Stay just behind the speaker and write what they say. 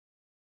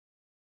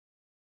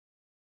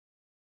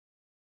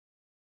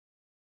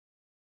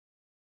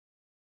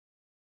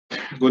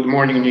good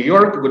morning, New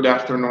York. Good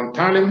afternoon,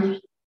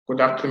 Tallinn.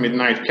 Good afternoon,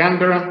 midnight,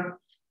 Canberra.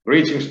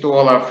 Greetings to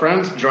all our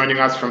friends joining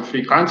us from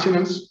 3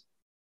 continents.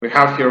 We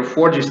have here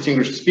 4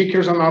 distinguished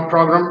speakers on our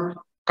program, a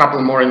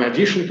couple more in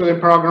addition to the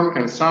program,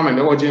 and some in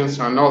the audience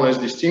are no less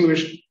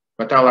distinguished,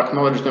 but I'll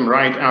acknowledge them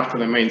right after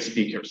the main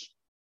speakers.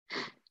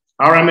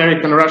 Our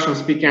American-Russian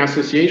Speaking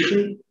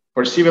Association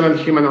for Civil and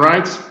Human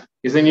Rights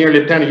is a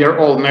nearly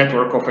 10-year-old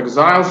network of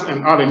exiles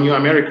and other new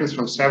Americans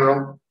from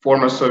several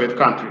former Soviet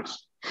countries.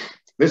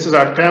 This is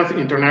our 10th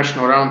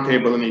international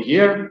roundtable in a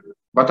year,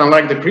 but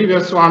unlike the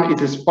previous one,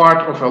 it is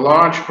part of a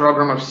large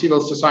program of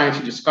civil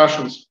society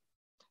discussions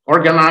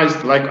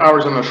organized like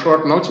ours on a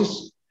short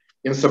notice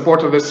in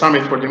support of the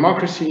Summit for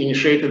Democracy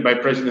initiated by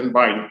President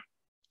Biden.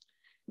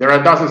 There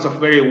are dozens of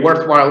very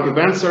worthwhile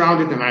events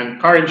around it, and I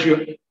encourage you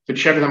to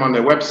check them on the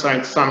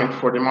website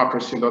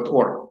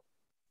summitfordemocracy.org.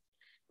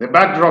 The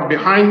backdrop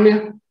behind me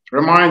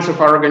reminds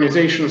of our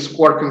organization's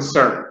core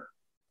concern,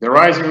 the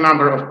rising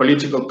number of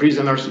political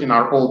prisoners in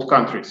our old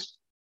countries,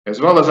 as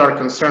well as our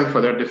concern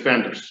for their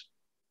defenders.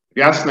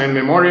 Vyasna and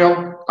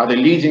Memorial are the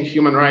leading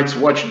human rights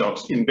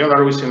watchdogs in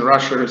Belarus and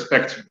Russia,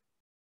 respectively.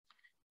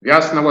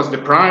 Vyasna was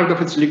deprived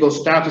of its legal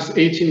status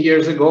 18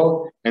 years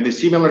ago, and a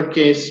similar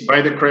case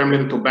by the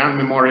Kremlin to ban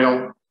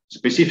Memorial,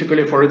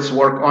 specifically for its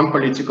work on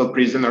political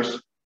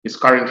prisoners, is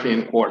currently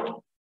in court.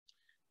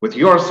 With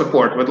your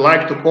support, we'd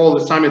like to call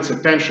the summit's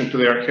attention to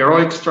their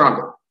heroic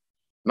struggle,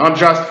 not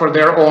just for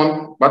their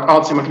own, but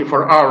ultimately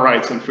for our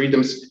rights and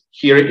freedoms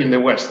here in the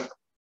West.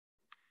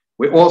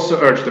 We also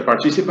urge the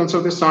participants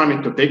of the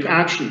summit to take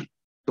action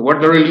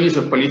toward the release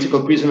of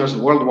political prisoners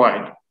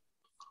worldwide.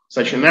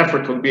 Such an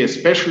effort would be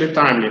especially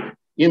timely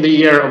in the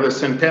year of the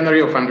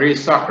centenary of Andrei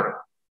Sakharov,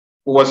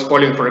 who was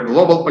calling for a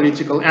global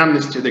political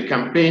amnesty, the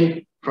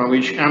campaign from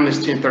which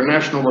Amnesty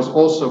International was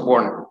also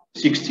born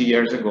 60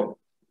 years ago.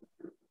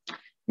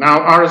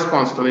 Now, our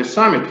response to this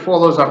summit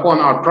follows upon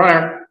our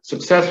prior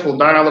successful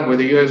dialogue with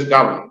the US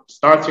government,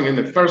 starting in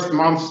the first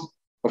months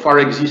of our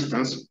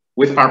existence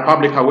with our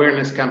public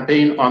awareness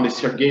campaign on the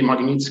Sergei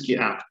Magnitsky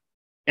Act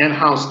and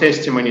House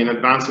testimony in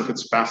advance of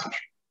its passage.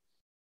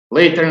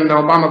 Later in the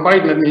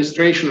Obama-Biden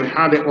administration, we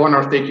had the honor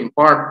of taking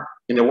part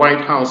in the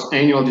White House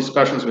annual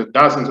discussions with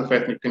dozens of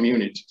ethnic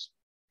communities.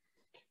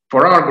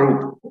 For our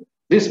group,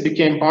 this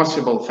became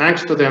possible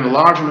thanks to the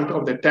enlargement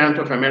of the tent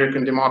of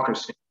American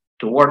democracy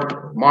toward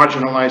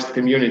marginalized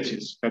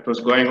communities that was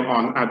going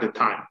on at the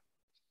time.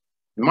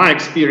 In my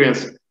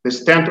experience,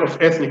 this tent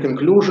of ethnic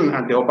inclusion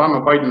at the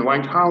Obama-Biden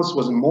White House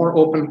was more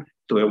open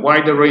to a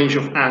wider range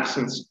of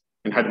accents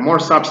and had more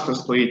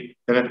substance to it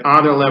than at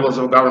other levels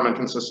of government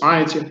and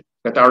society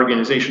that our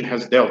organization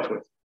has dealt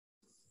with.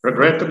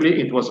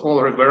 Regrettably, it was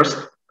all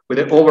reversed with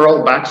the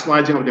overall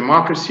backsliding of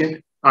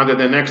democracy under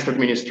the next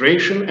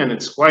administration, and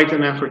it's quite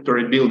an effort to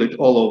rebuild it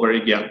all over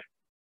again.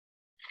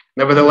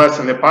 Nevertheless,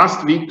 in the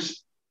past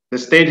weeks, the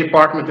State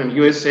Department and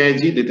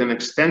USAID did an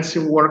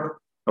extensive work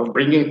of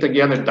bringing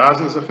together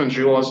dozens of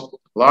NGOs,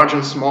 large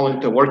and small,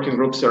 into working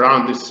groups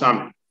around this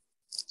summit,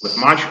 with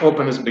much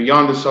openness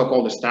beyond the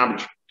so-called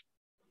establishment,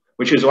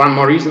 which is one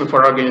more reason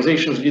for our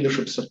organization's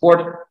leadership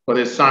support for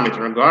this summit,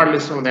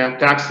 regardless of the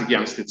attacks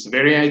against its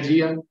very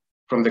idea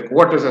from the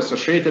quarters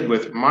associated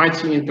with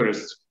mighty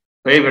interests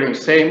favoring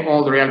same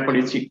old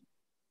realpolitik,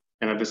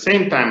 and at the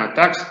same time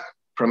attacks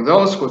from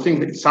those who think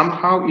that it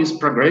somehow is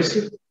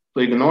progressive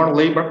to ignore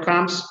labor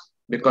camps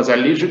because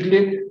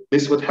allegedly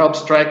this would help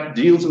strike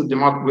deals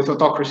with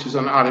autocracies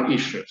on other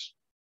issues.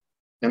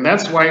 And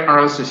that's why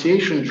our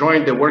association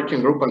joined the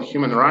Working Group on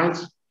Human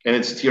Rights and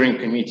its steering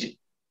committee.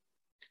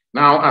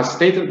 Now, as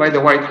stated by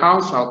the White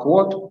House, I'll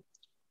quote,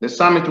 "The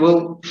summit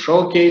will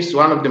showcase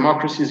one of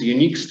democracy's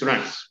unique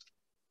strengths,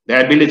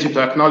 the ability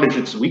to acknowledge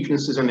its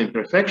weaknesses and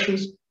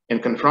imperfections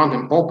and confront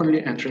them openly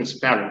and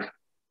transparently."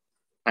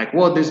 I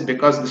quote this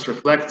because this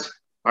reflects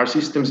our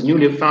system's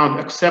newly found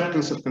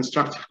acceptance of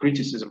constructive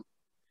criticism.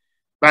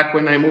 Back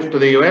when I moved to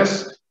the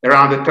US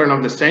around the turn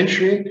of the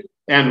century,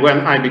 and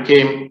when I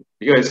became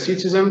a US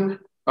citizen,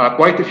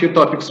 quite a few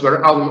topics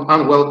were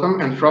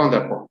unwelcome and frowned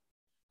upon.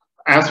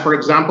 As, for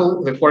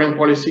example, the foreign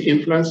policy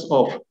influence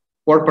of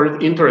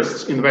corporate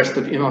interests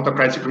invested in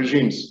autocratic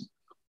regimes,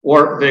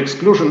 or the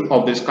exclusion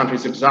of these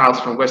countries'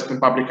 exiles from Western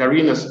public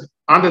arenas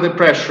under the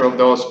pressure of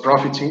those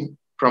profiting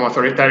from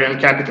authoritarian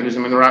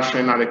capitalism in Russia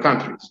and other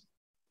countries.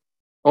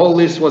 All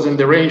this was in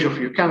the range of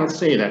you cannot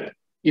say that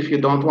if you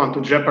don't want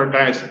to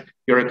jeopardize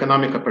your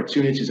economic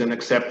opportunities and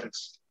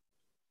acceptance.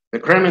 The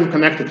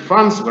Kremlin-connected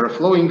funds were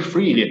flowing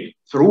freely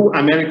through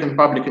American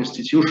public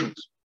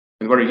institutions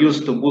and were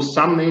used to boost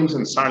some names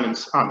and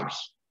silence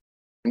others.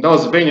 In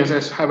those venues,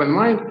 as have in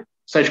mind,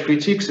 such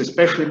critiques,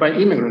 especially by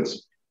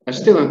immigrants, are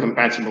still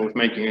incompatible with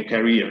making a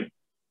career.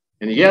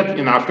 And yet,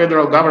 in our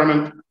federal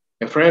government,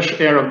 a fresh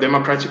air of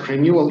democratic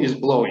renewal is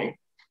blowing,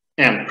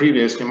 and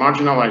previously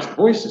marginalized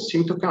voices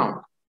seem to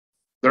count.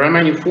 There are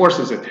many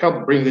forces that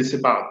help bring this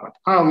about, but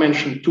I'll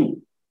mention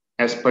 2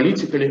 as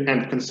politically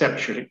and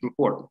conceptually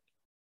important.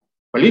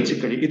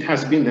 Politically, it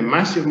has been the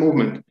massive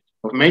movement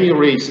of many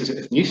races,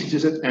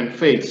 ethnicities, and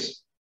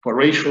faiths for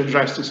racial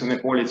justice and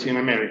equality in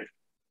America.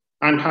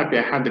 I'm happy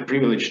I had the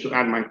privilege to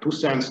add my 2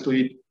 cents to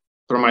it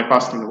through my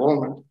past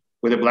involvement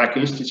with the Black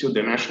Institute,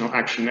 the National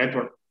Action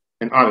Network,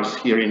 and others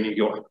here in New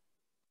York.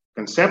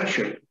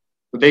 Conceptually,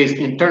 today's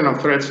internal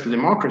threats to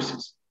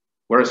democracies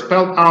were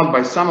spelled out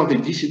by some of the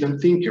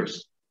dissident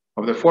thinkers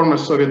of the former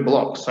Soviet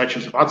bloc, such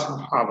as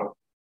Václav Havel,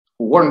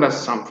 who warned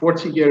us some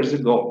 40 years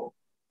ago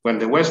when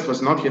the West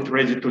was not yet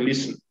ready to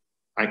listen.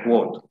 I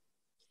quote,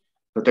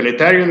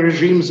 "Totalitarian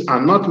regimes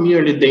are not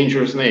merely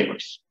dangerous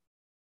neighbors.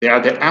 They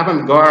are the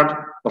avant-garde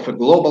of a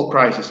global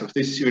crisis of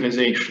this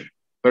civilization,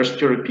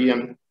 first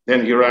European,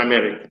 then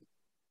Euro-American.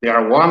 They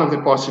are one of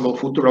the possible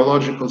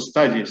futurological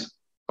studies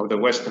of the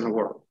Western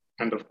world."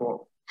 End of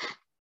quote.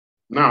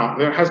 Now,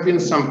 there has been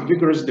some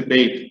vigorous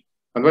debate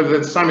on whether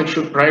the summit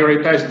should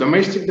prioritize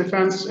domestic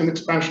defense and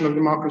expansion of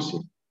democracy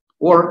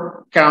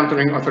or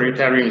countering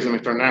authoritarianism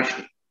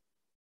internationally.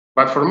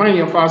 But for many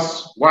of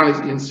us, one is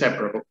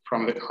inseparable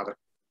from the other.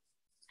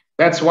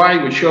 That's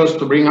why we chose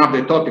to bring up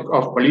the topic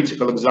of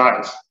political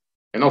exiles,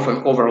 an often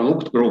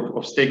overlooked group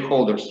of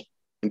stakeholders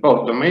in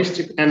both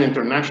domestic and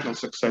international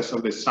success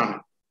of this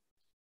summit.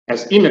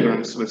 As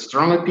immigrants with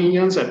strong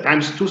opinions, at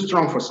times too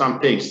strong for some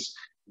tastes,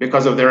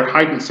 because of their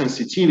heightened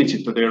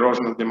sensitivity to the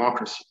erosion of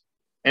democracy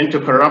and to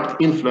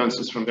corrupt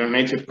influences from their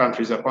native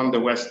countries upon the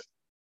West,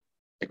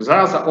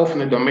 exiles are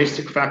often a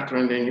domestic factor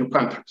in their new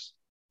countries.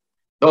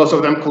 Those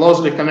of them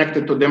closely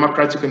connected to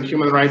democratic and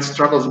human rights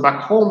struggles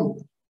back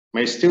home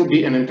may still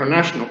be an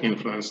international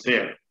influence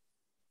there.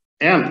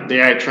 And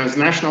they are a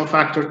transnational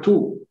factor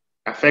too,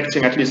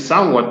 affecting at least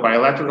somewhat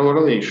bilateral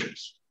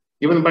relations,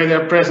 even by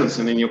their presence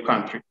in a new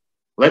country,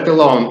 let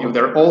alone if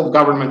their old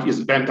government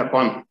is bent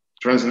upon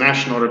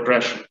transnational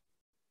repression,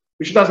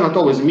 which does not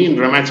always mean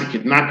dramatic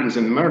kidnappings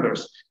and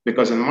murders,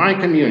 because in my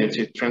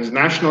community,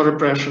 transnational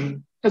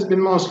repression has been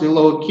mostly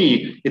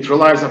low-key. It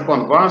relies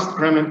upon vast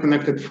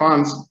Kremlin-connected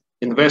funds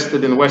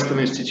invested in Western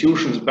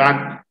institutions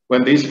back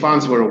when these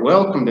funds were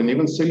welcomed and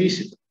even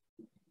solicited.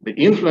 The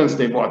influence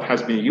they bought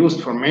has been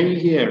used for many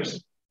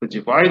years to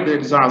divide the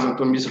exiles and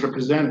to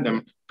misrepresent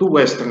them to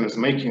Westerners,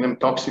 making them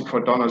toxic for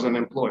donors and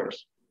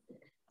employers.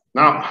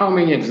 Now, how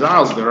many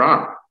exiles there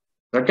are?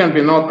 There can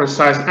be no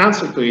precise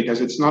answer to it,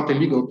 as it's not a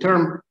legal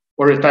term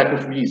or a type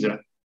of visa.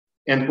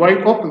 And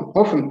quite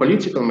often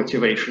political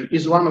motivation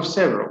is one of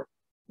several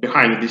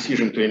behind the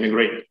decision to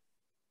immigrate.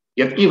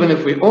 Yet even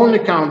if we only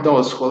count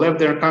those who left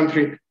their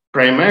country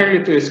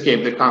primarily to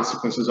escape the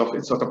consequences of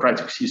its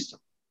autocratic system,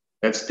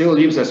 that still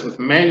leaves us with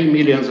many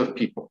millions of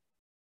people.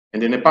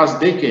 And in the past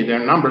decade,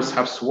 their numbers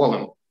have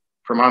swollen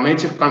from our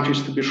native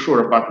countries to be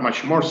sure, but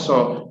much more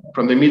so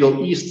from the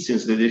Middle East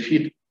since the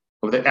defeat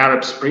of the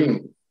Arab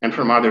Spring and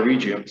from other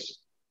regions.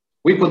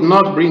 We could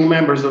not bring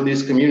members of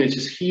these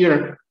communities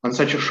here on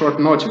such a short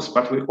notice,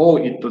 but we owe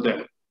it to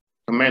them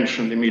to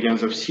mention the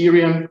millions of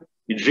Syrian,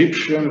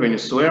 Egyptian,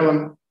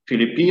 Venezuelan,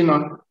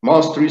 Filipino,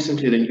 most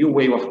recently the new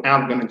wave of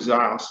Afghan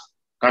exiles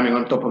coming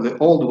on top of the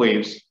old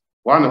waves,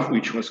 one of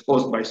which was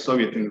caused by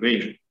Soviet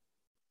invasion.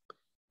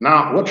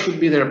 Now, what should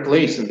be their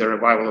place in the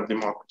revival of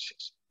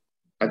democracies?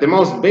 At the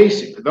most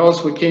basic, those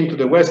who came to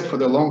the West for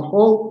the long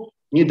haul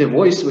need a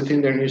voice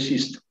within their new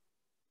system.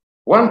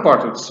 One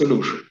part of the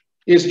solution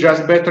is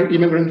just better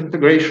immigrant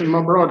integration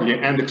more broadly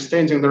and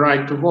extending the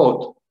right to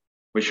vote,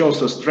 which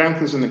also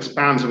strengthens and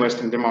expands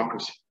Western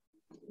democracy.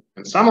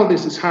 And some of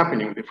this is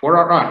happening before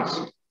our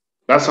eyes.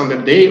 Thus, on the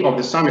day of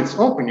the summit's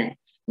opening,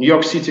 New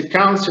York City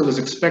Council is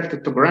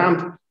expected to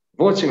grant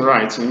voting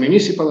rights in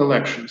municipal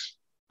elections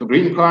to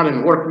green card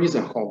and work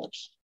visa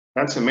holders.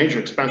 That's a major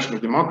expansion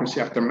of democracy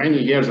after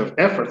many years of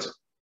efforts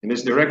in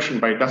this direction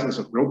by dozens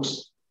of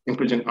groups,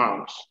 including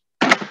ours.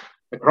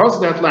 Across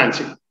the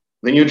Atlantic,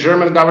 the new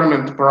German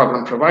government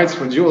program provides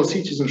for dual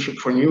citizenship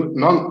for new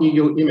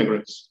non-EU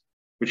immigrants,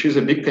 which is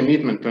a big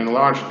commitment to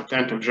enlarge the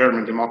tent of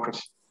German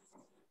democracy.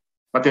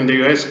 But in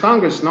the US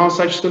Congress, no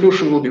such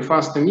solution will be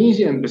fast and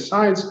easy, and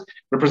besides,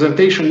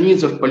 representation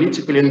needs of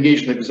politically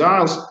engaged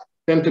exiles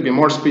tend to be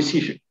more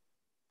specific,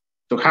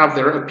 to have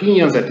their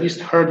opinions at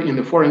least heard in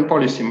the foreign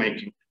policy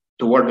making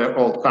toward their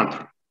old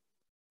country.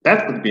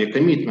 That could be a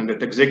commitment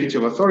that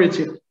executive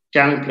authority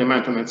can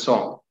implement on its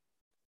own.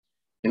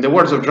 In the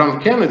words of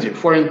John Kennedy,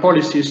 foreign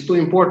policy is too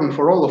important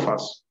for all of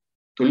us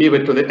to leave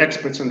it to the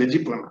experts and the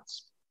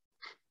diplomats.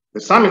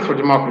 The Summit for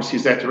Democracy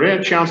is that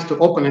rare chance to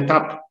open it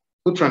up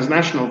to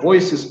transnational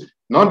voices,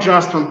 not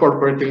just from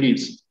corporate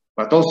elites,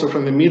 but also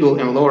from the middle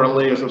and lower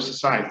layers of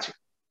society.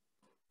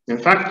 In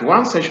fact,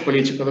 one such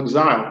political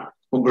exile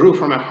who grew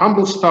from a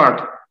humble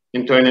start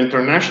into an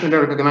internationally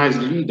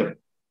recognized leader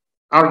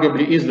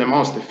arguably is the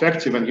most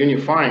effective and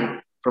unifying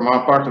from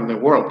our part of the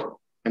world.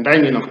 And I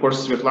mean, of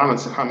course, Svetlana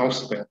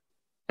Tsikhanovskaya.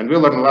 And we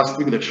learned last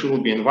week that she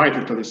will be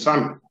invited to the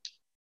summit,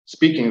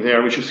 speaking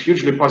there, which is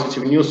hugely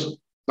positive news,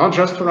 not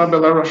just for our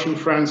Belarusian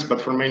friends,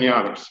 but for many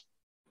others.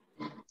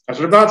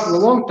 As regards to the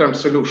long-term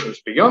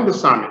solutions beyond the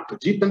summit to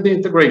deepen the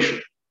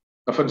integration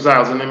of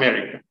exiles in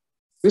America,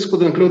 this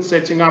could include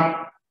setting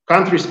up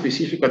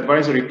country-specific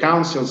advisory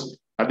councils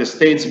at the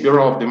State's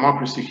Bureau of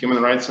Democracy,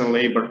 Human Rights and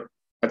Labor,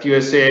 at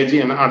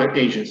USAID and other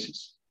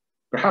agencies.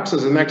 Perhaps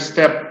as a next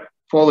step,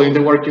 following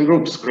the working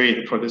groups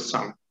created for this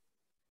summit.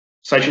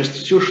 Such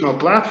institutional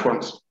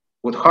platforms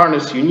would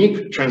harness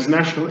unique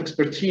transnational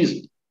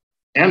expertise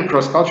and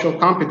cross-cultural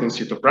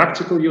competency to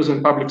practical use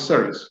in public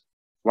service,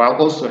 while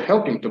also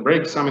helping to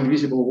break some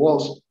invisible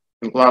walls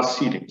and glass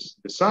ceilings.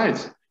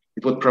 Besides,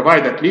 it would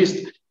provide at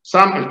least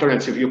some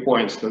alternative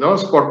viewpoints to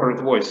those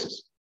corporate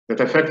voices that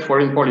affect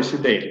foreign policy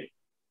daily,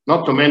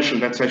 not to mention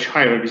that such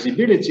higher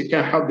visibility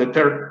can help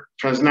deter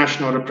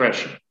transnational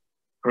repression.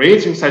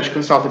 Creating such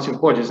consultative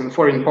bodies and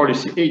foreign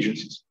policy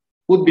agencies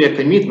would be a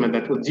commitment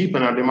that would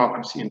deepen our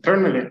democracy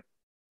internally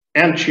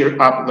and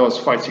cheer up those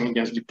fighting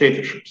against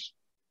dictatorships.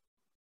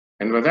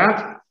 And with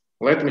that,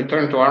 let me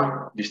turn to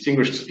our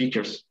distinguished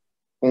speakers,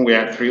 whom we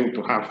are thrilled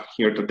to have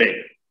here today.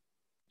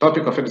 The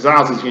topic of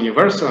exiles is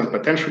universal and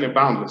potentially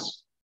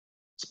boundless,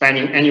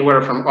 spanning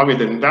anywhere from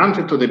Ovid and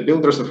Dante to the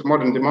builders of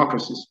modern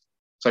democracies,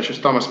 such as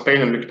Thomas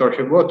Paine and Victor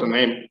Hugo, to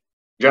name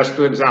just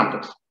two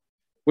examples.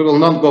 We will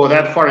not go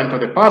that far into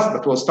the past,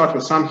 but we'll start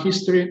with some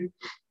history.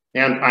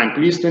 And I'm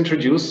pleased to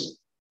introduce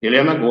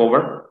Elena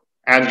Glover,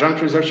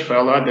 Adjunct Research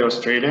Fellow at the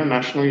Australian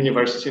National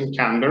University in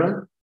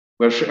Canberra,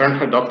 where she earned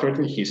her doctorate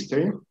in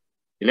history.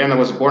 Elena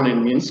was born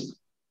in Minsk.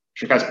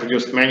 She has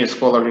produced many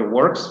scholarly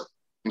works,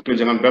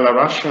 including on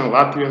Belarusian,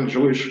 Latvian,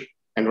 Jewish,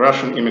 and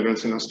Russian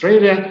immigrants in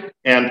Australia.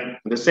 And at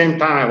the same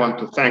time, I want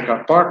to thank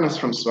our partners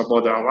from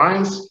Svoboda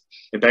Alliance,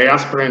 a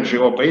diaspora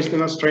NGO based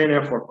in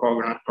Australia, for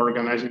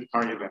organizing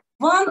our event.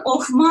 One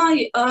of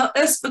my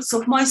aspects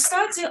of my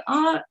study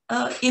are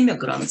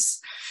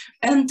immigrants.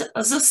 And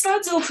the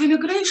study of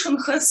immigration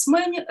has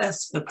many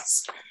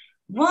aspects.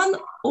 One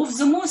of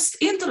the most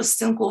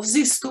interesting of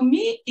these to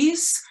me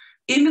is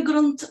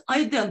immigrant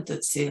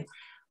identity,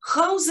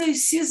 how they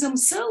see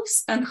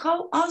themselves and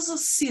how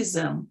others see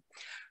them.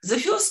 The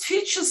first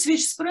features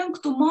which sprang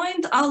to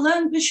mind are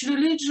language,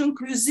 religion,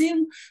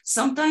 cuisine,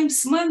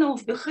 sometimes manner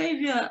of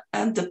behavior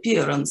and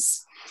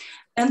appearance.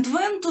 And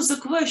when to the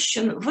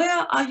question,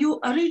 where are you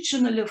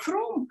originally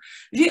from,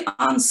 we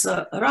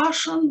answer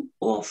Russian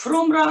or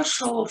from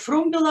Russia or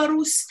from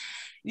Belarus.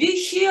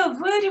 We hear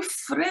very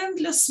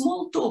friendly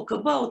small talk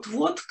about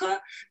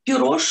vodka,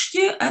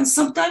 piroshki, and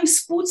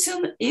sometimes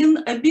Putin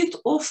in a bit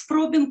of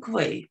probing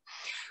way.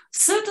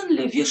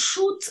 Certainly, we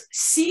should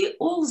see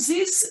all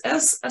this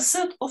as a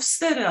set of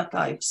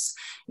stereotypes,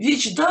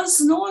 which does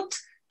not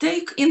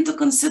take into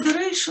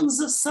consideration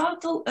the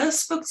subtle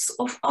aspects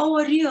of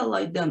our real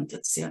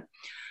identity.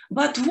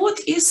 But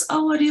what is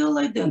our real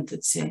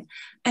identity?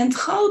 And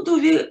how do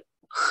we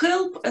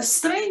help a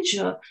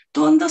stranger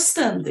to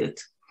understand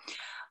it?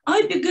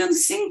 I began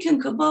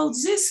thinking about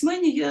this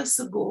many years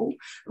ago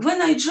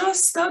when I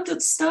just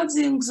started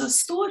studying the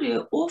story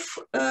of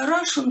a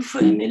Russian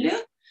family.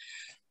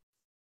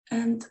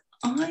 And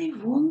I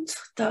want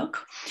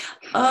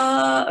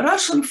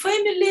Russian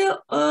family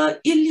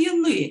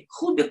Ilyины,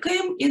 who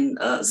became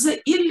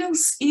the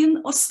Ilyins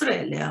in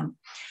Australia.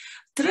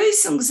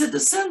 Tracing the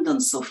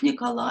descendants of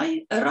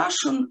Nikolai, a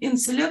Russian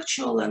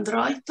intellectual and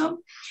writer,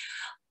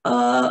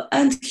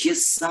 and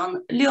his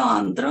son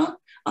Leandro,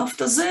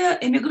 after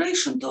their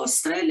emigration to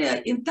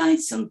Australia in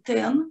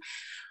 1910,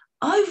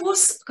 I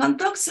was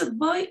contacted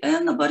by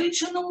an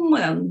Aboriginal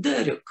man,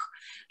 Derek,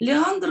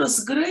 Leandro's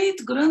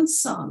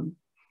great-grandson.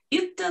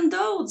 It turned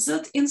out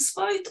that in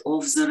spite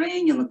of the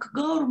reigning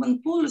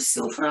government policy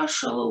of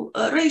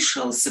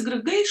racial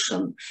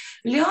segregation,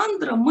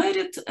 Leandro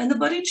married an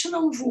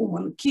Aboriginal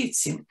woman,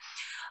 Kitty,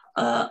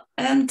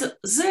 and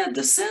their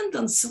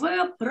descendants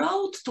were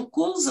proud to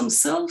call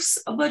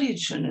themselves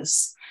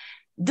Aborigines.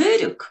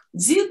 Derek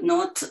did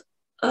not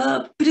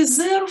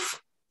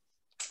preserve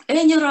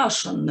any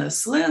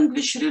Russianness,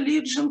 language,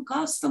 religion,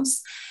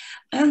 customs,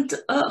 and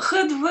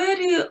had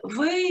very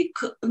vague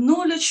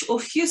knowledge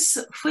of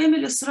his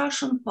family's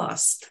Russian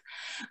past.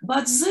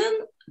 But then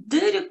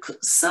Derek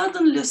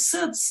suddenly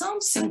said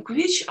something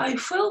which I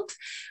felt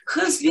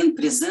has been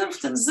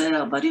preserved in their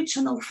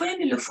Aboriginal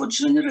family for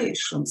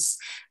generations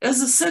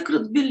as a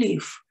sacred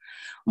belief.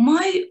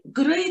 My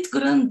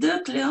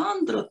great-granddad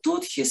Leandro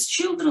taught his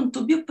children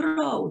to be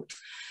proud.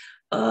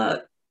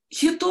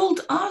 He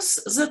told us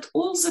that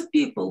all the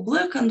people,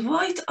 black and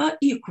white, are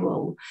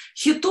equal.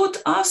 He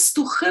taught us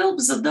to help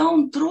the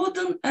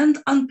downtrodden and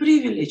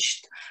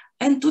unprivileged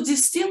and to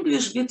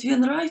distinguish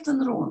between right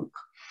and wrong.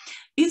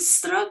 It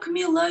struck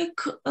me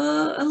like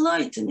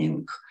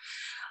lightning.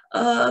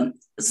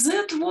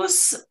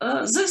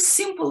 This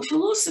simple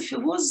philosophy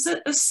was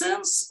the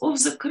essence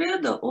of the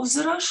credo of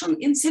the Russian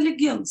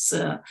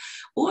intelligentsia,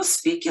 or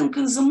speaking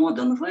in the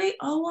modern way,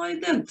 our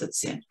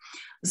identity.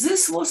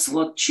 This was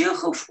what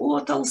Chekhov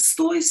or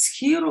Tolstoy's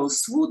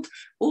heroes would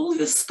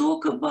always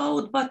talk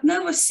about, but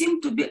never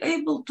seemed to be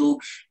able to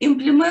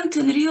implement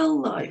in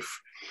real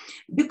life.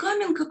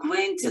 Becoming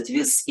acquainted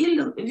with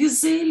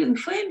the alien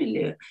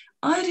family,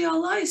 I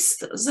realized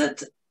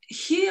that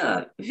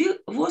here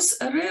was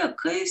a rare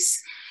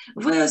case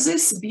where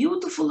these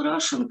beautiful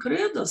Russian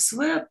credos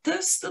were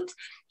tested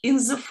in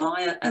the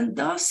fire and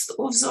dust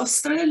of the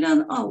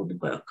Australian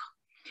outback.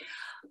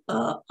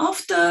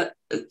 After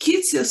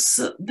Kitty's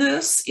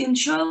death in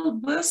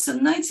childbirth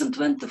in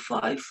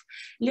 1925,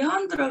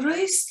 Leandro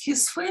raised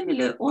his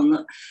family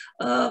on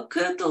a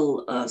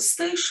cattle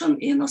station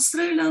in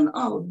Australian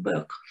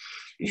outback.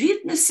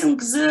 Witnessing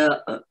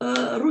the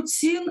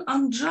routine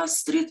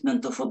unjust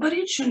treatment of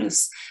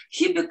Aborigines,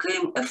 he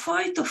became a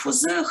fighter for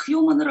their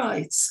human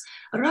rights,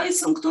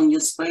 writing to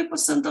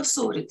newspapers and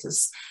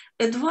authorities,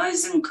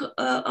 advising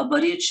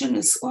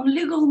Aborigines on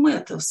legal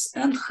matters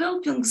and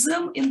helping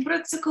them in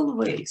practical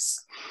ways.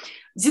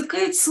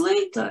 Decades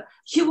later,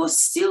 he was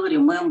still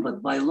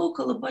remembered by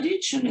local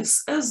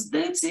Aborigines as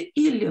Daddy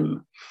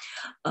Illin,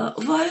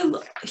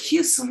 while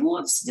his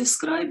words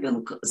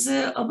describing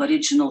the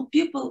Aboriginal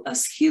people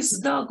as his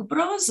dark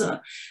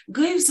brother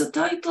gave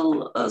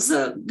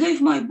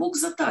my book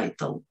the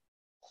title.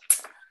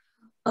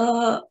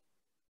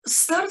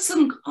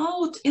 Starting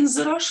out in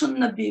the Russian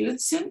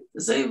nobility,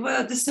 they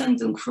were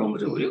descending from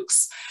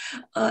Ruriks,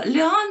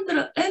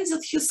 Leandro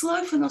ended his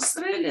life in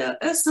Australia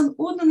as an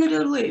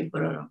ordinary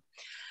laborer.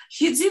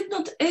 He did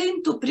not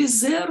aim to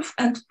preserve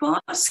and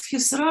pass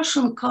his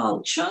Russian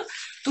culture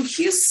to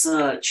his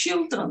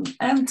children,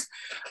 and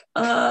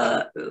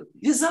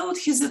without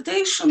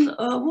hesitation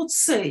would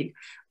say,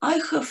 I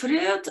have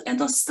reared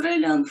an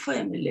Australian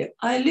family.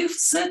 I lived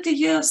 30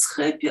 years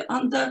happy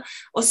under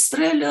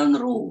Australian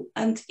rule,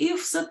 and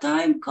if the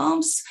time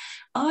comes,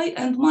 I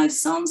and my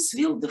sons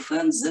will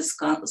defend this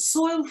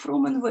soil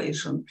from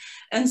invasion.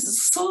 And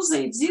so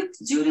they did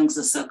during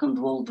the Second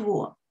World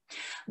War.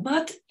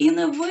 But in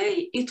a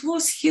way, it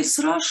was his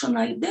Russian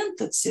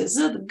identity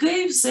that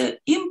gave the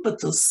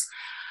impetus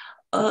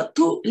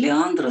to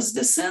Leandro's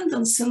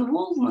descendants'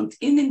 involvement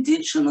in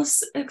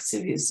indigenous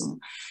activism,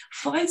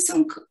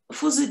 fighting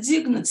for the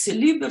dignity,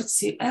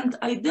 liberty, and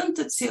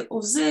identity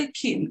of their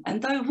kin.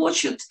 And I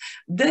watch it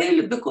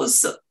daily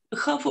because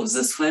half of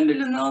this family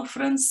now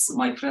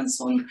my friends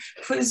on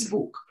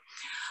Facebook.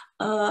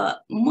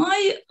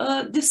 My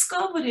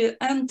discovery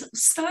and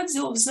study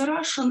of the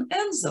Russian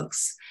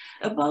Anzacs,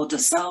 about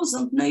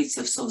 1,000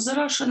 natives of the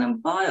Russian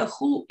Empire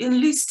who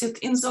enlisted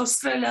in the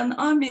Australian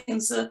Army in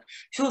the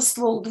First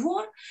World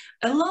War,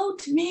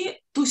 allowed me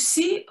to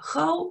see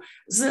how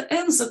the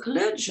Anzac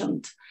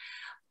legend,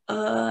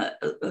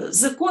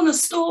 the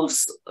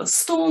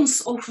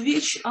cornerstones of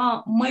which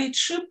are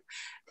mateship,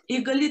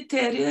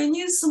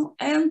 egalitarianism,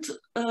 and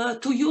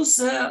to use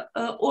the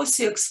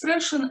Aussie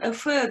expression, a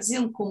fair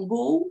dinkum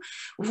go,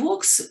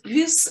 works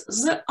with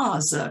the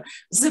other,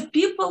 the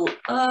people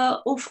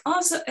of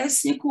other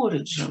ethnic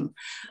origin.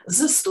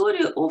 The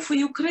story of a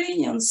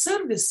Ukrainian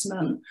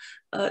serviceman,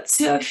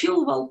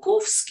 Teofil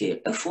Volkovsky,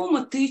 a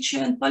former teacher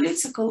and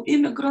political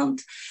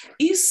immigrant,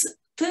 is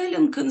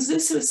telling in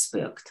this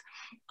respect.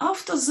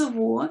 After the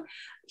war,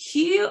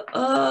 he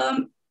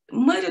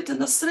married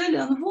an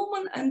Australian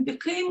woman and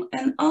became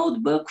an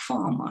outback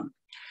farmer.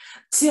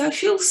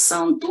 Teofil's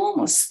son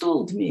Thomas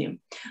told me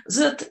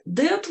that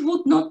Dad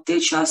would not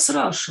teach us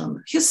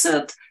Russian. He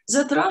said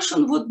that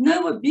Russian would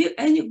never be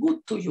any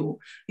good to you.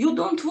 You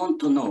don't want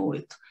to know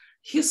it.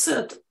 He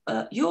said,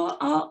 you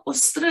are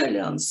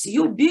Australians,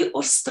 you be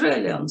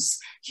Australians.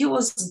 He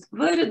was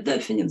very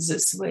definite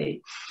this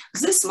way.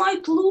 This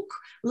might look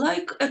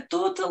like a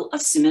total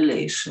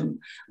assimilation,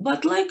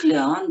 but like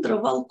Leandro,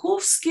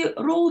 Volkovsky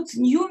wrote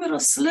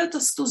numerous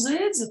letters to the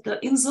editor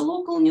in the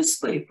local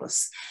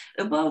newspapers,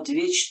 about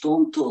which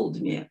Tom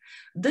told me.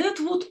 Dad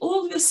would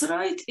always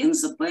write in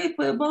the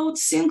paper about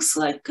things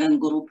like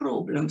kangaroo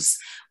problems,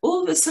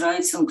 always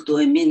writing to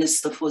a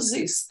minister for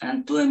this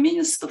and to a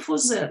minister for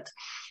that.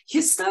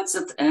 He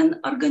started an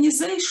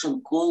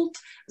organization called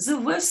the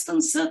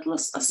Western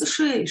Settlers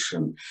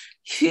Association.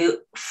 He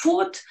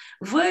fought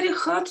very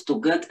hard to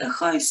get a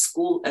high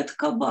school at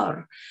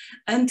Kabar,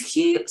 and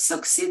he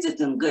succeeded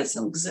in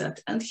getting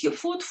that. And he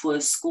fought for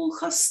a school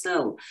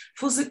hostel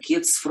for the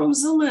kids from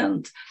the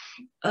land,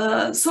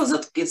 so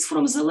that kids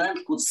from the land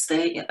could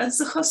stay at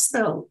the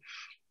hostel.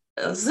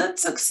 That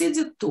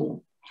succeeded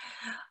too.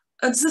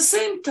 At the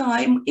same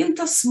time, in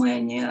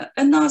Tasmania,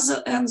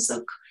 another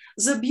Anzac,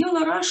 the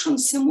Belarusian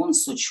Simon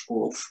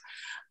Suchkov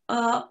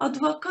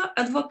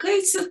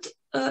advocated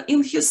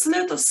in his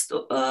letters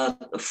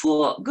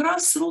for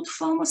grassroots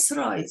farmers'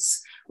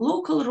 rights,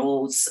 local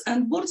roads,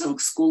 and boarding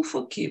school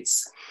for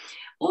kids.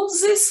 All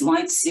this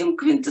might seem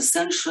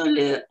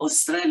quintessentially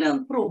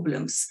Australian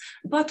problems,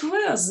 but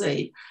were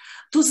they?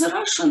 To the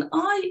Russian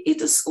eye,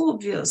 it is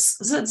obvious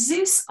that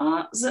these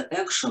are the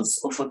actions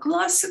of a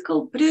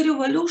classical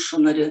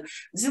pre-revolutionary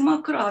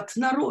democrat,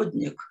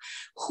 народник,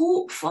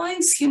 who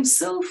finds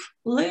himself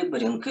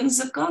laboring in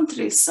the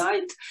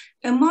countryside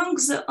among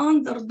the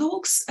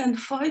underdogs and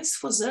fights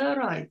for their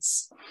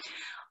rights.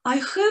 I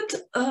had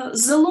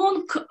the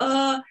long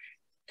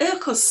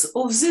echoes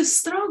of these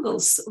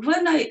struggles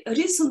when I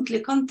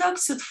recently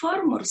contacted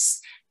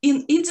farmers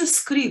in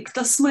Edith Creek,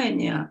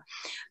 Tasmania,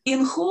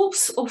 in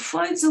hopes of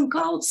finding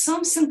out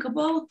something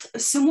about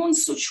Simon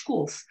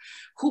Suchkov,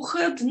 who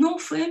had no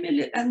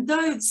family and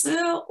died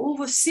there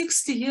over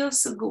 60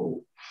 years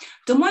ago.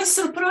 To my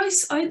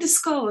surprise, I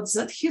discovered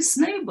that his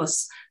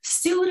neighbors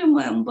still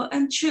remember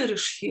and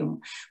cherish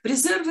him,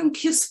 preserving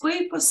his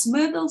papers,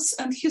 medals,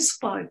 and his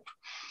pipe.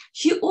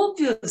 He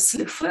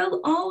obviously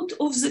fell out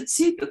of the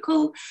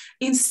typical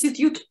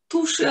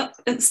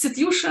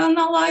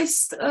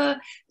institutionalized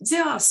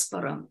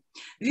diaspora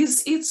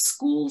with its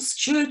schools,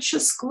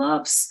 churches,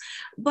 clubs,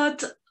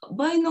 but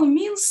by no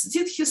means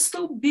did he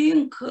stop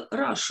being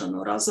Russian,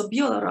 or rather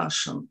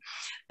Belarusian.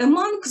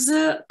 Among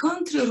the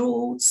country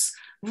roads,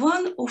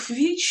 one of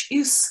which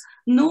is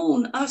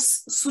known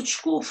as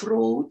Suchkov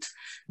Road,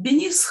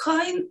 beneath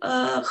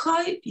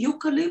high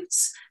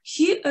eucalypts,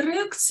 he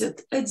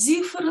erected a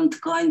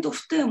different kind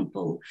of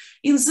temple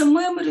in the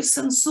memories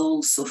and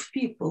souls of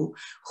people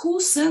who,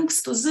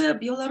 thanks to their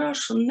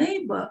Belarusian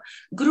neighbor,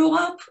 grew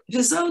up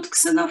without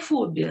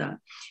xenophobia.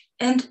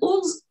 And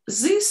all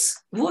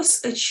this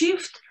was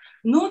achieved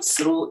not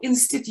through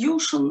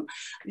institutions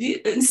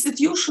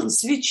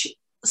which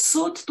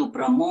sought to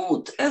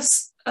promote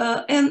as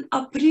an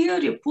a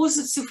priori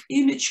positive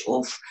image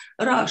of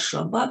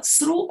Russia, but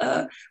through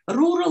a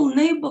rural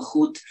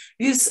neighborhood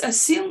with a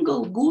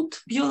single good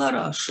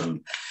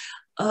Belarusian.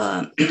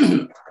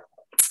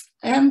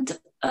 And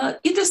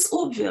it is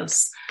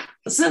obvious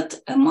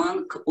that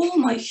among all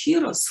my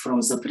heroes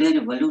from the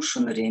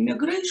pre-revolutionary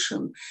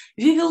emigration,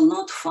 we will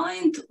not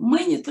find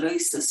many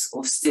traces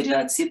of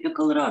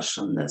stereotypical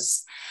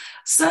Russianness,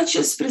 such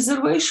as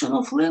preservation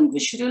of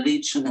language,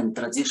 religion, and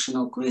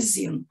traditional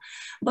cuisine.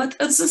 But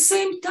at the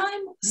same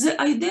time, the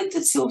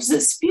identity of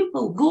these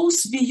people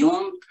goes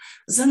beyond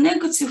the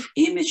negative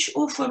image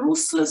of a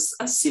ruthless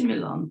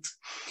assimilant.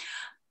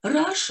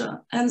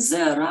 Russia and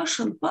their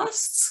Russian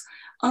pasts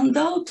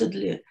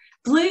undoubtedly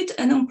played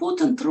an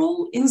important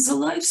role in the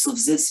lives of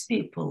these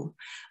people.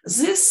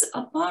 This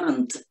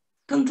apparent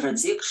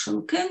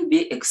contradiction can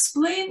be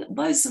explained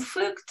by the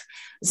fact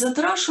that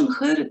Russian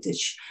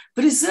heritage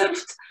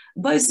preserved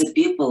by the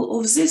people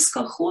of this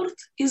cohort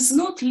is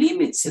not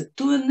limited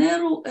to a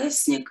narrow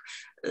ethnic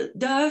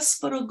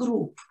diaspora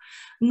group,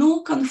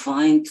 nor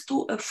confined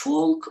to a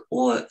folk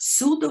or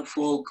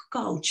pseudo-folk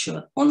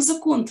culture. On the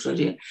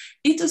contrary,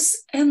 it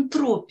is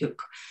anthropic,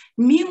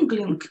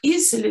 mingling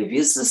easily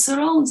with the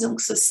surrounding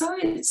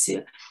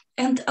society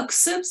and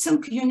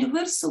accepting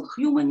universal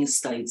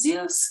humanist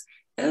ideas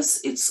as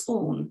its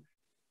own.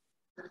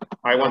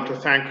 I want to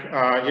thank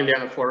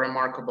Yelena for a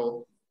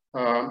remarkable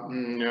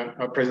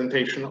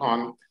presentation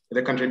on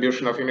the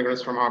contribution of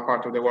immigrants from our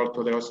part of the world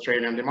to the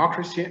Australian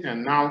democracy.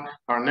 And now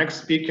our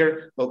next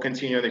speaker will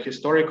continue the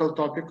historical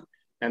topic.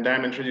 And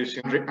I'm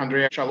introducing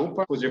Andrea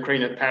Chalupa, whose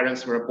Ukrainian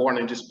parents were born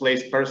in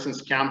displaced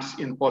persons camps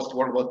in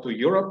post-World War II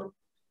Europe.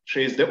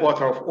 She is the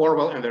author of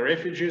Orwell and the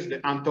Refugees, the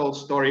untold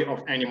story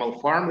of Animal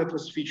Farm that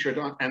was featured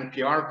on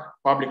NPR,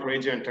 Public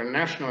Radio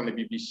International, and the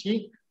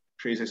BBC.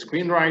 She is a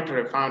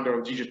screenwriter, a founder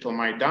of Digital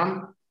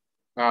Maidan.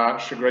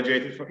 She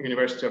graduated from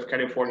University of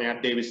California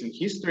at Davis in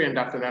history, and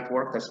after that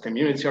worked as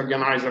community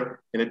organizer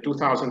in the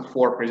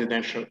 2004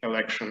 presidential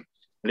election.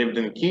 Lived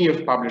in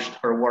Kyiv, published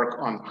her work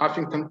on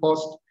Huffington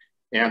Post.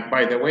 And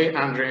by the way,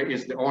 Andrea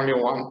is the only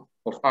one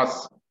of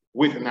us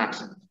with an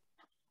accent.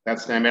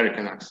 That's the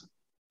American accent.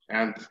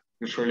 And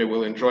you surely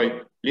will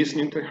enjoy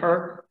listening to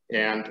her.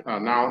 And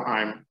now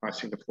I'm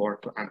passing the floor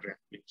to Andrea,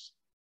 please.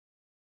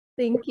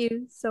 Thank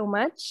you so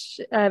much.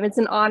 It's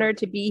an honor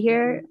to be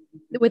here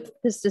with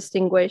this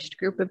distinguished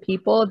group of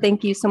people.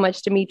 Thank you so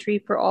much, Dmitri,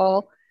 for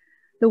all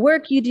the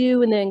work you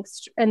do and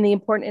the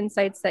important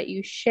insights that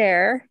you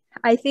share.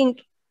 I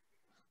think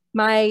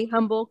my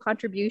humble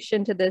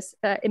contribution to this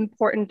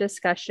important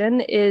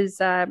discussion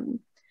is I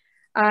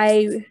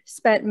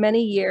spent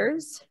many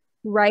years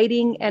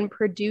writing and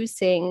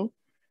producing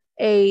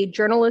a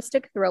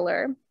journalistic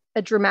thriller,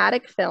 a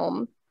dramatic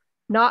film,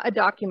 not a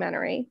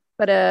documentary,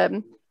 but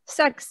a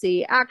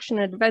sexy action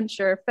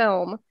adventure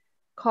film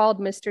called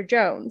Mr.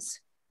 Jones,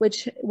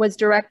 which was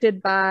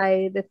directed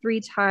by the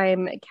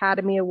 3-time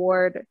Academy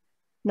Award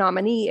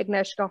nominee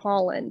Agnieszka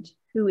Holland,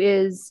 who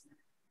is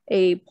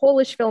a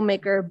Polish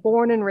filmmaker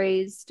born and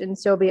raised in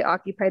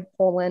Soviet-occupied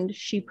Poland.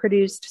 She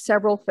produced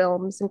several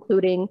films,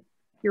 including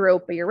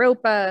Europa,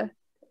 Europa.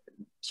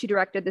 She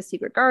directed The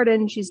Secret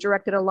Garden. She's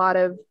directed a lot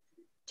of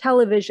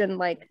television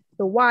like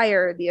The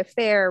Wire, The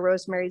Affair,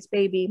 Rosemary's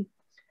Baby.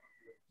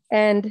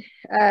 And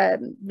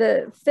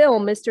the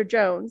film, Mr.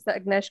 Jones,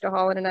 that Agnieszka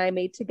Holland and I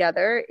made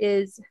together,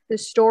 is the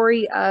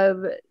story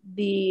of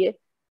the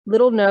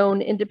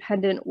little-known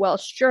independent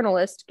Welsh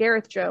journalist,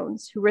 Gareth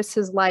Jones, who risked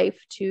his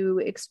life to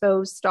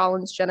expose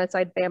Stalin's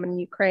genocide famine in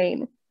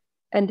Ukraine,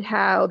 and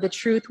how the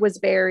truth was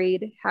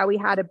buried, how he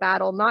had to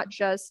battle not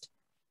just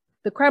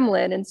the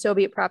Kremlin and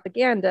Soviet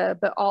propaganda,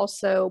 but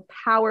also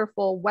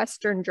powerful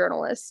Western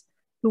journalists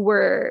who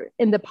were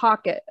in the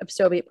pocket of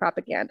Soviet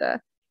propaganda,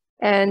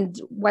 and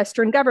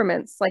Western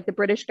governments like the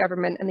British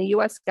government and the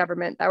US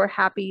government that were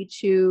happy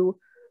to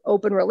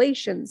open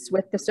relations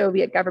with the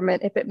Soviet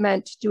government if it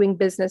meant doing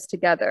business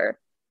together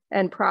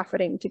and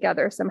profiting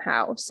together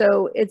somehow.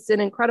 So it's an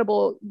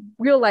incredible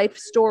real life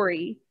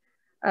story.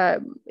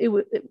 It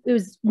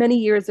was many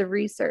years of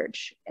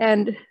research.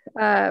 And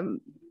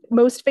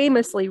most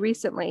famously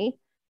recently,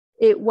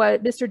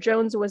 Mr.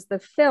 Jones was the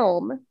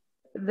film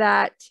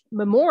that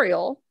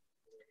Memorial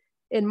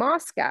in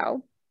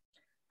Moscow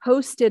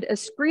hosted a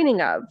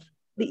screening of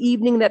the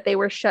evening that they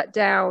were shut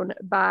down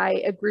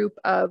by a group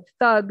of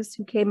thugs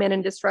who came in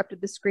and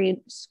disrupted the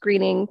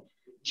screening,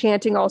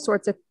 chanting all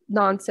sorts of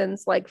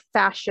nonsense like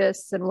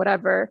fascists and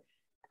whatever.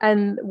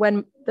 And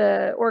when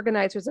the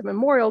organizers of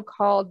Memorial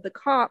called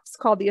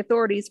the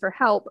authorities for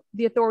help,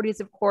 the authorities,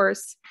 of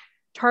course,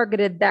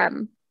 targeted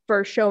them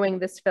for showing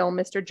this film,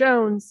 Mr.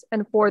 Jones,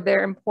 and for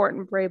their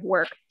important, brave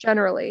work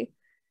generally.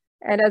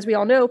 And as we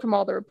all know from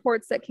all the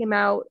reports that came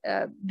out,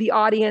 the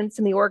audience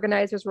and the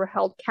organizers were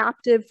held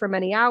captive for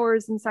many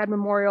hours inside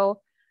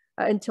Memorial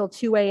until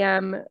 2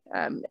 a.m.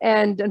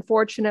 And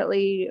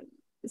unfortunately,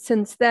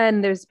 since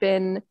then, there's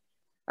been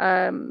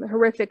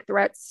horrific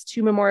threats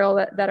to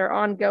Memorial that are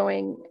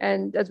ongoing.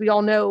 And as we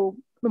all know,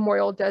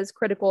 Memorial does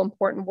critical,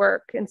 important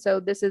work. And so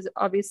this is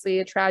obviously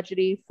a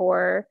tragedy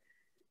for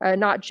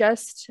not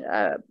just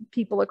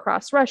people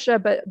across Russia,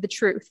 but the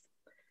truth.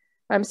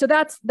 So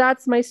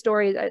that's my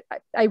story.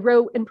 I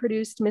wrote and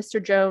produced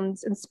Mr.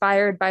 Jones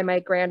inspired by my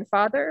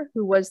grandfather,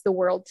 who was the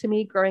world to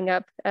me growing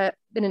up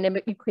in an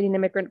Ukrainian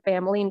immigrant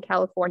family in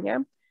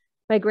California.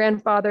 My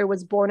grandfather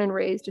was born and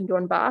raised in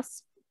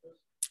Donbass.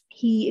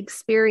 He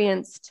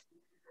experienced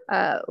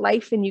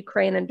life in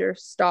Ukraine under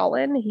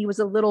Stalin. He was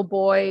a little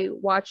boy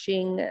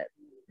watching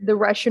the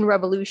Russian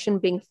Revolution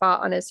being fought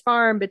on his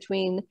farm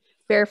between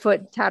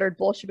barefoot, tattered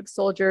Bolshevik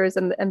soldiers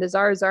and the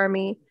Tsar's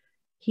army.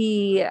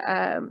 He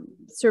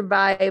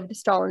survived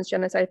Stalin's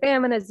genocide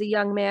famine as a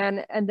young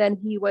man, and then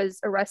he was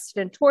arrested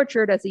and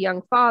tortured as a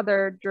young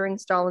father during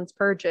Stalin's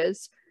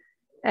purges.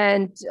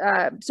 And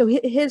so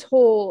his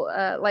whole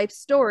life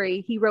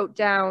story, he wrote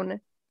down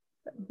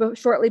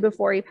shortly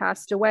before he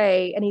passed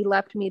away, and he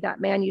left me that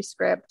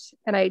manuscript,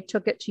 and I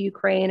took it to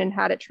Ukraine and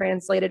had it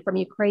translated from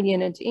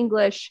Ukrainian into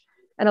English.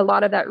 And a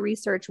lot of that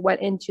research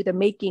went into the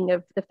making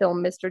of the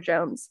film, Mr.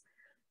 Jones.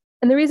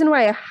 And the reason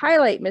why I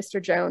highlight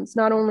Mr. Jones,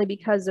 not only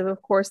because of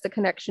course, the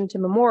connection to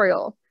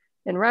Memorial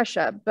in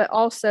Russia, but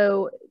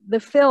also the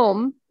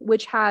film,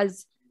 which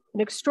has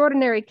an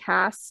extraordinary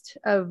cast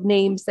of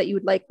names that you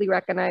would likely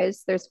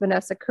recognize. There's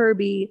Vanessa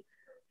Kirby,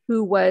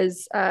 who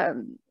was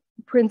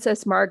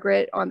Princess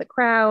Margaret on The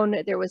Crown.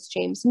 There was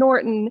James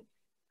Norton,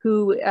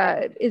 who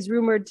is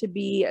rumored to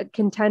be a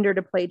contender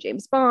to play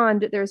James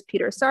Bond. There's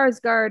Peter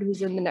Sarsgaard,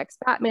 who's in the next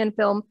Batman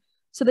film.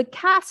 So the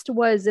cast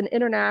was an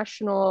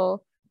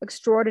international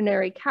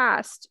extraordinary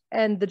cast,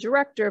 and the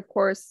director, of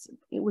course,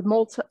 with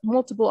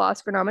multiple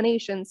Oscar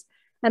nominations.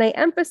 And I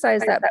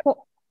emphasize that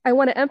I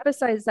want to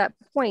emphasize that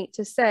point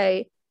to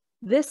say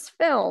this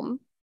film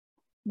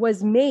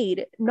was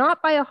made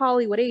not by a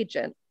Hollywood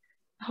agent.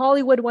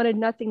 Hollywood wanted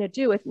nothing to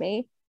do with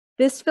me.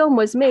 This film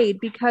was made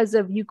because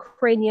of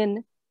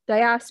Ukrainian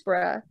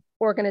diaspora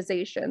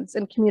organizations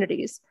and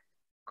communities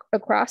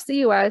across the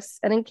US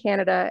and in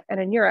Canada and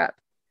in Europe.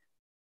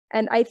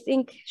 And I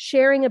think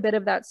sharing a bit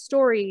of that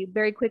story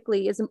very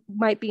quickly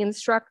might be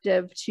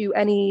instructive to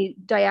any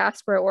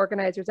diaspora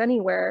organizers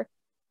anywhere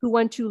who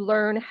want to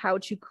learn how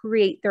to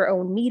create their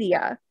own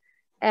media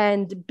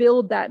and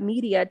build that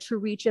media to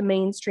reach a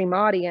mainstream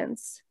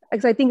audience.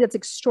 Because I think that's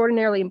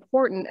extraordinarily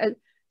important.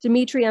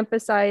 Dmitri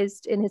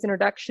emphasized in his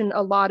introduction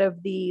a lot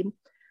of the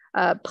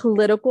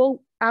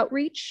political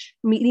outreach,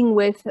 meeting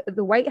with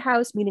the White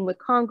House, meeting with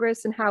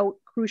Congress, and how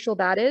crucial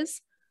that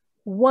is.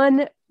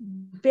 One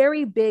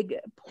very big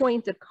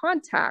point of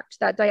contact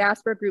that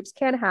diaspora groups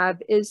can have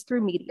is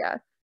through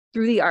media,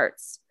 through the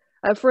arts.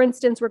 For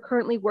instance, we're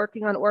currently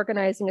working on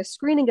organizing a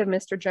screening of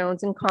Mr.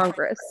 Jones in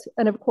Congress.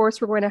 And of course,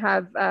 we're going to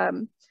have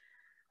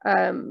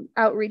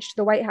outreach to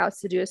the White House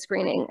to do a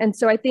screening. And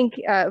so I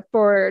think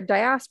for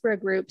diaspora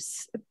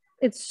groups,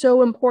 it's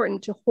so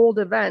important to hold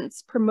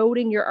events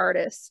promoting your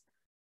artists,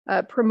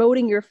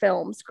 promoting your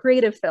films,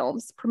 creative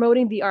films,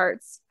 promoting the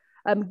arts,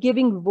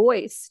 giving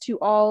voice to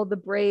all the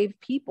brave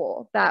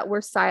people that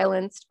were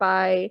silenced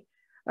by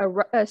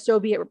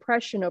Soviet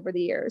repression over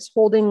the years,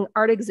 holding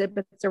art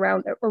exhibits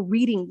around, or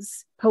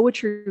readings,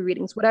 poetry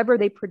readings, whatever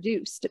they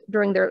produced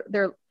during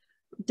their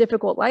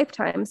difficult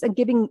lifetimes, and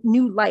giving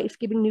new life,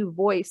 giving new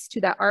voice to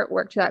that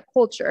artwork, to that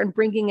culture, and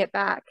bringing it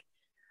back.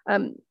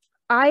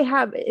 I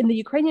have, in the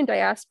Ukrainian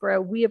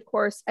diaspora, we, of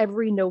course,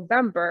 every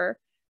November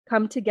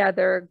come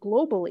together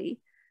globally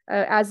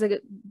as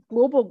a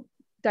global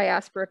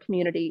diaspora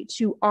community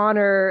to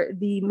honor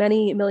the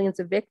many millions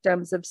of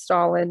victims of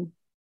Stalin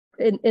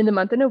in the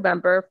month of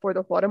November for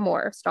the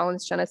Holodomor,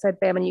 Stalin's genocide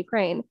famine in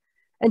Ukraine.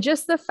 And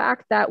just the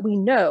fact that we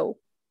know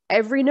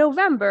every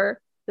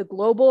November, the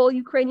global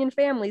Ukrainian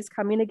families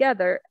coming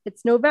together,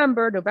 it's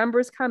November,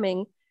 November's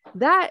coming,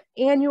 that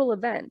annual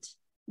event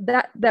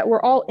that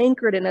we're all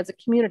anchored in as a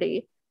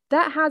community,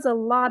 that has a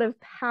lot of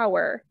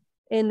power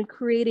in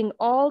creating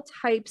all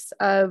types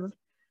of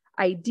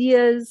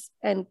ideas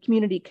and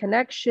community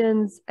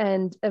connections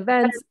and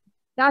events.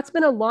 That's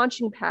been a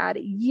launching pad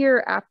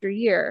year after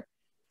year.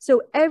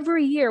 So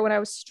every year when I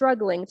was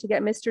struggling to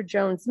get Mr.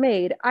 Jones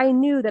made, I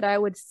knew that I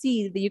would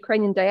see the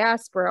Ukrainian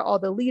diaspora, all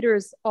the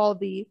leaders, all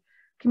the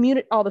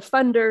community, all the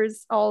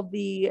funders, all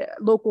the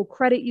local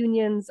credit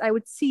unions. I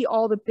would see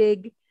all the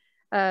big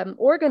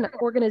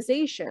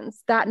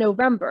organizations that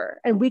November,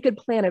 and we could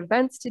plan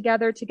events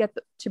together to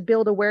to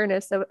build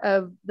awareness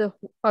of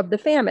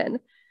the famine.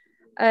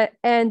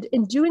 And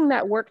in doing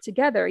that work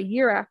together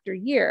year after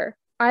year,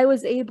 I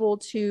was able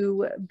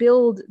to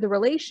build the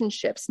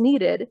relationships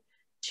needed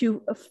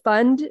to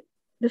fund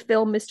the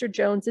film Mr.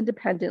 Jones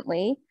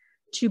independently,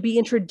 to be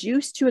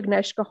introduced to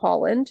Agnieszka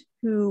Holland,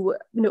 who,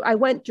 I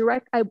went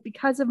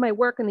because of my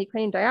work in the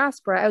Ukrainian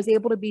diaspora, I was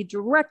able to be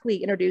directly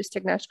introduced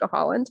to Agnieszka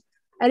Holland.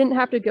 I didn't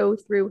have to go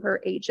through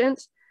her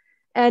agent.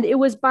 And it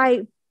was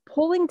by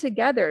pulling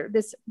together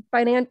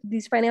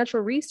these financial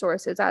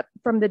resources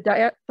from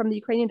the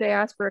Ukrainian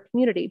diaspora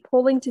community,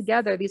 pulling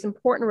together these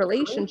important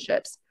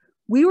relationships,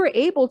 we were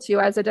able to,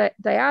 as a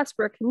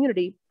diaspora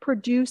community,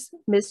 produce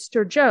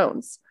Mr.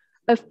 Jones,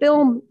 a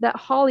film that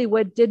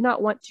Hollywood did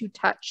not want to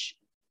touch.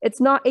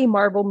 It's not a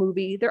Marvel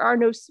movie. There are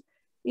no,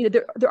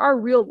 there are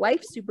real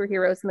life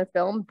superheroes in the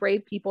film,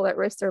 brave people that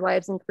risk their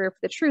lives and career for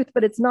the truth,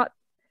 but it's not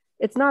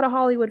a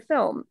Hollywood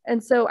film.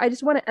 And so I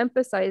just want to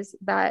emphasize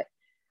that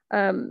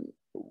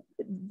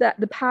that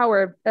the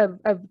power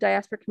of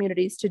diaspora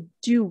communities to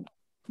do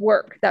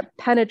work that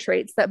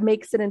penetrates, that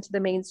makes it into the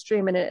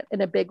mainstream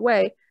in a big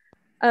way.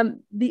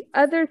 The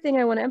other thing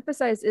I want to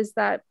emphasize is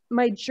that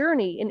my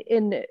journey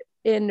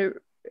in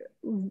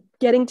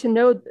getting to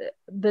know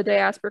the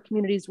diaspora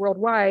communities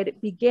worldwide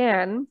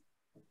began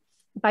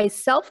by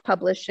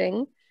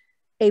self-publishing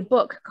a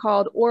book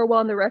called Orwell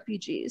and the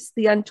Refugees: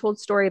 The Untold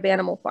Story of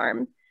Animal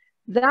Farm.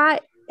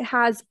 That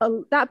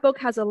book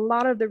has a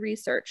lot of the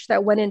research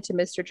that went into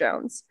Mr.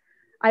 Jones.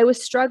 I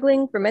was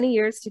struggling for many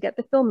years to get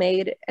the film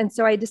made, and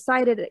so I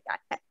decided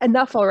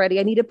enough already.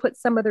 I need to put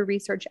some of the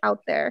research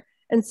out there.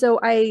 And so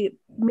I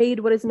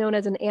made what is known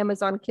as an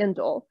Amazon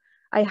Kindle.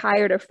 I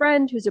hired a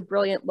friend who's a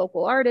brilliant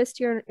local artist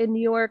here in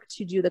New York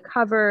to do the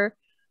cover.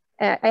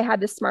 I had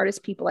the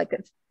smartest people I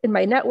could in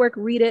my network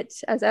read it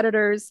as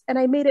editors, and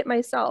I made it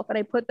myself, and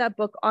I put that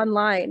book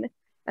online.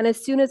 And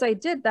as soon as I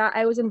did that,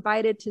 I was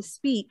invited to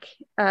speak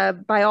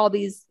by all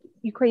these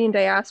Ukrainian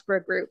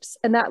diaspora groups,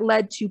 and that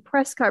led to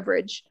press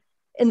coverage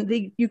in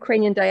the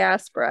Ukrainian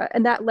diaspora,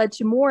 and that led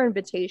to more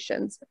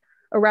invitations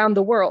around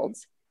the world.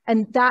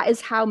 And that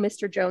is how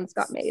Mr. Jones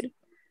got made.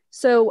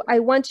 So I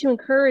want to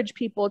encourage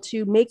people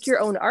to make your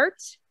own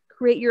art,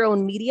 create your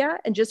own media,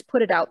 and just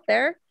put it out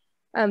there.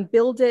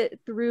 Build it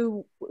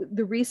through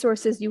the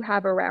resources you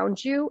have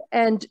around you,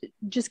 and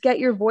just get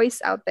your voice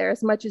out there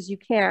as much as you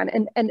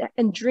can,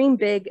 and dream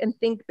big and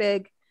think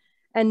big,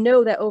 and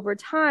know that over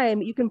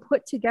time you can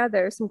put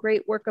together some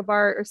great work of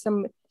art or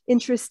some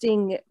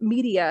interesting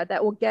media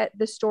that will get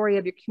the story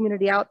of your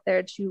community out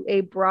there to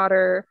a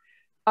broader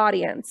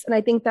audience. And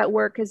I think that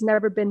work has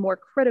never been more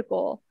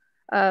critical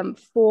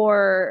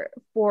for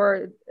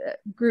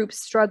groups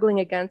struggling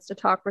against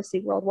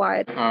autocracy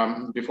worldwide.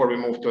 Before we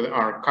move to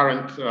our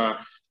current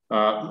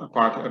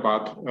part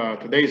about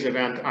today's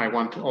event, I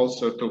want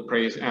also to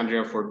praise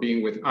Andrea for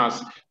being with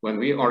us when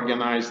we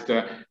organized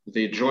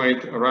the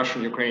joint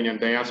Russian-Ukrainian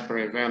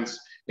diaspora events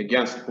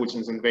against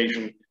Putin's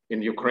invasion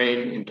in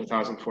Ukraine in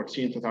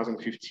 2014,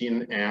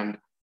 2015, and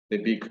the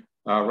big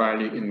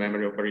rally in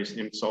memory of Boris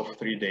Nemtsov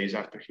 3 days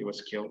after he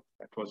was killed.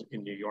 That was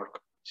in New York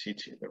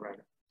City, the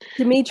rally.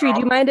 Dmitri,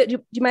 do you mind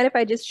if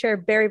I just share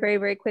very, very,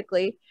 very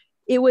quickly?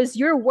 It was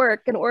your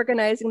work in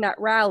organizing that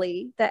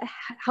rally that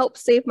helped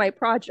save my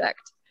project.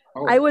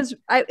 Oh.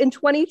 In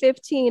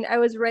 2015, I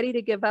was ready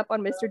to give up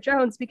on Mr.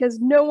 Jones because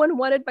no one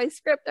wanted my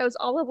script. I was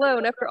all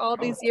alone after all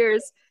these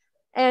years.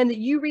 And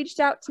you reached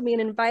out to me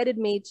and invited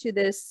me to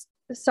this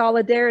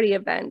solidarity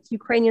event,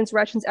 Ukrainians,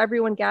 Russians,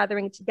 everyone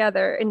gathering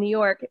together in New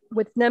York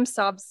with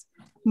Nemtsov's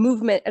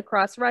movement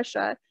across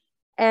Russia.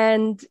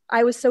 And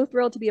I was so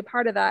thrilled to be a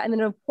part of that. And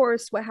then, of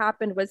course, what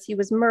happened was he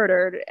was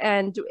murdered,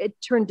 and it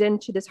turned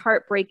into this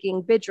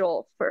heartbreaking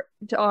vigil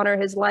to honor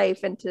his life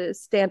and to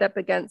stand up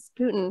against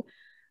Putin.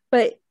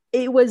 But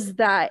it was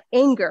that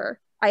anger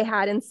I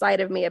had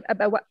inside of me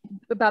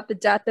about the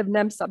death of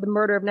Nemtsov, the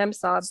murder of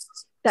Nemtsov,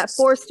 that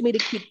forced me to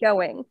keep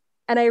going.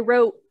 And I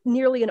wrote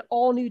nearly an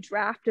all-new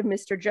draft of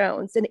Mr.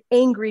 Jones, an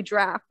angry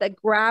draft that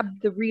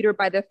grabbed the reader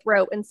by the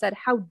throat and said,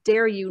 "How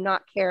dare you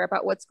not care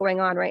about what's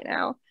going on right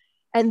now?"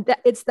 And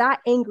it's that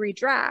angry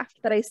draft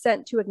that I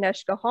sent to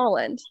Agnieszka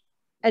Holland.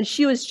 And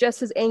she was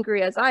just as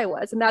angry as I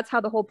was. And that's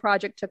how the whole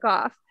project took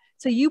off.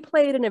 So you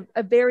played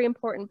a very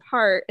important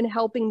part in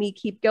helping me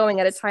keep going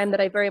at a time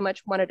that I very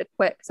much wanted to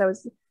quit because I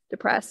was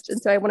depressed.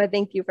 And so I want to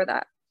thank you for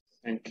that.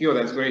 Thank you.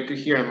 That's great to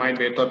hear. It might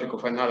be a topic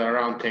of another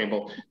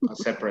roundtable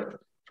separate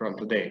from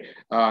today.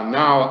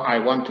 Now I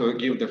want to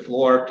give the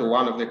floor to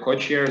one of the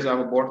co-chairs of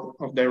the board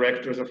of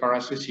directors of our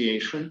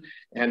association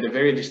and a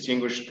very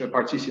distinguished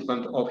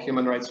participant of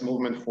human rights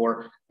movement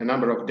for a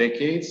number of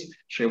decades.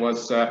 She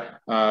was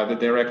the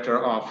director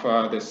of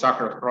the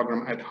Sakharov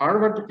program at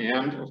Harvard,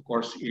 and of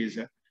course is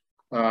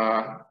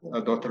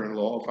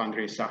daughter-in-law of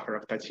Andrei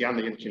Sakharov,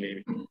 Tatiana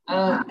Yankelevich.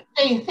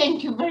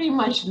 Thank you very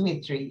much,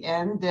 Dmitri,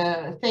 and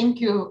thank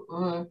you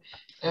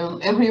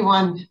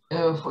everyone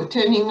for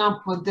turning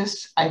up for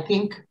this, I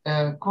think,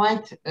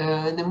 quite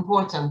an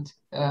important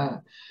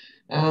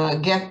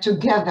get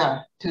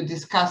together to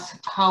discuss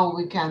how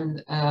we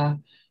can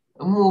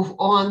move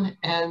on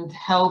and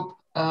help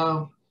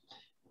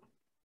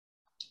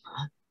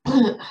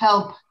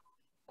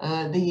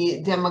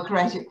the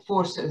democratic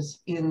forces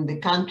in the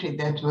country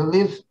that we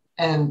live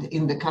and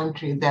in the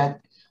country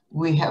that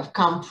we have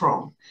come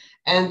from.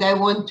 And I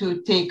want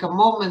to take a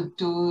moment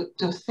to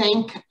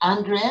thank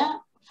Andrea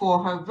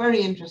for her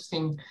very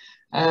interesting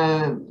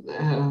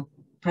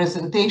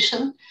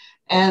presentation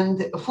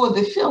and for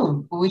the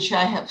film, which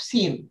I have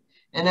seen.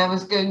 And I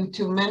was going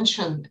to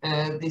mention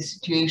the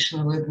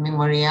situation with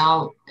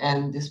Memorial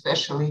and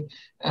especially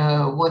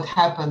what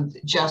happened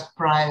just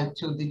prior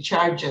to the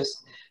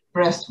charges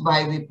pressed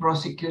by the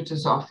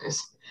prosecutor's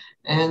office.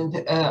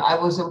 And I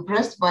was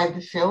impressed by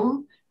the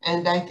film,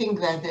 and I think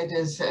that it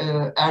is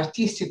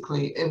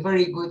artistically a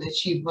very good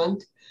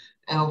achievement.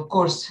 Of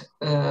course,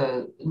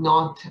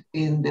 not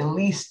in the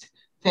least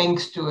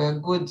thanks to a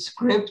good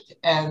script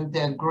and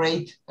a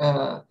great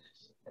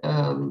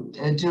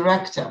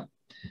director,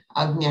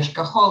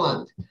 Agnieszka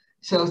Holland.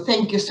 So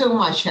thank you so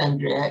much,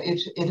 Andrea.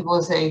 It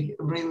was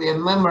really a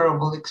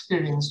memorable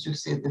experience to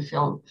see the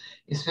film,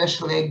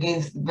 especially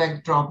against the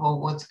backdrop of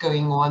what's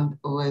going on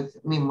with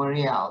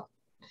Memorial.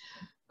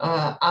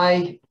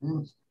 I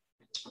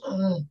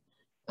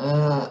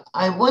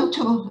want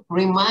to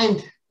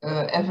remind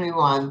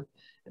everyone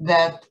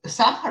that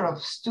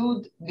Sakharov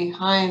stood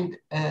behind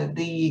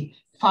the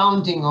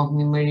founding of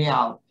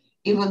Memorial,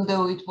 even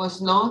though it was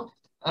not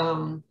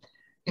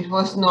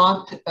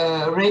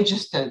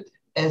registered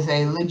as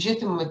a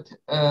legitimate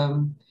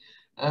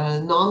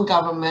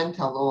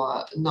non-governmental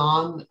or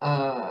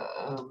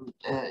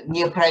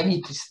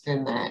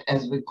неправительственная,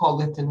 as we call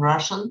it in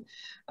Russian,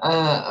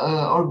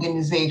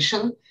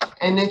 organization.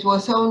 And it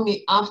was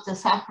only after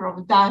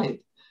Sakharov died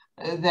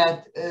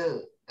that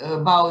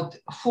about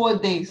 4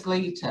 days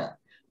later,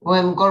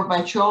 when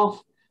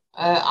Gorbachev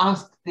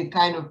asked the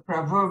kind of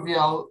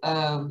proverbial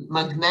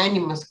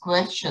magnanimous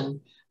question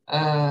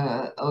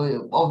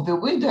of the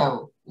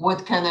widow,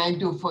 what can I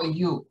do for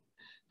you?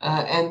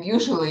 And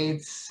usually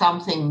it's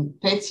something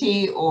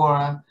petty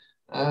or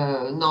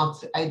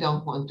not, I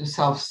don't want to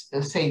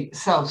say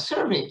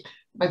self-serving,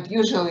 but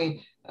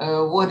usually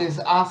what is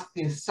asked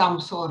is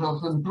some sort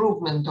of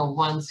improvement of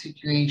one's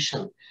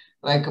situation.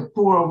 Like a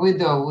poor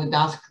widow would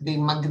ask the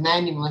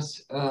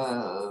magnanimous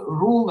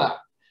ruler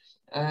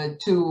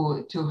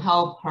to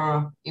help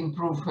her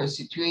improve her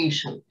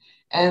situation.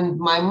 And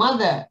my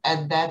mother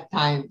at that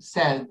time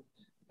said,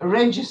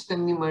 register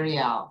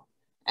Memorial.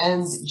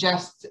 And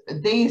just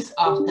days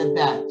after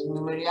that,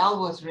 Memorial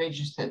was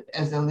registered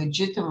as a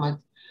legitimate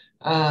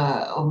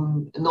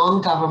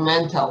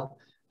non-governmental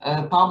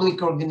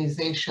public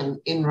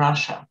organization in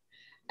Russia.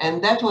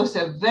 And that was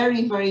a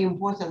very, very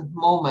important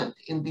moment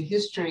in the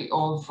history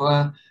of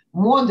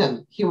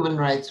modern human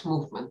rights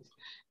movement.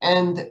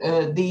 And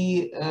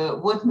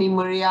what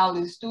Memorial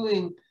is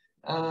doing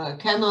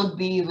cannot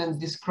be even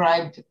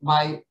described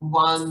by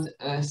one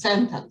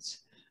sentence.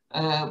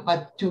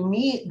 But to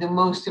me, the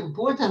most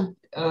important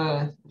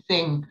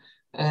thing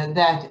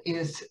that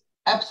is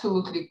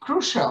absolutely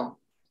crucial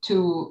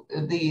to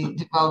the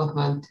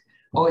development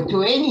or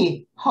to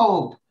any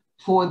hope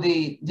for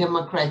the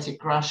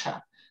democratic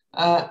Russia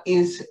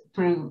is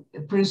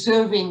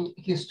preserving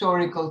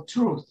historical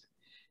truth.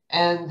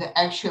 And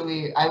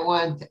actually,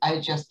 I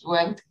just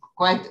went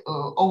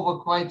over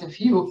quite a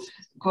few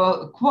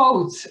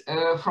quotes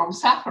from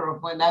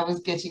Sakharov when I was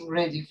getting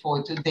ready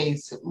for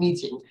today's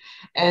meeting.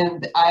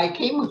 And I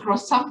came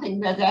across something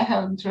that I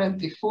haven't read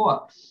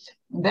before,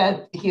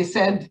 that he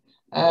said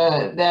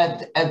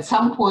that at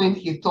some point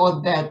he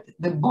thought that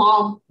the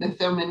bomb, the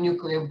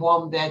thermonuclear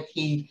bomb, that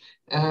he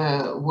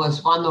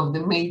was one of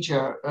the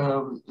major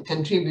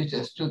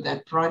contributors to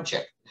that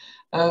project,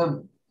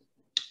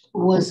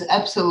 was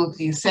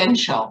absolutely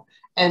essential.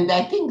 And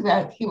I think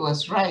that he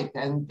was right,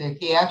 and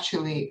he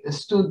actually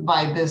stood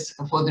by this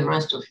for the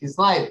rest of his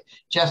life.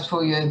 Just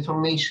for your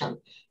information,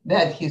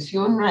 that his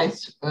human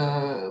rights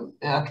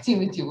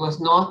activity was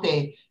not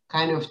a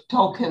kind of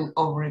token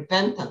of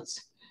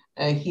repentance.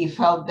 He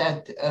felt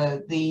that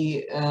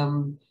the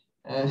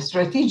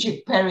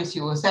strategic parity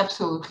was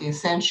absolutely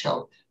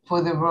essential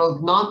for the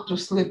world not to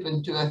slip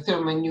into a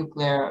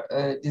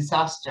thermonuclear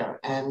disaster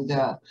and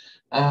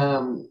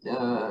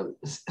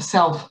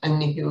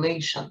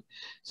self-annihilation.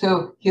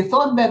 So he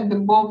thought that the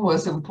bomb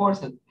was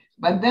important,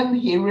 but then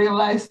he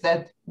realized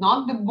that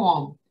not the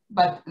bomb,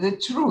 but the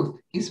truth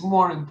is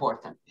more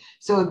important.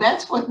 So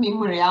that's what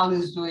Memorial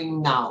is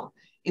doing now.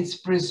 It's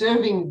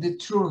preserving the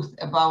truth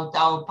about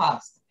our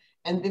past.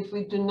 And if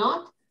we do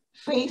not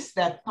face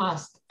that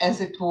past as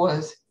it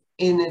was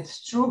in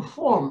its true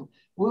form,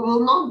 we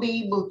will not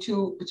be able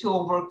to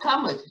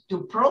overcome it,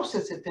 to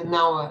process it in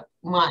our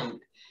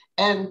mind,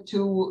 and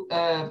to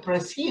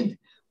proceed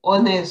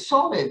on a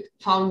solid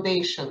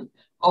foundation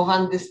of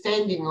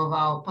understanding of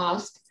our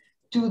past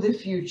to the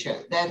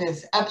future. That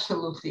is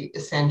absolutely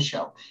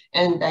essential.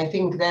 And I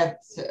think that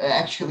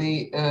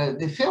actually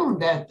the film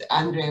that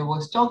Andrea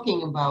was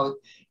talking about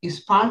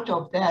is part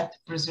of that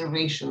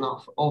preservation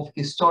of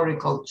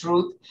historical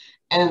truth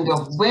and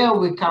of where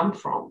we come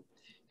from.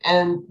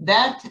 And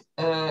that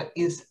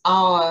is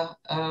our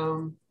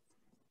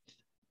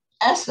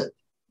asset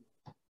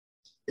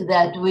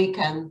that we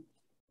can,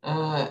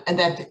 and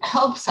that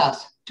helps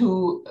us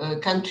to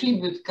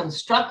contribute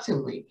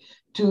constructively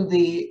to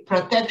the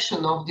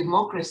protection of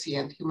democracy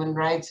and human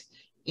rights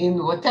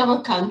in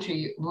whatever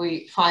country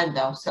we find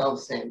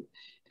ourselves in.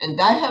 And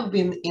I have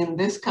been in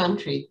this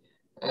country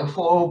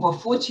for over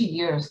 40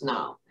 years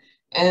now.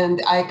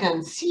 And I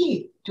can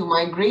see, to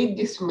my great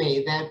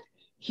dismay, that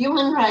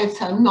human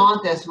rights are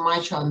not as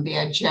much on the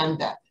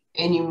agenda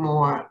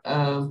anymore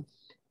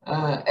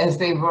as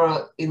they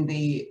were in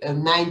the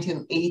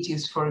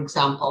 1980s, for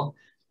example.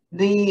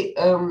 The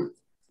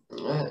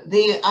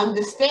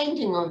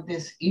understanding of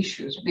these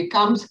issues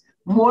becomes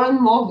more and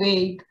more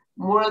vague,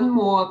 more and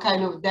more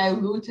kind of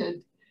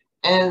diluted,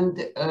 and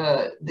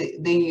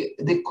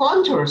the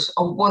contours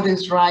of what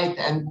is right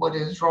and what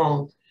is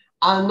wrong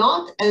are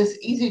not as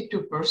easy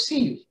to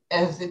perceive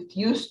as it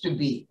used to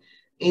be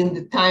in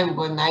the time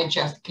when I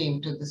just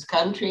came to this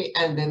country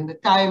and in the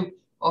time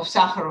of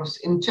Sakharov's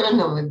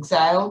internal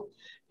exile,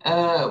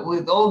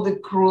 with all the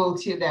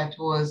cruelty that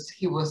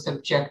he was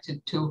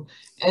subjected to.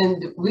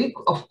 And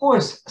of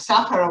course,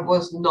 Sakharov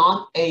was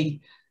not a,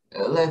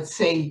 let's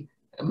say,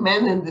 a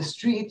man in the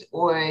street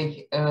or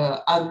a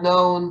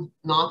unknown,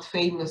 not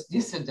famous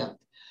dissident.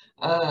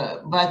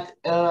 But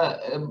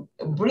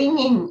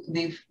bringing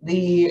the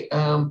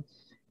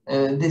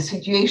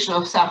situation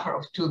of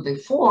Sakharov to the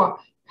fore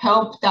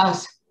helped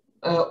us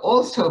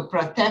also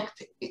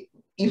protect,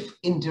 if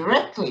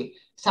indirectly,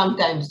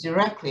 sometimes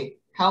directly,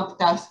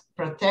 helped us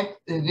protect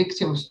the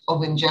victims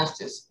of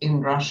injustice in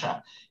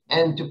Russia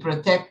and to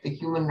protect the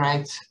human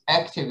rights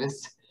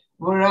activists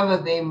wherever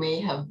they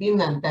may have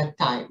been at that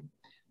time,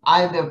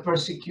 either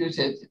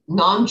persecuted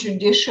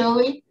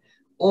non-judicially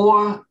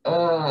or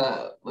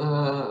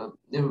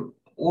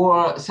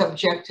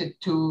subjected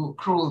to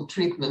cruel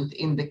treatment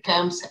in the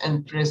camps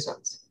and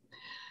prisons.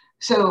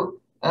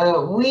 So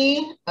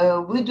we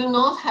do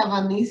not have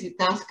an easy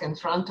task in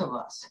front of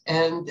us,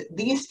 and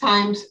these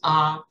times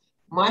are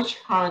much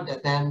harder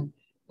than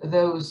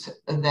those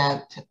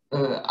that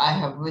I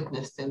have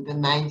witnessed in the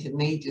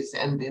 1980s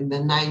and in the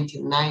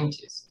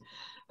 1990s.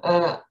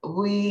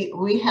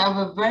 We have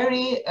a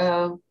very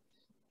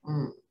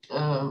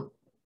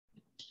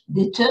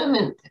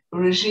determined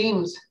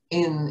regimes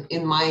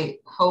in my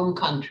home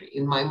country,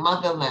 in my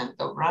motherland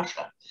of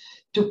Russia,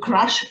 to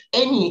crush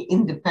any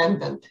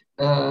independent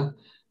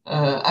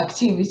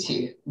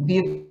activity,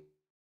 be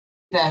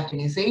that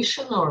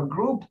organization or a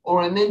group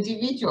or an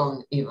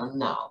individual even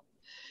now.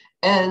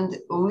 And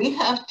we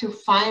have to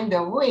find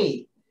a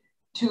way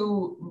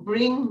to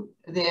bring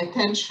the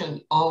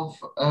attention of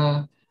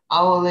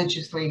our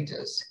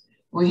legislators.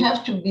 We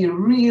have to be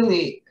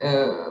really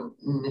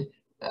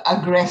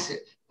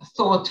aggressive,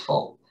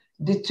 thoughtful,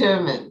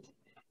 determined,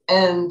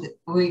 and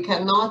we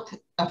cannot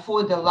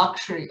afford the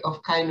luxury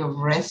of kind of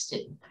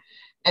resting.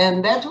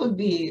 And that would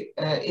be,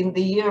 in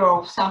the year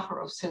of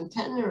Sakharov's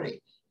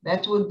centenary,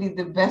 that would be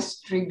the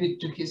best tribute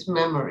to his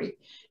memory.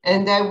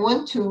 And I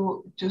want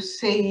to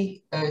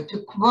say,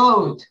 to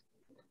quote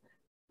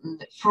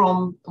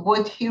from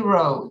what he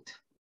wrote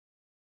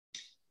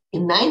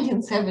in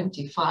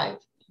 1975,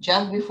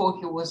 just before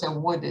he was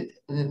awarded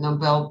the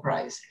Nobel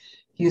Prize,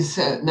 his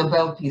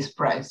Nobel Peace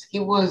Prize. He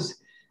was,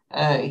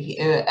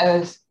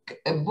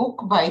 a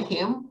book by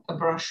him, a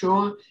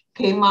brochure,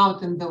 came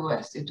out in the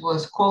West. It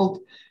was called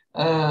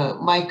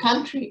My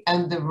Country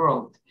and the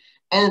World.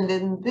 And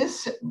in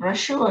this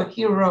brochure,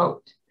 he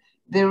wrote,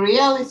 "The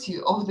reality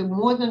of the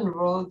modern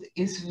world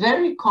is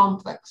very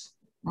complex,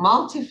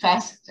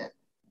 multifaceted.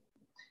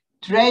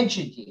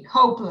 Tragedy,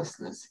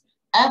 hopelessness,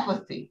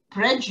 apathy,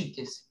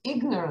 prejudice,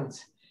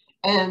 ignorance,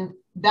 and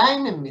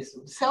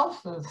dynamism,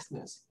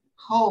 selflessness,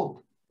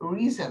 hope,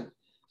 reason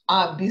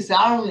are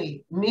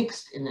bizarrely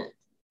mixed in it.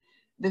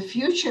 The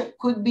future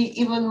could be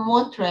even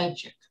more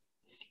tragic.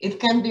 It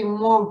can be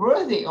more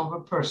worthy of a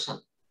person,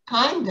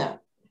 kinder,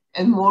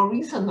 and more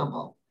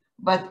reasonable,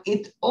 but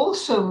it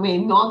also may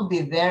not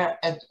be there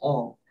at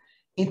all.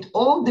 It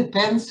all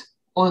depends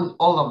on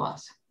all of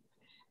us."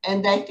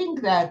 And I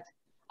think that,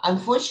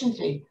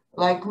 unfortunately,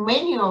 like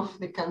many of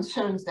the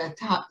concerns that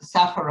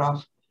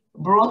Sakharov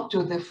brought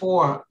to the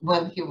fore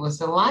when he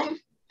was alive,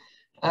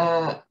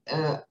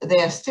 they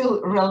are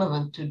still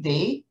relevant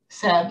today,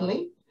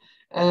 sadly.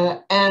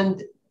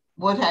 And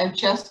what I've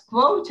just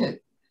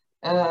quoted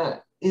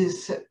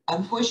is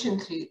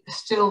unfortunately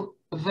still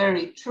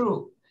very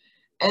true.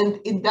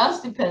 And it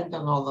does depend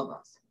on all of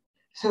us.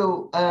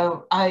 So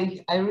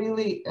I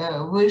really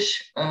wish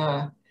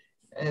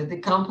the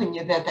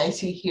company that I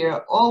see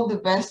here all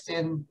the best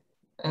in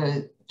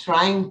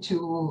trying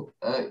to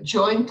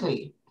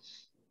jointly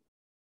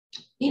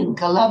in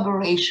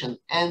collaboration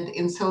and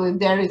in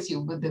solidarity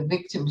with the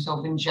victims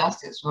of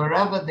injustice,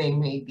 wherever they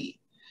may be.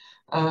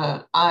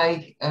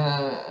 I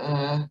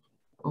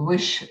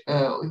wish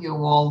you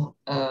all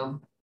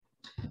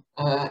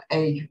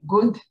a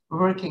good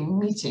working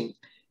meeting,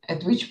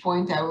 at which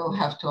point I will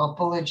have to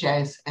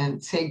apologize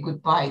and say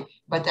goodbye.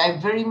 But I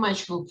very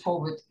much look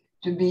forward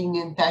to being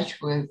in touch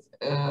with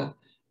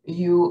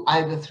you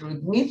either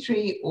through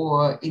Dmitri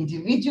or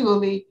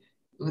individually,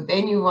 with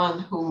anyone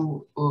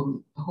who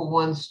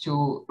wants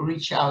to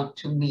reach out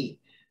to me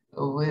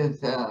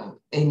with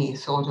any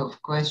sort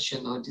of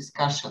question or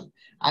discussion.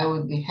 I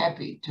would be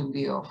happy to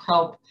be of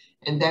help,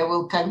 and I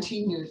will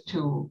continue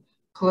to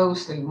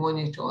closely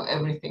monitor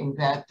everything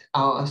that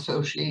our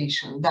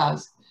association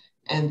does,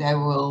 and I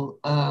will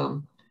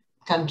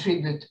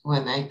contribute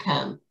when I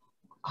can,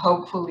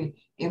 hopefully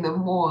in a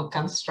more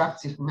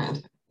constructive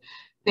manner.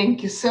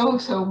 Thank you so,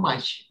 so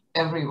much,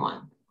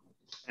 everyone.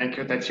 Thank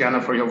you,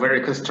 Tatiana, for your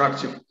very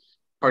constructive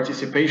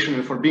participation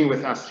and for being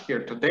with us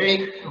here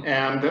today.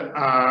 And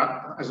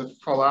as a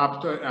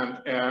follow-up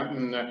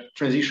and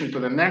transition to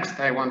the next,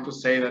 I want to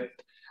say that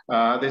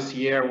this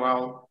year,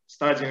 while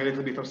studying a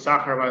little bit of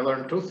Sakharov, I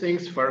learned two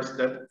things. First,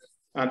 that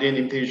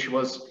Dmitri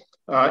was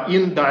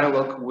in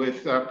dialogue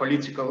with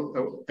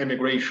political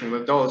immigration,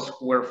 with those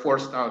who were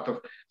forced out of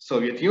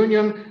Soviet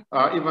Union,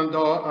 even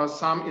though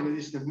some in the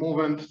dissident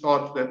movement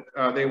thought that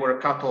they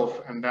were cut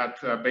off and that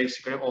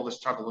basically all the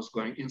struggle was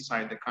going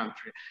inside the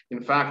country.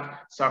 In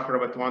fact,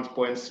 Sakharov at one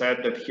point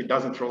said that he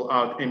doesn't rule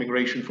out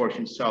immigration for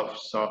himself.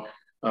 So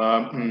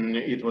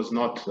it was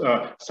not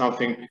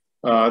something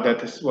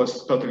that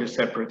was totally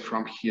separate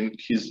from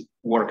his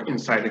work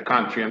inside the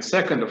country. And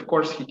second, of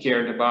course, he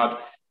cared about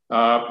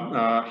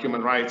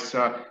human rights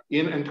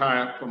in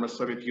entire former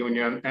Soviet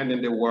Union and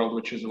in the world,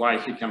 which is why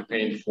he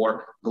campaigned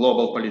for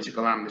global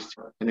political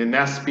amnesty. And in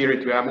that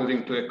spirit, we are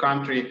moving to a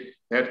country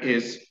that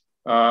is,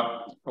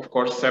 of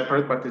course,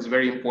 separate, but is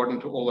very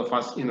important to all of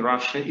us in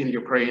Russia, in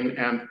Ukraine,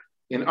 and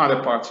in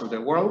other parts of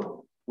the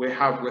world. We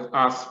have with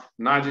us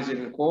Nadia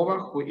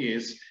Zelenkova, who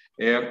is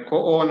a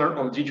co-owner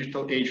of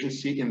digital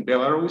agency in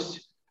Belarus,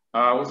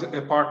 was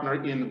a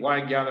partner in Y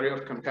Gallery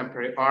of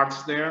Contemporary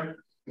Arts there,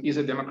 is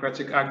a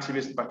democratic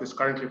activist, but is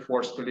currently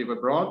forced to live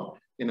abroad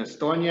in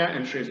Estonia.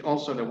 And she is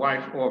also the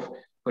wife of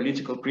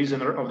political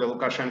prisoner of the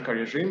Lukashenko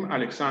regime,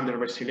 Alexander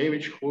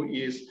Vasilievich, who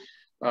is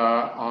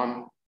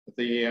on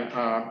the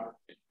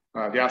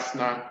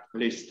Vyasna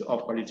list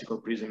of political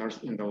prisoners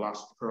in the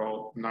last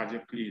row.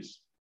 Nadia, please,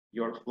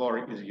 your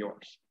floor is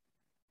yours.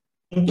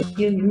 Thank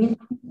you.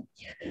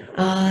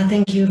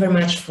 Thank you very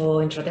much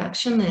for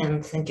introduction,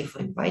 and thank you for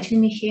inviting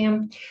me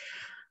here.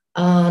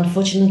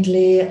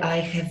 Unfortunately, I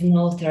have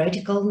no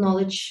theoretical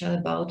knowledge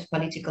about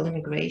political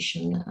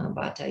immigration,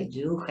 but I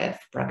do have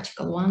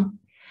practical one.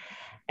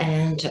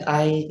 And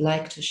I'd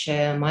like to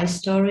share my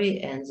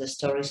story and the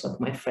stories of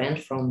my friend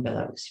from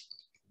Belarus.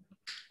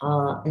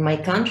 In my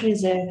country,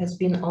 there has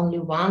been only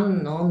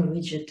one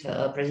non-rigid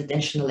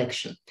presidential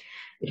election.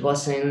 It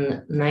was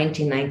in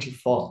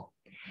 1994.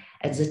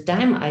 At the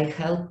time, I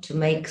helped to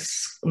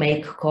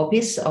make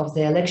copies of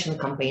the election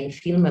campaign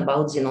film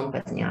about Zenon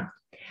Pozniak.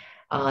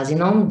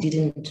 Zenon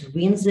didn't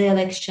win the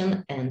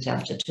election, and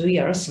after 2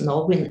 years,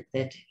 knowing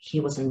that he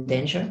was in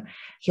danger,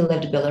 he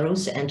left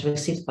Belarus and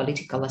received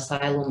political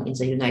asylum in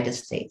the United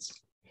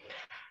States.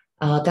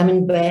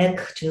 Coming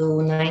back to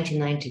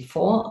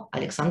 1994,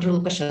 Alexander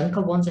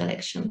Lukashenko won the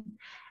election,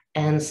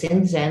 and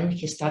since then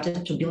he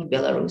started to build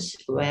Belarus,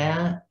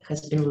 where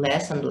has been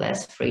less and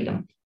less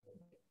freedom.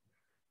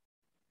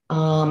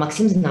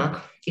 Maxim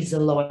Znak is a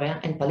lawyer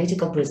and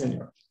political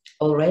prisoner,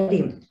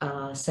 already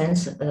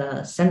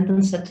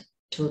sentenced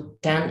to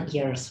 10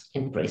 years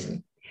in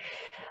prison.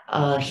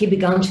 He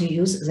began to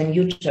use the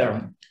new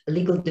term,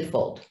 legal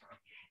default.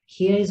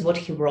 Here is what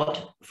he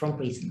wrote from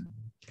prison.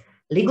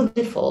 Legal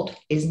default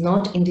is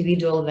not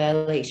individual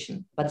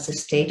violation, but the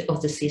state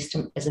of the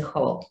system as a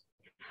whole.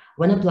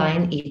 When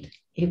applying it,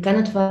 you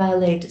cannot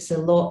violate the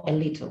law a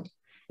little.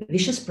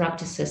 Vicious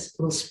practices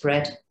will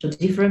spread to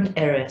different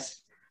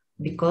areas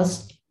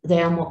because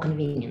they are more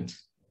convenient.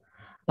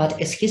 But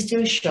as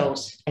history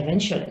shows,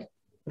 eventually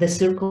the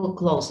circle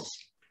closes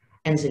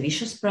and the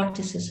vicious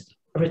practices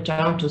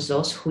return to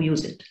those who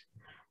use it.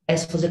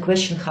 As for the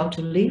question how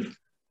to live,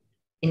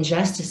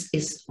 injustice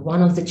is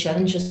one of the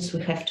challenges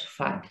we have to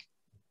fight.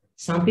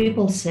 Some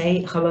people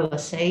say, however,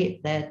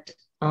 that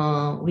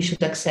we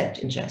should accept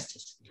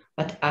injustice,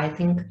 but I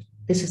think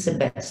this is a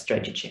bad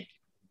strategy.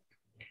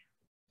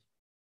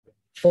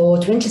 For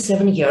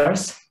 27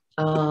 years,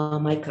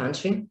 my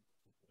country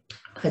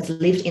has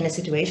lived in a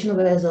situation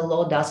where the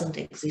law doesn't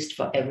exist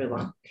for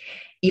everyone.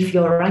 If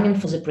you're running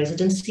for the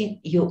presidency,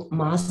 you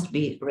must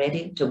be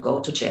ready to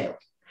go to jail.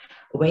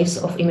 Waves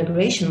of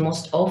immigration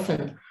most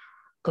often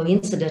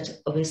coincided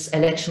with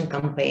election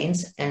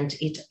campaigns and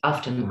its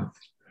aftermath.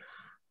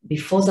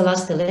 Before the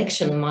last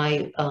election,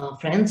 my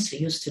friends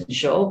used to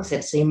joke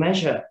that they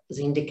measure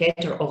the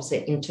indicator of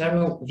the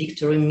internal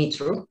victory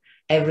meter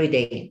every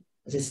day.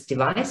 This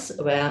device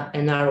where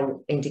an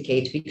arrow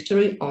indicates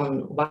victory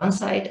on one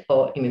side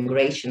or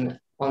immigration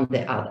on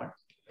the other.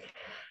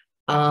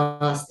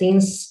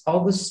 Since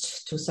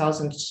August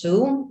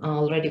 2002,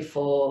 already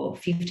for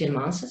 15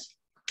 months,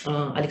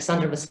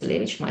 Alexander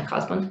Vasilievich, my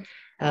husband,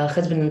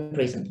 has been in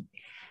prison.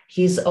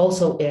 He's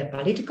also a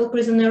political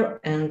prisoner,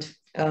 and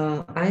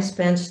I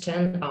spent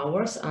 10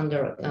 hours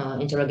under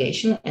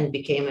interrogation and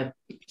became a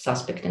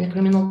suspect in a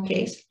criminal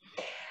case.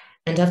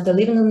 And after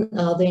leaving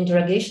the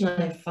interrogation,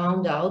 I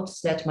found out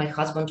that my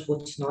husband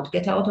would not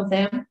get out of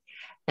there,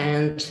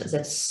 and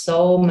that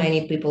so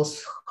many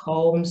people's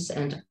homes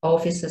and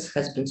offices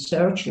has been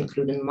searched,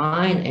 including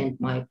mine and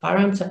my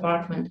parents'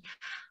 apartment,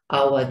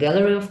 our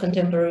gallery of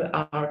contemporary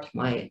art,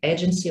 my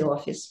agency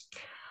office.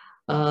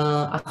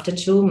 After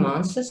 2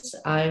 months,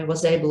 I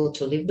was able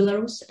to leave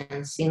Belarus,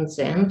 and since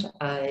then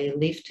I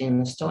lived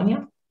in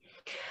Estonia.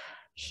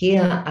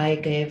 Here I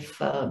gave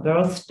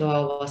birth to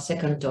our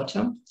second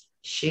daughter.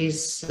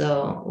 She's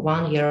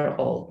 1 year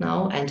old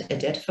now, and a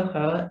date for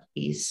her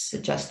is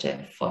just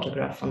a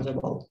photograph on the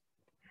wall.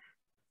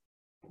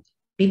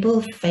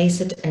 People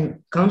faced a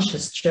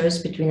conscious choice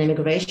between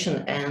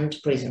immigration and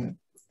prison.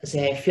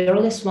 The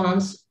fearless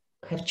ones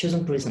have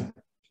chosen prison.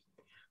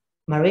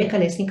 Maria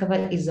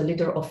Kolesnikova is the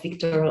leader of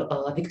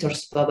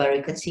Victor's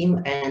Babarika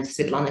team, and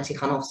Svetlana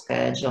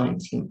Tikhanovskaya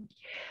joint team.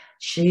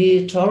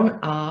 She torn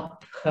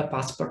up her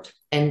passport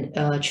and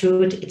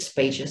chewed its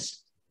pages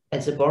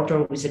at the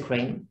border with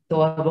Ukraine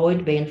to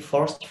avoid being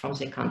forced from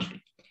the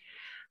country.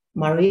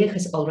 Maria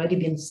has already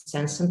been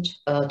sentenced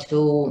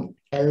to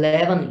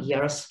 11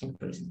 years in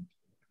prison.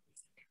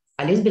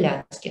 Alice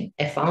Belyatsky,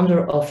 a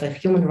founder of a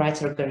human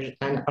rights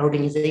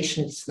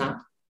organization, Vesna,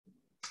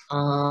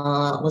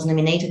 was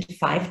nominated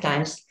 5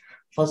 times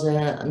for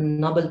the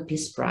Nobel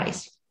Peace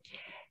Prize.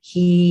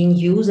 He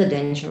knew the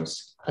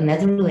dangers,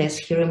 nevertheless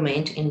he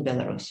remained in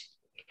Belarus.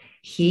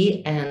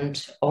 He and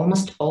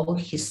almost all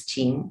his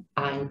team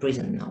are in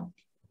prison now.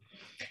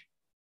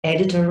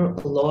 Editor,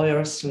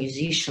 lawyers,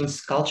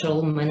 musicians,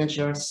 cultural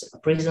managers,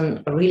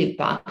 prison really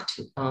packed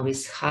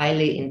with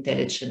highly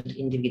intelligent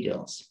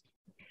individuals.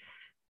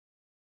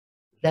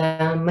 There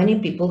are many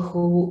people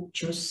who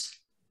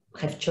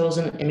have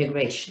chosen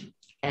immigration,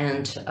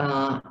 and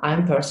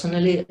I'm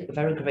personally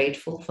very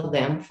grateful for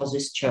them for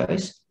this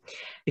choice,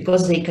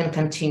 because they can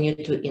continue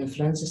to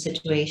influence the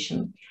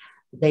situation.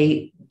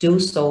 They do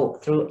so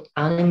through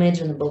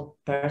unimaginable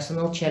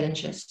personal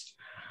challenges.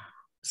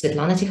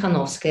 Svetlana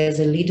Tikhanovskaya,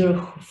 the leader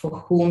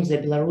for whom the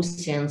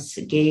Belarusians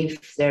gave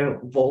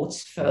their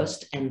votes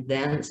first and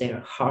then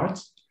their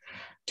hearts,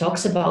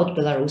 talks about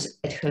Belarus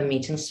at her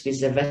meetings with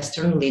the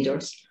Western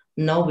leaders,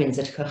 knowing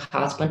that her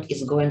husband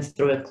is going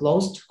through a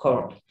closed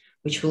court,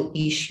 which will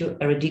issue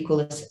a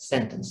ridiculous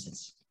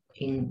sentences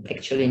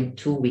actually in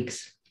 2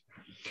 weeks.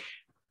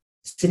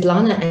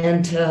 Svetlana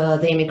and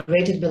the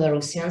immigrated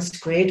Belarusians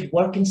create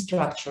working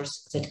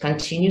structures that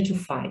continue to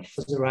fight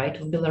for the right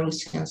of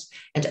Belarusians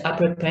and are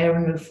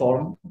preparing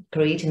reform,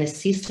 creating a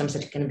system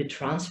that can be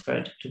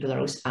transferred to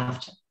Belarus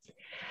after.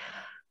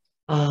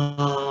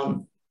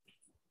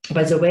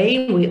 By the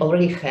way, we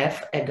already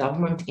have a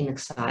government in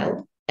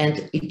exile,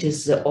 and it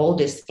is the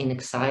oldest in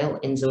exile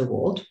in the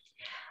world.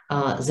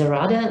 The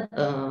RADA,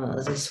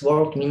 this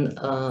word means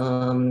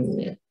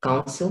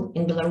council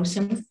in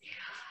Belarusian.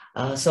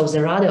 So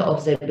the RADA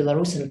of the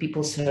Belarusian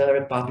People's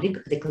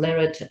Republic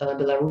declared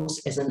Belarus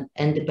as an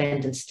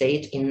independent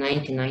state in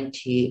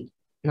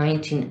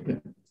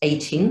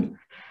 1918.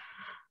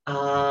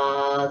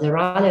 The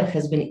RADA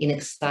has been in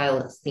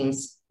exile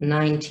since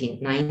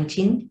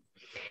 1919,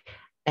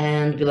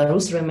 and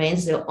Belarus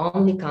remains the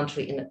only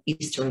country in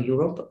Eastern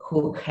Europe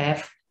who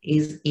have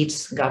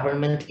its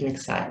government in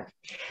exile.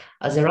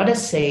 The RADA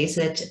says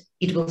that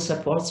it will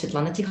support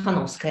Svetlana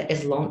Tikhanovskaya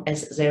as long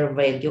as their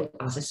values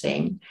are the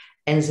same,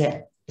 and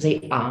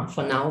they are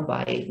for now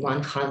by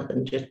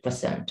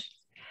 100%.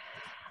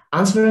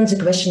 Answering the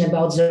question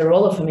about the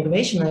role of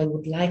immigration, I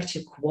would like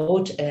to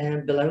quote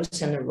a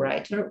Belarusian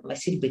writer,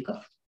 Vasil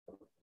Bykov.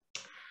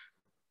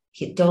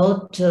 He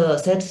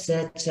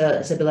said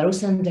that the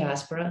Belarusian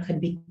diaspora had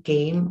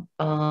become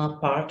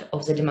part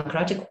of the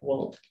democratic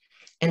world,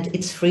 and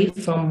it's free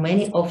from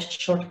many of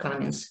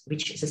shortcomings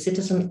which the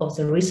citizens of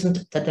the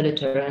recent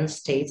totalitarian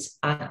states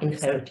are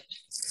inherited.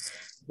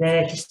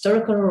 The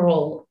historical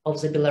role of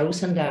the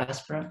Belarusian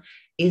diaspora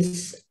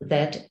is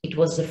that it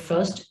was the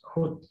first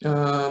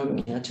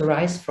to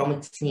rise from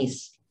its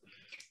knees.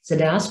 The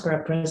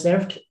diaspora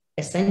preserved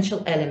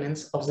essential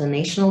elements of the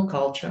national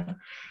culture,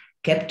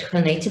 kept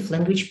her native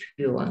language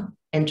pure,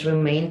 and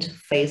remained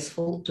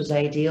faithful to the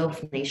idea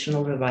of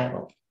national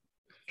revival.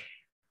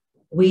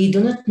 We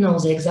do not know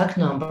the exact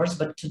numbers,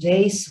 but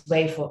today's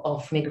wave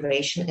of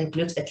migration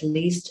includes at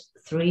least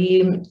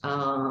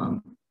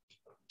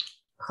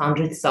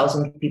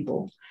 300,000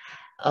 people.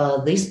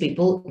 These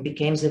people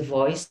became the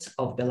voice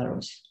of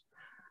Belarus,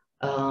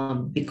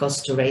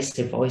 because to raise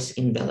the voice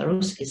in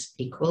Belarus is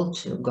equal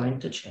to going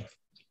to jail.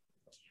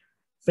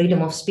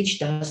 Freedom of speech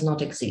does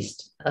not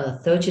exist.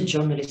 30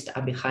 journalists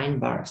are behind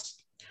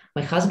bars.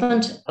 My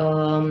husband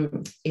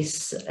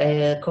is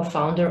a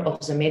co-founder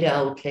of the media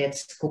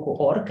outlets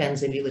Kuku.org and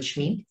The Village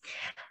Me.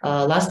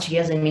 Last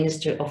year, the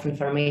Ministry of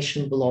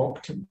Information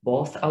blocked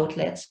both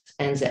outlets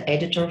and the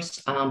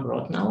editors are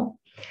abroad now.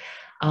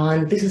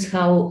 And this is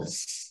how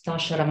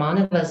Stasha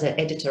Romanova, the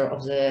editor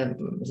of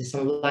this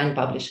online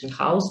publishing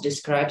house,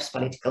 describes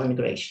political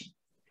immigration.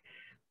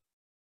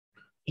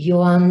 You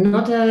are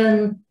not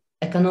an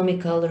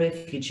economical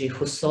refugee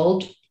who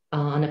sold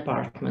an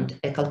apartment,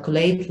 a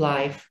calculate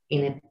life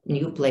in a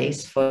new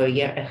place for a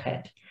year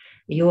ahead.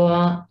 You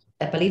are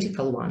a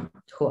political one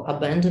who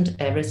abandoned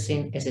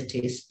everything as it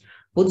is,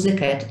 put the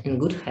cat in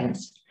good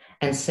hands,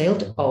 and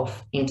sailed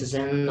off into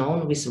the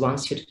unknown with one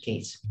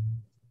suitcase.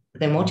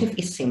 The motive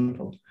is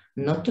simple: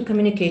 not to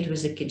communicate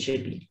with the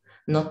KGB,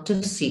 not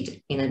to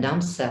sit in a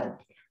dumb cell,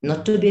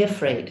 not to be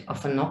afraid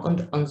of a knock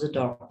on the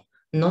door,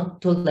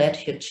 not to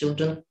let your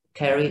children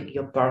carry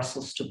your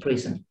parcels to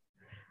prison.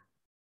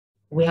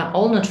 We are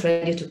all not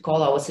ready to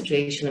call our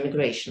situation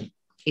immigration.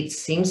 It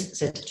seems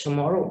that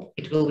tomorrow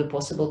it will be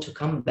possible to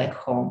come back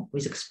home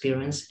with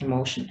experience,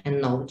 emotion,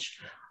 and knowledge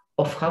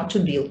of how to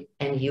build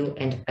a new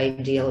and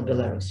ideal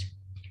Belarus.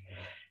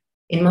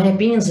 In my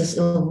opinion, this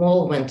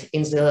involvement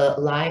in the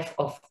life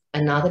of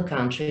another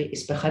country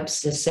is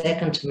perhaps the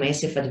second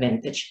massive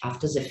advantage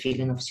after the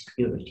feeling of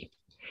security.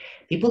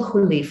 People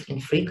who live in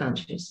free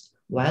countries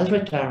while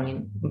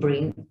returning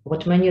bring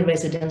what many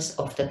residents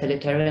of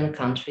totalitarian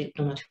countries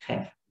do not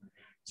have: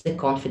 the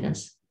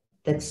confidence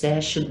that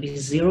there should be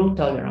zero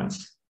tolerance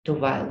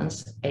to violence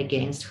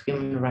against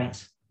human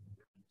rights.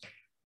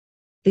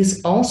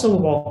 This also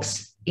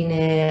works in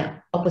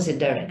an opposite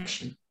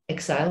direction.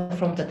 Exile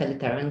from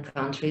totalitarian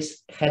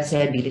countries has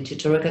the ability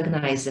to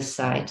recognize the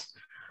signs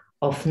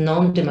of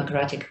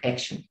non-democratic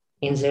action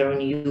in their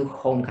new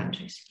home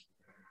countries.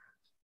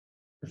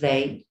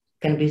 They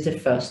can be the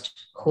first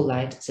who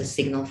light the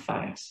signal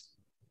fires.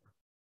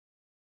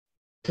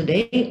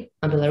 Today,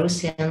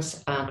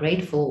 Belarusians are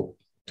grateful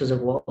to the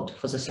world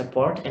for the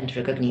support and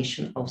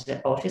recognition of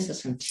the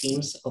officers and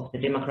teams of the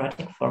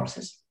democratic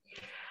forces,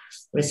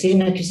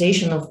 receiving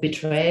accusation of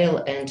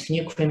betrayal and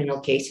new criminal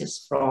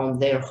cases from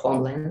their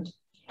homeland.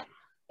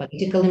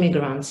 Political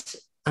immigrants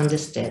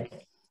understand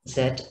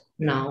that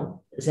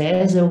now they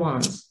are the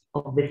ones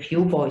of the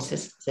few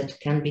voices that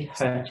can be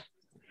heard,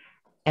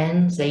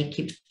 and they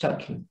keep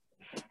talking.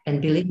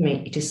 And believe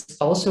me, it is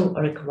also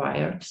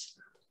requires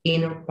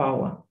inner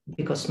power,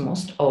 because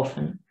most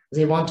often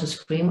they want to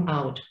scream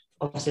out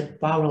of the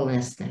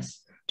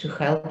powerlessness to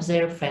help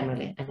their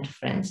family and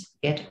friends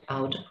get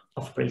out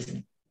of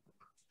prison,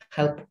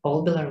 help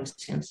all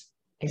Belarusians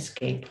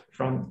escape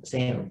from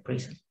their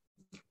prison.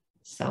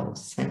 So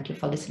thank you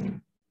for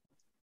listening.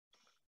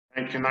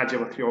 Thank you, Nadia,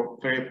 with your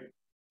very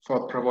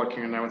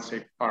thought-provoking and I would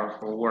say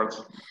powerful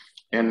words.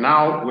 And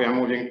now we are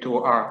moving to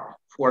our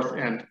fourth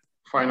and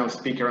final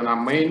speaker in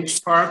our main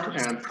part,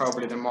 and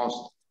probably the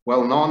most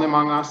well-known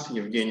among us.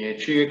 Evgenia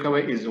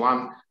Chirikova is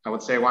one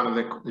of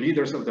the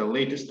leaders of the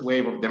latest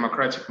wave of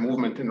democratic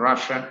movement in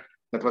Russia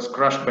that was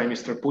crushed by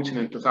Mr. Putin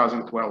in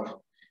 2012.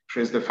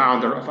 She is the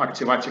founder of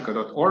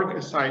Activatica.org,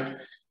 a site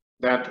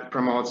that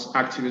promotes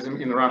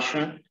activism in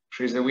Russia.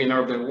 She is the winner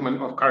of the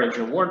Woman of Courage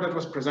Award that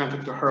was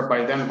presented to her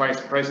by then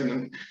Vice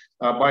President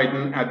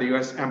Biden at the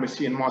US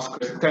Embassy in Moscow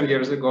 10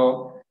 years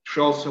ago. She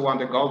also won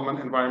the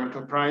Goldman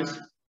Environmental Prize.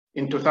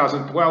 In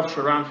 2012,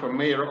 she ran for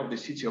mayor of the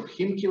city of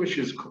Khimki, which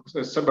is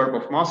a suburb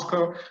of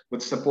Moscow,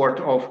 with support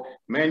of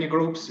many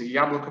groups, the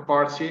Yabloko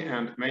Party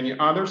and many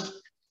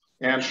others.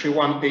 And she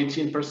won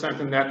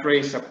 18% in that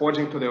race,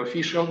 according to the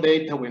official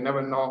data. We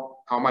never know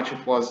how much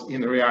it was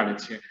in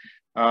reality.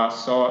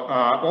 Also,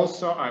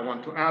 I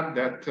want to add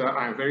that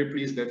I'm very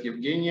pleased that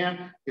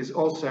Evgenia is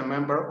also a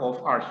member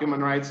of our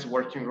human rights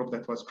working group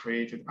that was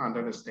created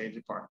under the State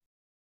Department.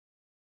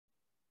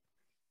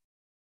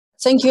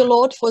 Thank you,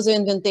 Lord, for the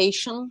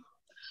invitation,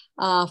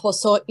 for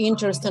so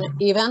interesting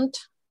event.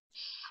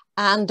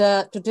 And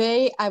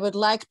today I would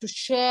like to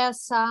share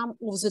some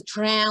of the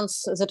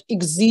trends that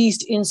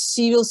exist in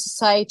civil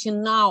society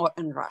now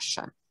in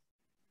Russia.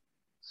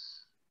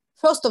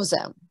 First of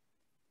them,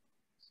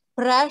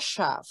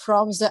 pressure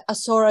from the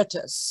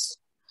authorities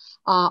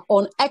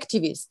on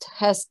activists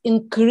has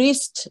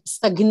increased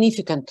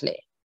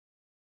significantly.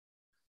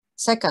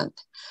 Second,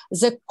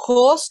 the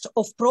cost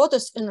of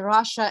protests in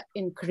Russia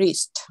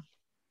increased.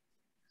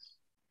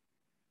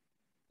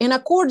 In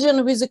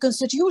accordance with the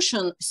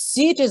constitution,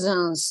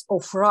 citizens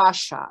of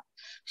Russia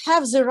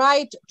have the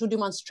right to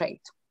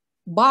demonstrate.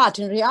 But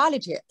in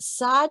reality,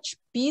 such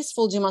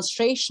peaceful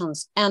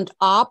demonstrations end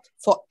up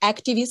for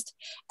activists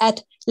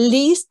at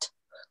least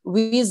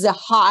with the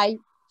high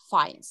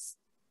fines.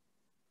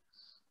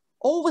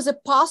 Over the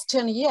past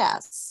 10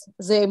 years,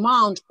 the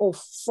amount of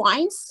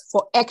fines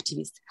for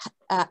activists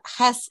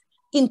has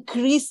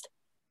increased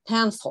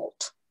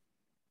tenfold.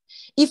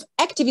 If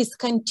activists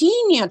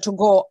continue to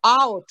go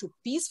out to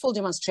peaceful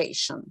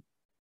demonstration,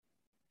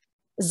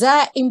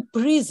 they're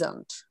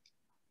imprisoned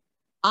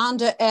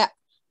under a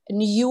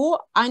new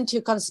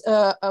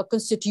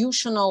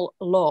anti-constitutional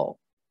law.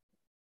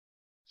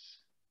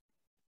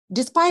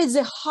 Despite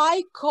the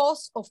high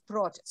cost of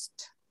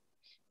protest,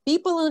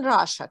 people in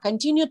Russia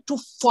continue to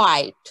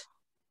fight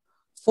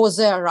for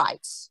their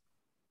rights.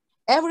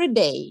 Every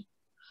day,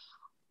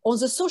 on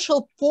the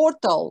social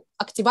portal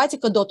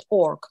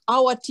activatica.org,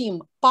 our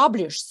team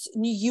publishes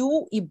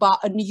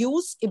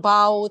news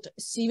about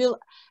civil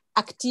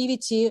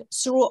activity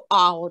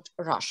throughout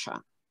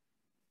Russia,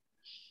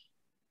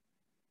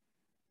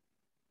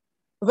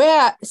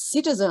 where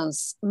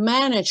citizens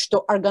manage to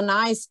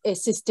organize a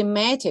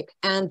systematic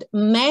and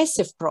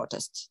massive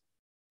protest.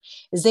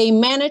 They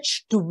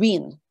manage to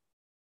win.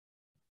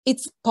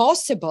 It's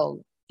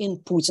possible in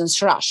Putin's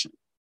Russia.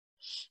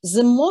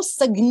 The most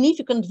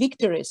significant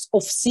victories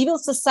of civil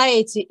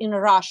society in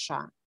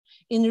Russia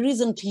in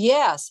recent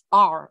years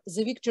are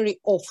the victory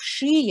of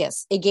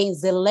Shias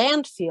against the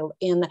landfill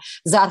in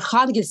the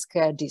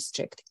Arkhangelsk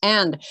district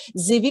and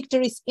the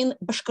victories in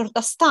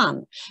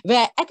Bashkortostan,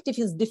 where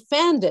activists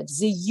defended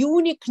the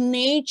unique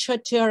nature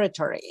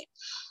territory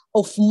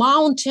of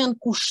mountain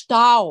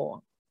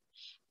Kushtau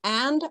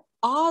and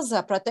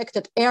other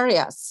protected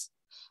areas.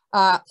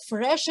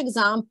 Fresh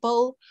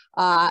example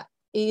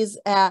is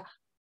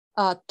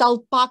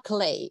Talpak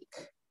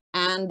Lake,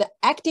 and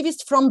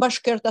activists from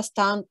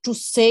Bashkortostan to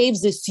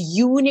save this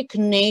unique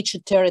nature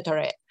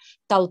territory,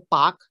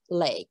 Talpak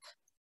Lake.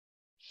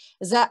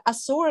 The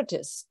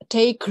authorities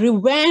take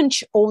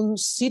revenge on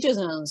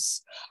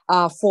citizens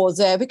for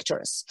their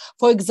victories.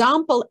 For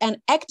example,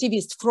 an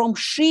activist from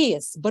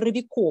Shias,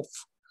 Borovikov,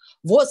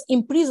 was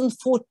imprisoned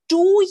for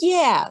 2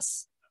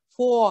 years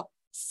for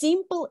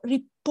simple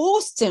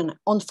reposting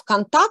on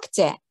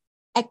VKontakte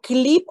a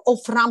clip of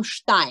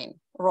Rammstein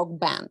rock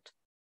band.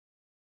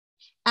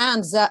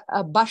 And the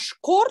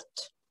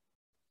Bashkort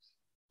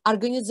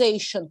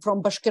organization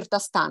from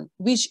Bashkortostan,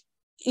 which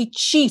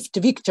achieved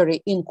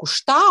victory in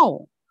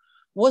Kushtau,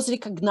 was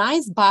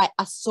recognized by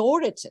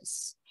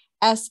authorities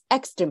as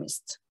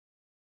extremist.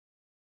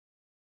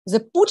 The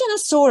Putin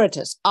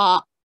authorities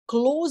are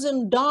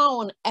closing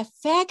down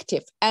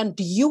effective and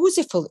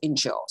useful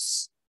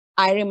NGOs.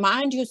 I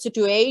remind you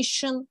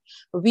situation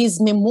with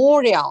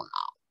Memorial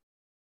now.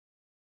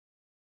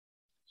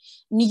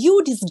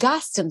 New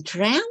disgusting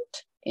trend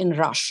in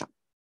Russia.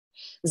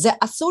 The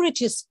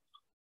authorities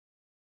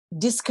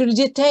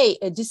discredit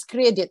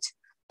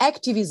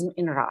activism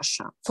in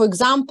Russia. For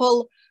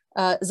example,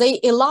 they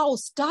allow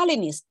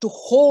Stalinists to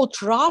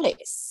hold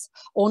rallies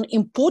on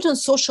important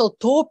social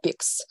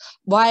topics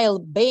while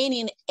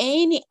banning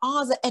any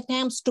other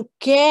attempts to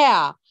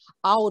carry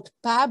out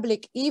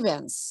public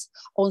events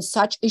on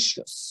such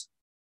issues.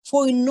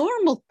 For a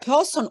normal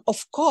person,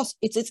 of course,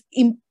 it is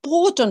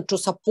important to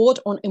support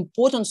on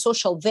important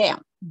social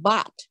events,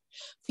 but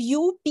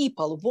few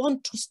people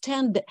want to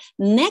stand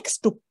next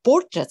to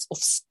portraits of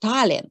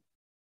Stalin.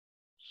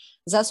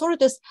 The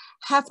authorities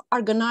have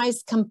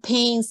organized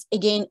campaigns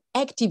against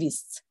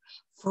activists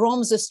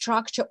from the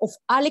structure of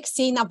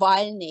Alexei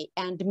Navalny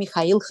and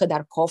Mikhail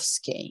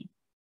Khodorkovsky.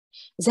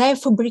 They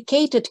have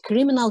fabricated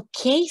criminal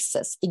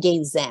cases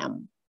against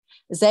them.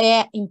 They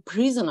are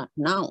imprisoned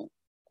now.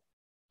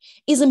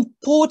 It's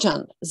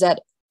important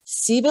that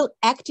civil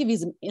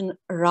activism in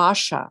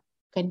Russia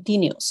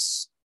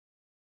continues.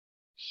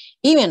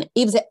 Even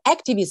if the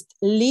activists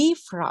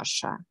leave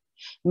Russia,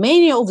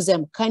 many of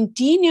them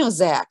continue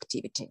their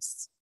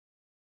activities.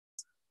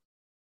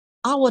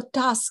 Our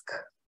task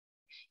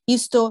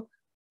is to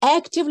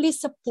actively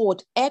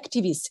support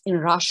activists in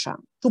Russia,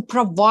 to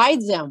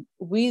provide them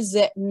with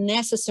the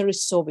necessary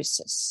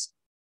services,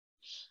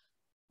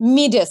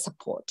 media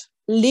support,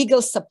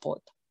 legal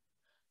support,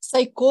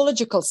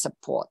 psychological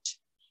support,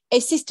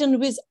 assistance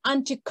with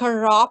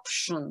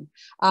anti-corruption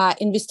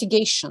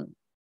investigation.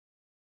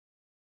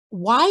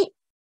 Why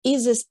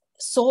is this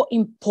so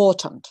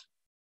important?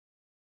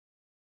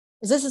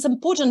 This is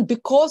important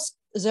because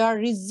they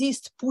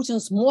resist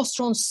Putin's more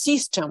strong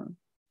system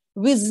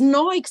with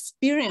no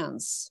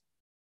experience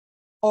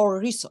or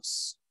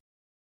resource.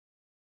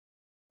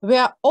 We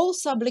are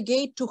also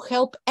obligated to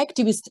help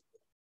activists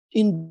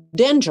in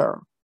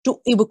danger to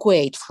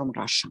evacuate from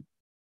Russia,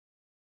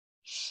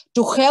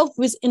 to help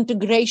with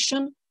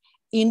integration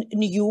in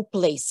new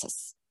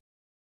places.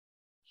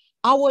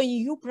 Our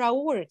new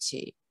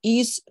priority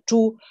is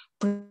to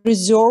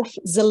preserve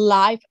the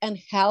life and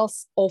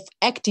health of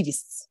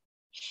activists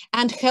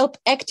and help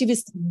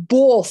activists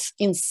both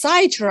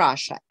inside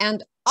Russia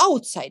and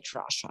outside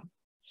Russia.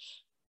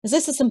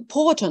 This is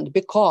important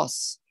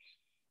because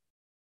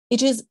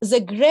it is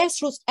the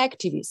grassroots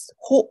activists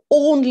who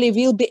only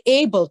will be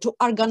able to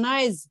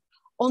organize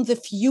on the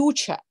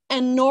future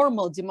a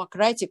normal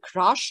democratic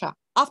Russia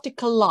after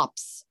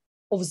collapse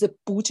of the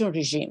Putin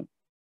regime.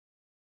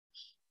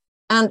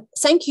 And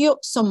thank you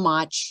so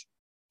much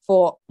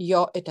for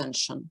your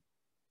attention.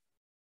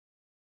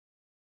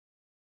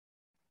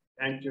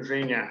 Thank you,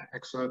 Zhenya.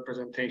 Excellent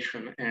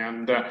presentation.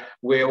 And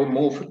we'll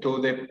move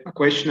to the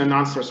question and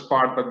answers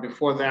part. But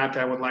before that,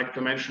 I would like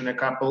to mention a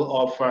couple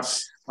of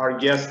our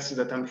guests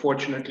that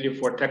unfortunately,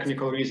 for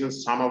technical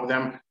reasons, some of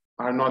them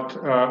are not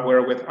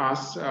were with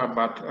us,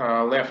 but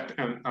left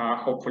and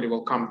hopefully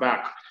will come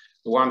back.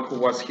 one who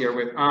was here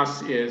with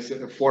us is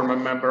a former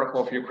member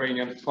of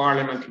Ukrainian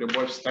Parliament,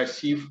 Lyubov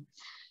Stasiv,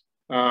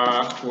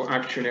 who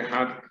actually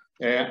had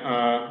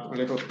a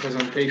little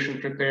presentation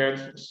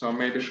prepared. So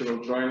maybe she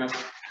will join us.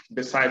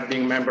 Besides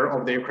being member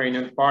of the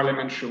Ukrainian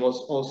Parliament, she was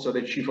also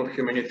the chief of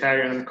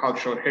Humanitarian and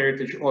Cultural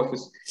Heritage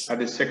Office at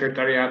the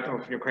Secretariat of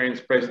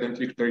Ukraine's President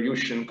Viktor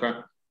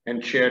Yushchenko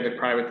and chaired the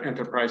Private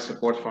Enterprise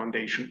Support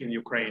Foundation in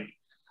Ukraine.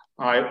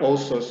 I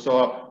also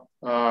saw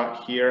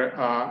here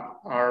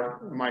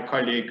my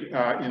colleague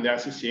in the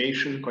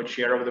association,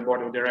 co-chair of the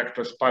board of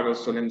directors, Pavel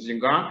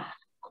Solenziga,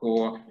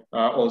 who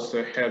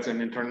also heads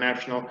an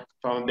international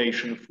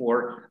foundation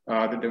for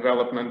the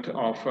development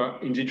of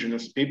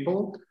indigenous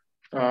peoples,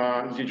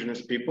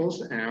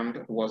 and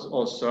was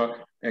also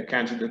a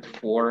candidate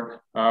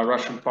for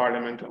Russian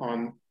parliament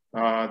on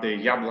the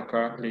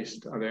Yabloko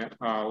list, the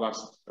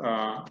last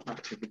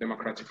active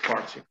Democratic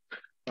Party,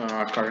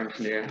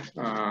 currently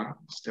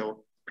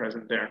still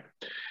present there.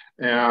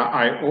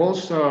 I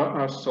also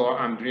saw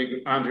Andrei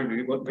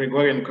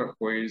Grigorenko,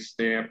 who is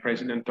the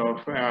president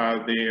of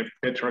the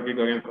Petra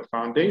Grigorenko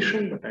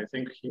Foundation, but I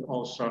think he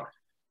also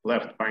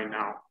left by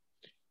now.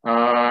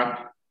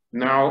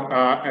 Now,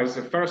 as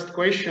the first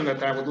question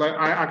that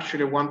I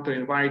actually want to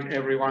invite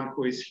everyone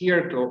who is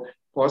here to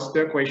post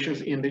their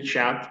questions in the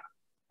chat.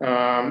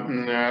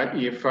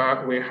 If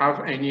we have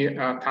any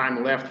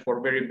time left for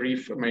very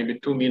brief, maybe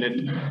 2-minute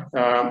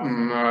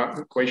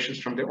questions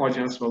from the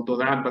audience, we'll do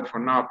that. But for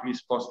now,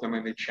 please post them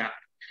in the chat.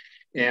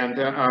 And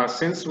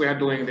since we are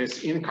doing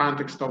this in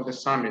context of the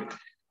summit,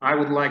 I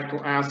would like to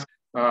ask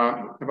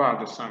about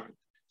the summit.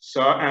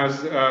 So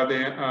as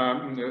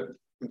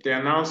the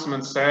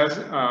announcement says,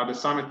 the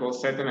summit will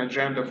set an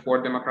agenda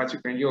for democratic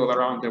renewal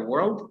around the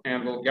world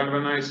and will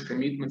galvanize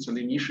commitments and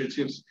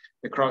initiatives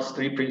across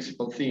 3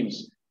 principal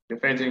themes: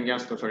 defending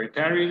against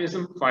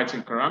authoritarianism,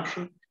 fighting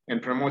corruption,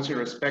 and promoting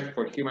respect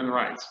for human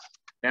rights.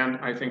 And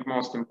I think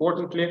most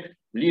importantly,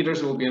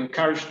 leaders will be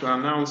encouraged to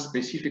announce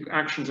specific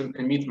actions and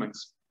commitments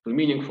to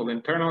meaningful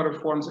internal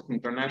reforms and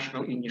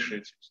international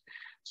initiatives.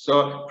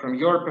 So from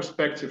your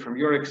perspective, from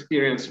your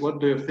experience, what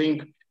do you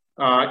think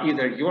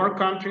either your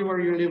country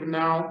where you live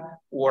now,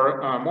 or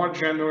more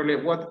generally,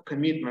 what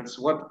commitments,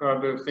 what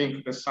do you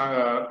think the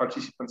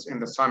participants in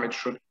the summit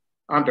should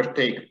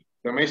undertake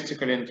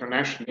domestically,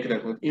 internationally,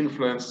 that would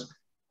influence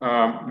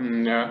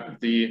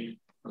the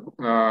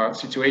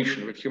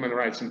situation with human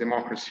rights and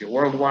democracy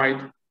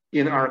worldwide,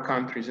 in our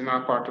countries, in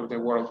our part of the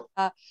world?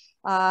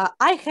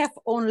 I have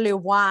only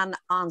one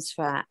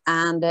answer,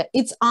 and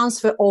it's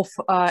answer of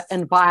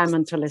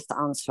environmentalist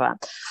answer,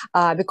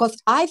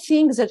 because I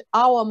think that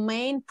our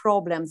main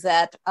problem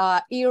that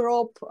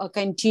Europe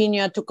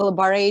continue to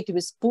collaborate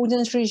with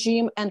Putin's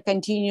regime and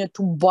continue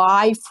to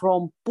buy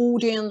from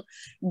Putin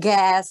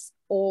gas,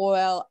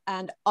 oil,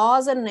 and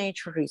other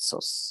natural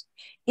resources.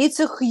 It's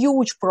a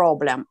huge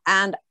problem.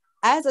 And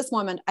at this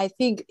moment, I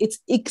think it's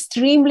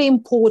extremely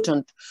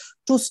important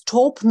to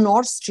stop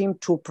Nord Stream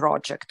 2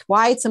 project.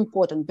 Why it's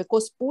important?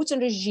 Because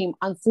Putin regime,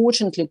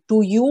 unfortunately,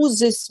 to use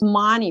this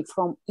money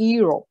from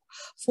Europe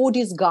for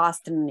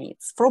disgusting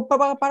needs, for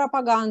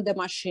propaganda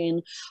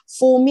machine,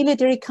 for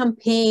military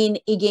campaign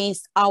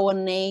against our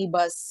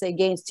neighbors,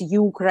 against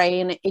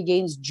Ukraine,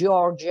 against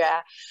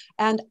Georgia.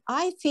 And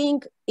I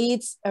think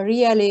it's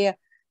really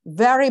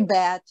very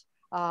bad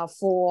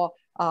for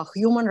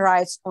human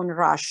rights on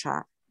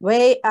Russia.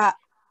 Where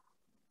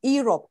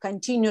Europe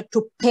continue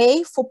to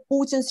pay for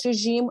Putin's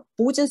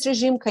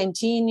regime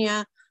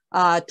continue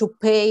to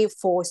pay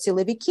for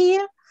Siloviki,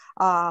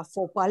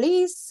 for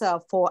police,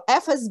 for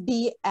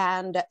FSB,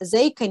 and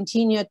they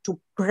continue to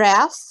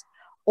press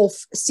of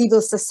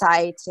civil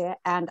society.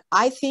 And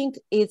I think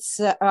it's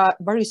a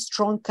very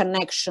strong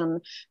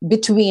connection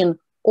between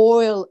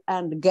oil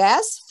and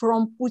gas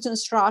from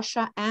Putin's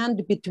Russia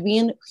and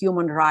between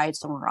human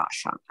rights on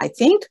Russia. I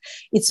think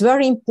it's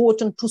very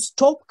important to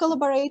stop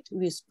collaborate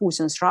with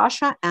Putin's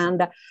Russia,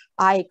 and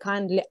I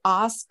kindly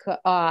ask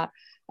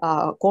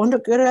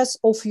Congress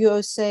of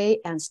USA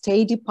and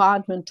State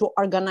Department to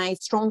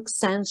organize strong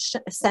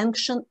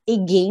sanction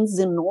against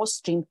the Nord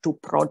Stream 2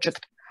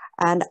 project.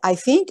 And I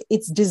think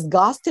it's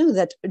disgusting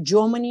that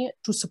Germany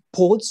to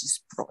support this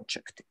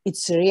project.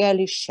 It's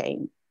really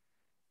shame.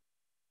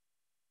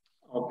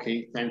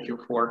 Okay, thank you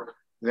for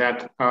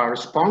that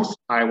response.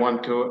 I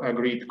want to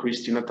greet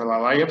Kristina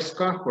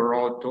Talalayevska, who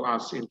wrote to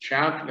us in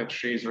chat that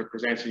she is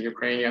representing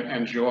Ukrainian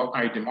NGO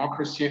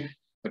iDemocracy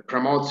that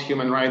promotes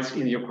human rights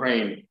in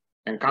Ukraine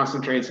and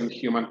concentrates on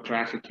human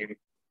trafficking.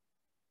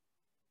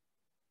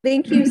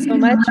 Thank you so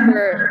much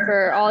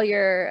for all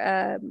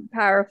your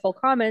powerful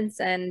comments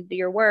and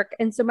your work.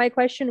 And so my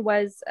question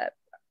was,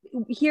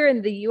 here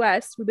in the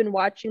US, we've been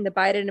watching the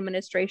Biden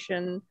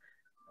administration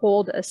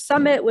hold a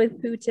summit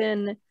with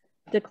Putin,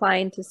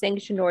 declined to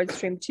sanction Nord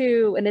Stream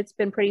 2, and it's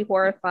been pretty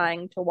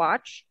horrifying to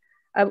watch.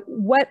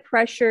 What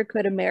pressure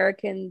could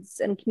Americans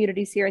and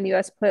communities here in the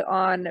US put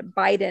on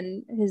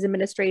Biden, his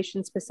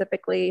administration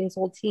specifically, his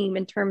whole team,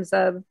 in terms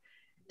of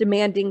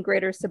demanding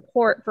greater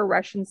support for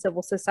Russian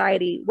civil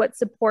society. What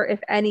support,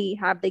 if any,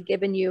 have they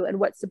given you, and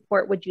what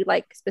support would you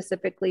like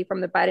specifically from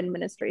the Biden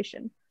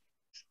administration?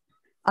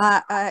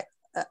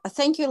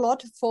 Thank you a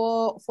lot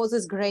for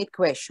this great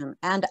question.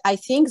 And I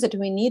think that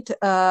we need to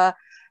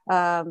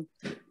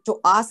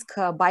ask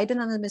Biden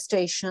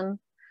administration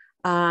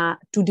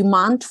to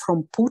demand from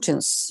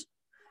Putin's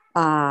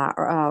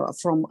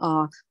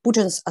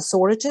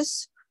authorities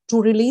to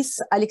release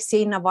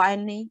Alexei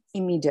Navalny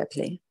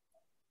immediately.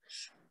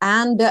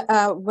 And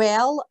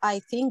well, I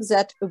think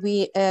that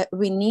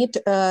we need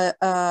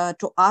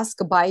to ask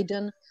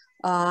Biden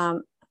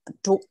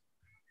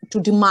to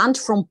demand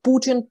from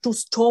Putin to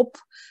stop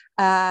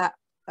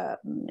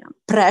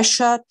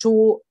pressure to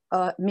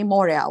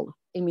memorial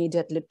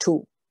immediately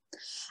too.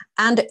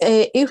 And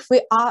if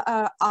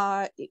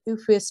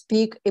we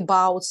speak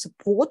about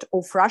support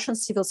of Russian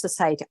civil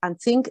society, I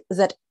think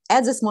that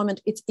at this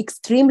moment it's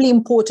extremely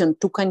important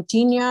to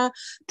continue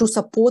to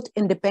support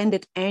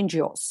independent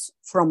NGOs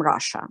from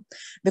Russia,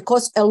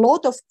 because a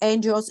lot of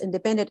NGOs,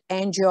 independent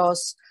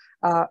NGOs,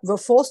 were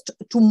forced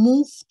to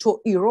move to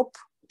Europe,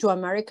 to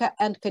America,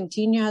 and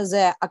continue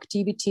their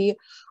activity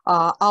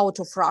out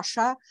of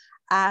Russia.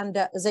 And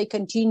they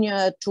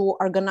continue to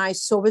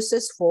organize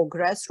services for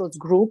grassroots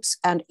groups,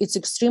 and it's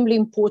extremely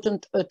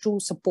important to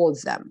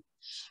support them.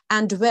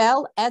 And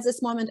well, at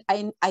this moment,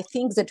 I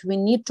think that we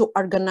need to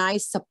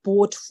organize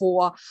support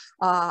for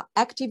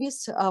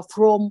activists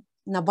from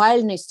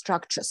Navalny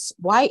structures.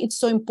 Why it's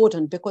so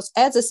important? Because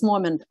at this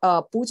moment,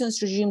 Putin's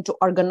regime to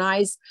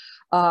organize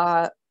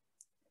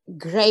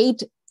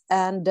great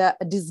and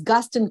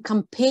disgusting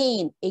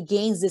campaign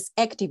against these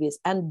activists,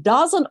 and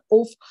dozens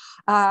of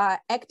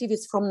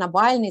activists from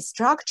Navalny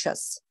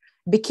structures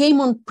became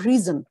on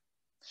prison.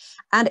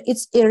 And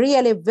it's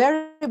really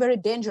very, very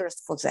dangerous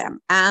for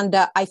them. And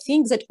I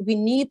think that we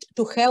need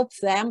to help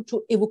them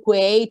to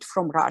evacuate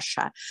from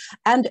Russia.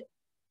 And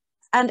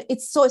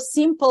it's so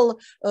simple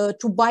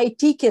to buy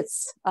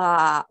tickets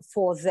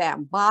for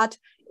them, but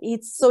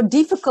it's so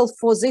difficult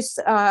for these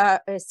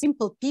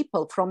simple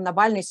people from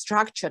Navalny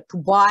structure to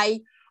buy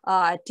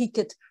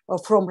ticket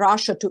from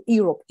Russia to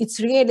Europe.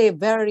 It's really a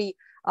very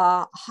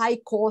high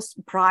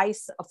cost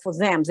price for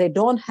them. They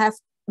don't have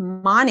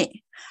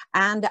money.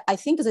 And I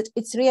think that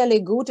it's really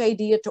a good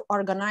idea to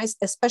organize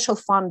a special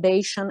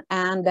foundation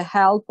and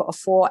help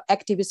for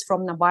activists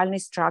from Navalny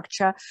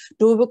structure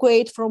to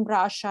evacuate from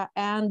Russia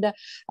and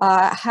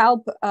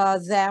help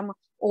them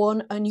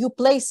on new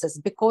places,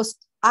 because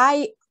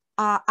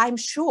I'm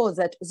sure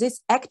that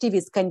these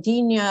activists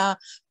continue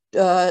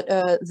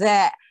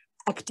their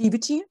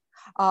activity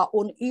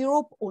on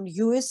Europe, on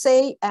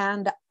USA,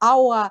 and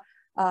our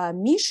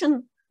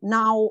mission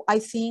now, I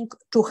think,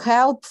 to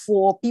help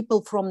for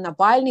people from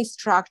Navalny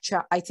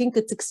structure, I think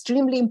it's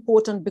extremely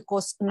important,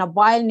 because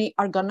Navalny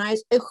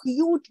organized a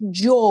huge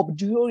job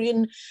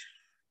during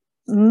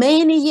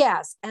many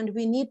years, and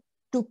we need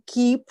to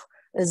keep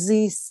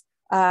this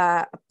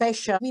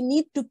passion. We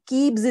need to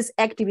keep these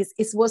activists.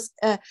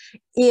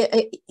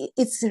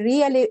 It's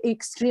really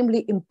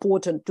extremely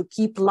important to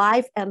keep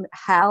life and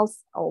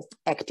health of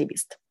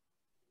activists.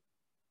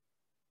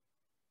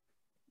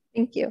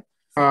 Thank you.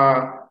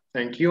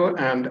 Thank you.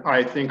 And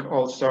I think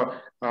also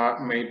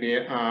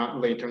maybe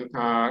later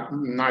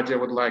Nadia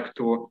would like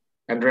to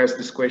address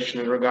this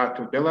question in regard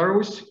to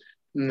Belarus.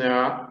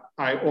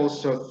 I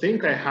also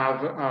think I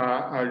have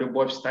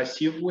Lyubov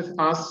Stasiev with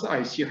us.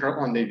 I see her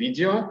on the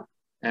video,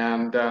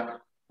 and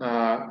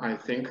I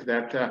think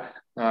that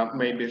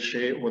maybe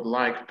she would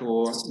like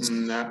to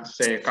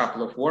say a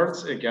couple of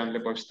words. Again,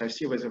 Lyubov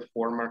Stasiev is a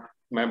former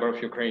member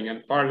of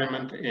Ukrainian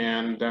parliament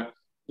and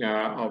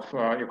of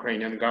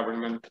Ukrainian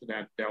government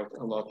that dealt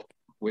a lot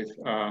with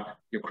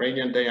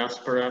Ukrainian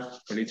diaspora,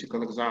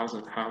 political exiles,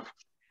 and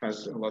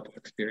has a lot of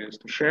experience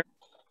to share.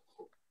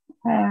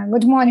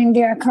 Good morning,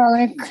 dear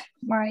colleague.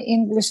 My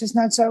English is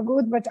not so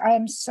good, but I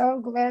am so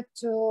glad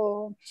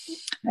for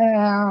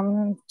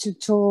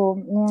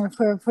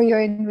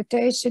your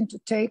invitation to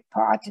take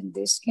part in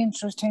this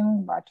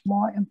interesting, but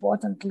more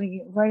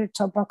importantly, very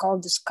topical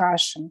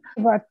discussion.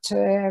 But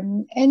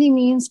any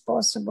means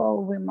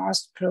possible, we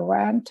must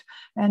prevent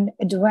an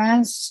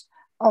advance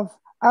of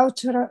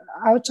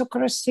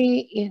autocracy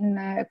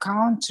in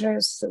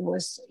countries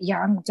with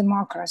young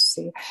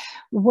democracy,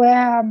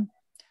 where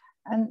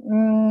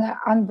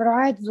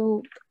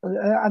unbridled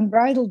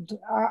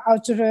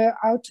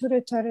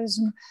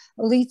authoritarianism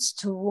leads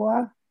to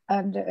war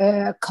and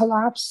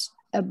collapse,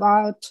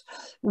 about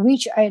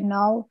which I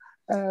know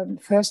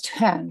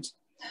firsthand.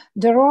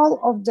 The role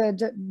of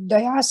the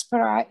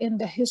diaspora in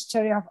the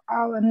history of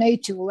our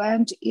native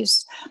land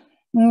is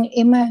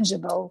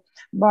immeasurable,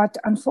 but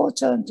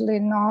unfortunately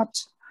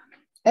not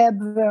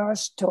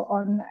obvious to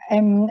an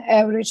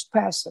average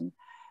person.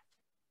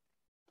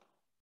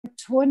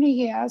 20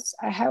 years,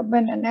 I have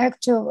been an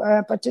active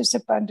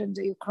participant in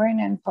the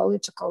Ukrainian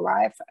political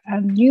life,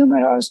 and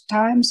numerous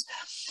times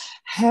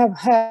have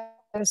had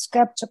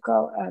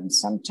skeptical and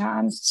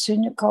sometimes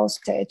cynical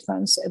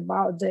statements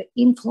about the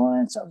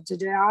influence of the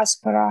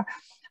diaspora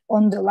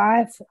on the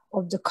life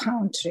of the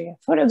country.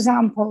 For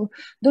example,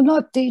 do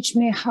not teach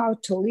me how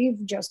to live,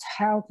 just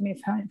help me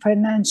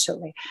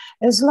financially.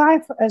 As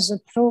life has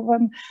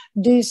proven,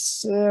 this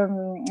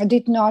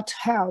did not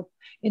help.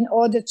 In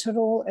order to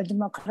rule a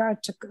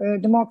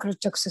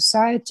democratic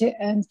society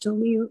and to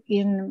live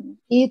in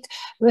it,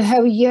 we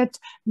have yet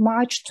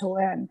much to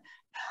learn.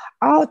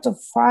 Out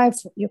of 5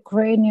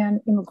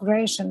 Ukrainian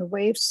immigration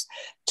waves,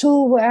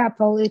 2 were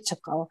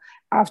political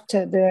after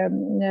the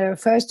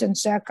First and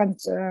Second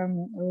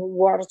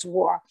World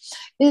War.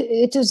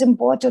 It is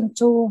important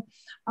to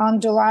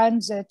underline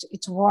that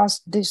it was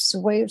these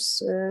waves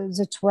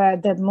that were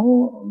the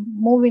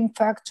moving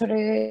factor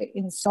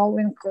in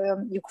solving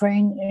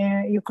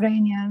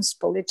Ukrainians'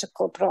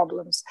 political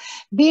problems.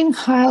 Being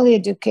highly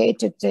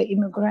educated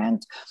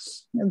immigrant,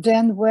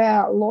 then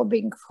were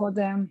lobbying for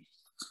the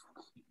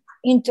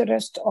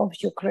interest of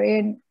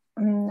Ukraine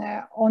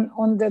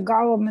on the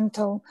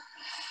governmental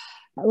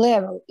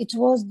level. It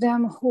was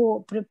them who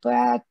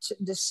prepared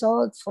the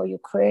soil for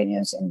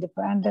Ukrainians'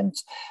 independence,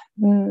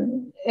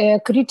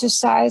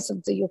 criticized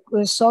the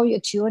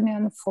Soviet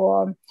Union for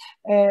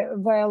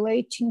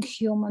violating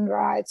human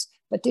rights,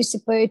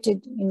 participated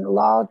in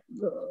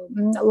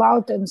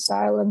loud and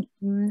silent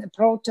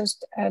protest,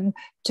 and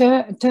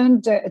turned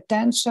the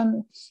attention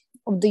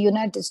of the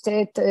United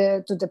States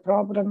to the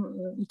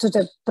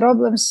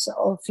problems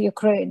of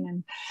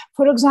Ukraine.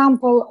 For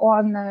example,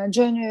 on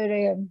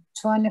January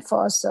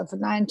 24th of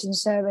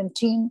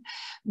 1917,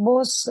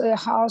 both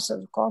House of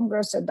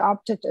Congress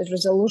adopted a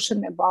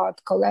resolution about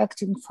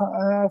collecting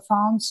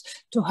funds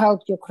to help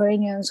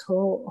Ukrainians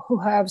who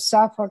have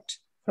suffered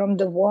from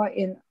the war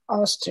in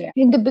Austria.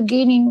 In the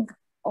beginning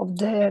of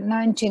the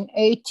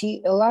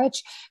 1980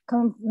 large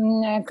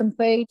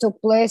campaign took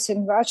place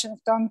in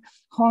Washington,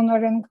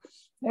 honoring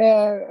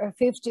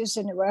 50th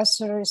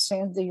anniversary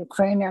since the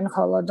Ukrainian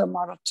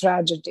Holodomor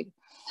tragedy.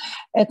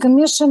 A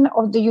commission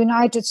of the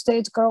United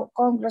States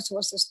Congress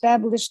was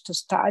established to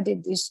study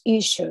this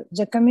issue.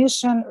 The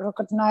commission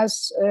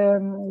recognized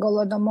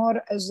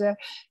Holodomor as a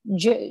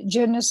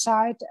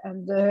genocide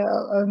and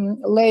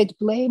laid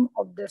blame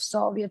of the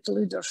Soviet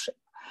leadership.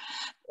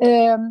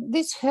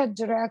 This had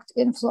direct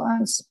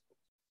influence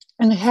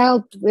and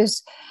helped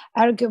with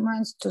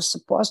arguments to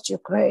support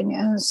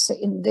Ukrainians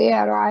in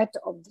their right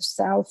of the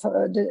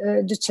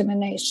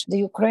self-determination.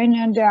 The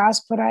Ukrainian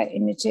diaspora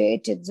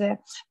initiated the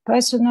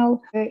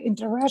personal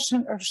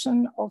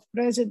intervention of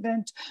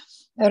President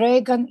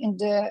Reagan in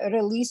the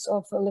release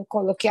of Levko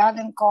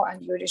Lukyanenko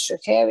and Yuri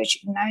Shukhevich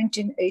in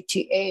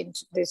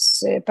 1988. This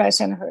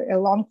person, a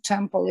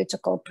long-term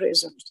political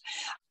prisoner.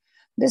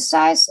 The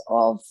size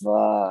of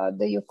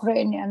the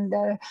Ukrainian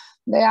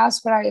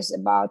diaspora is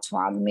about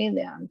 1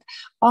 million.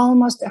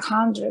 Almost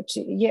 100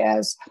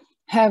 years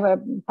have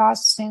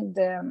passed since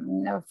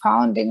the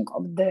founding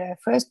of the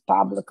first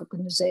public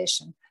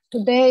organization.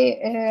 Today,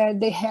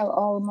 they have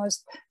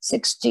almost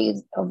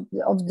 60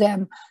 of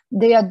them.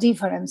 They are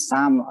different.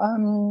 Some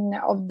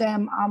of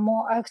them are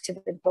more active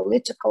in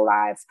political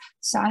life,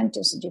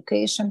 science,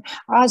 education,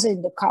 others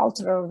in the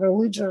cultural,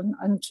 religion,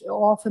 and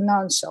or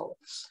financial.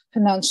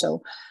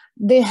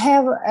 They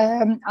have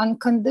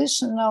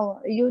unconditional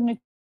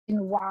unity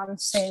in one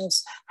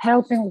sense,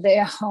 helping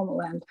their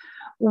homeland,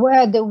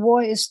 where the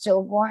war is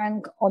still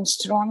going on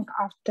strong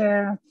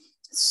after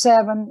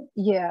 7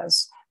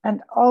 years,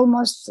 and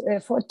almost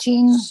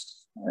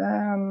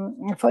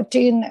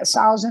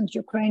 14,000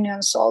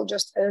 Ukrainian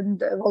soldiers and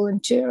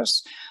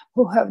volunteers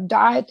who have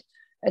died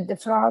at the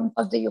front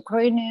of the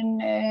Ukrainian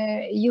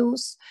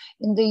youth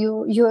in the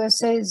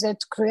USA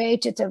that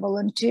created a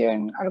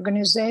volunteering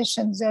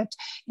organization that,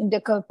 in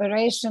the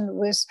cooperation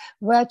with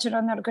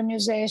veteran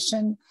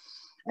organization,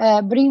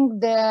 bring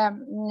the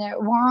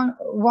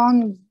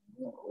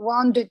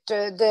wanted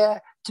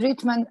the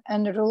treatment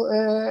and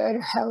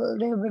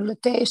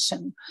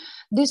rehabilitation.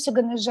 This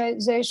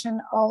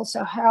organization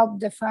also helped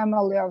the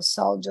family of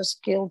soldiers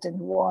killed in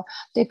war.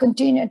 They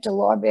continue to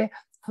lobby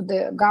for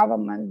the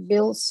government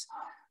bills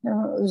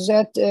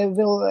that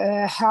will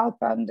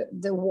help end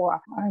the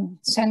war.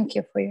 Thank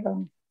you for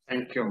your.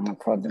 Thank you.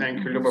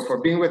 Thank you, Luba, for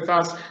being with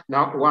us.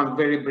 Now, one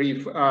very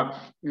brief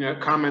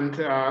comment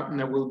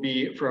will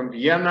be from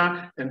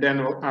Vienna, and then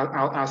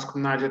I'll ask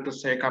Nadia to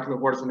say a couple of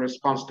words in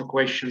response to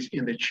questions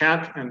in the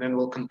chat, and then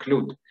we'll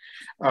conclude.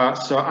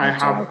 So I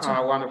have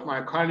one of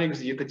my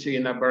colleagues,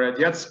 Ekaterina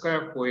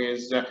Borodetskaya, who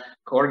is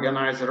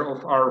co-organizer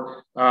of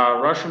our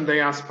Russian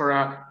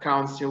Diaspora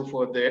Council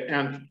for the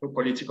End of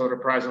Political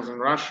Reprisals in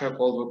Russia,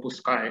 called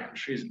Vypuskai.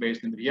 She's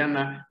based in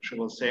Vienna. She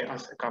will say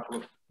us a couple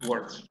of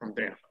words from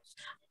there.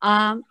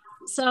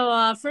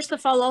 First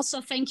of all,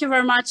 also thank you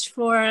very much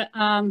for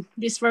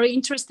these very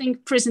interesting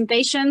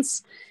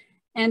presentations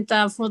and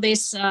for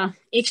this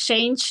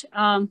exchange.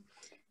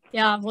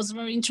 Yeah, it was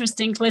very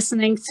interesting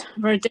listening to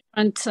very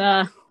different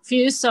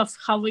views of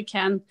how we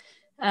can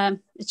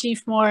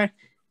achieve more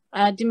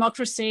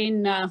democracy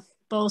in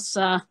both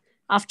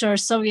after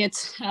Soviet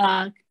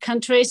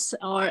countries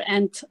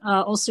and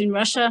also in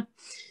Russia.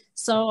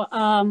 So,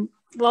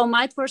 well,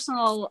 my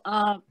personal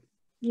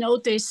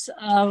notice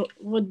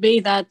would be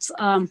that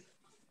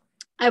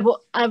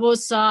I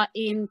was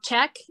in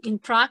Czech, in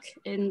Prague,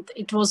 and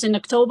it was in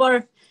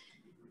October.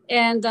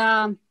 And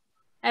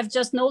I've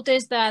just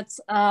noticed that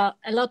a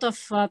lot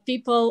of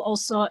people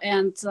also,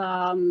 and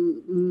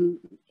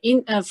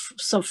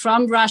so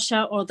from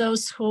Russia, or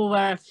those who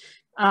were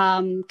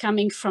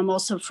coming from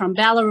also from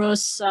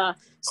Belarus,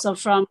 so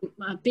from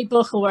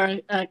people who were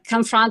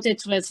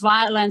confronted with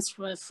violence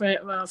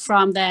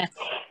from the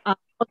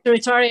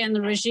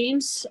authoritarian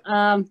regimes,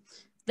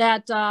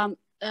 that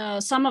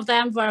some of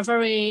them were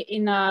very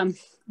in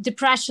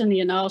depression,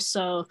 you know.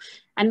 So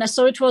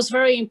it was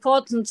very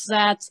important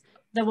that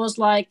there was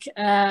like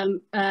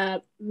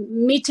a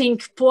meeting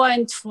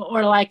point for,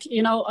 or like,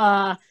 you know,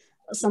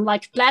 some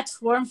like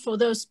platform for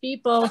those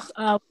people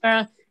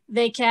where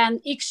they can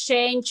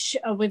exchange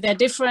with their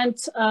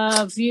different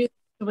views,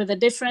 with the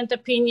different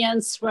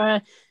opinions,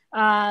 where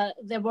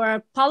there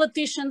were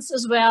politicians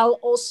as well.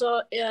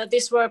 Also,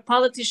 these were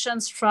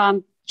politicians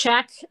from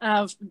Czech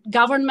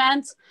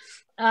government.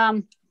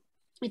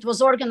 It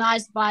was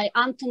organized by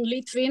Anton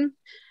Litvin,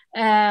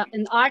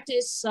 an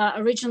artist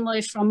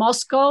originally from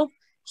Moscow.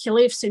 He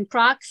lives in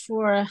Prague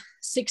for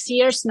 6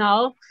 years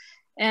now.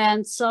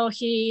 And so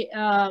he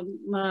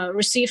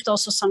received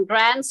also some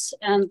grants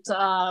and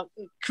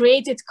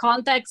created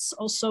contacts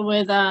also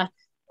with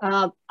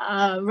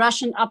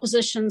Russian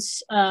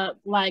oppositions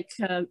like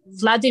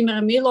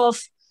Vladimir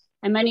Milov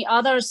and many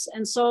others.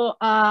 And so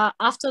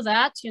after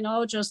that, you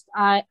know, just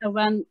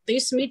when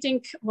this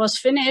meeting was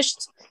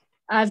finished,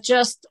 I've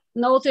just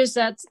noticed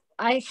that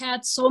I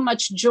had so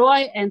much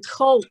joy and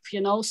hope,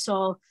 you know,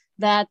 so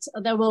that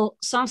there will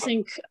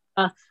something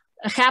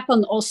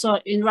happen also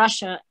in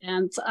Russia.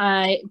 And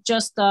I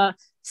just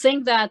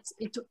think that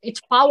it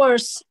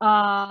powers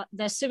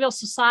the civil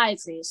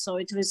society. So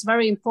it is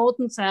very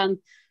important, and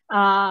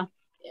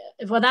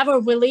whatever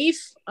we leave,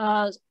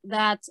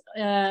 that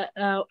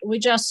we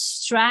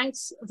just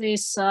strengthen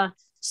this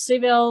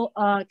civil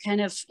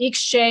kind of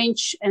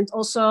exchange, and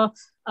also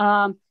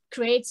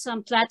create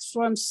some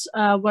platforms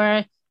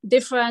where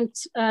different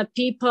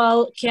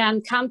people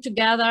can come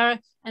together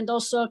and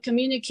also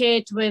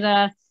communicate with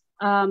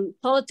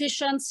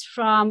politicians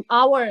from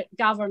our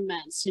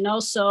governments, you know.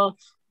 So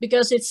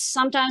because it's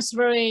sometimes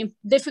very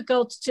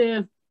difficult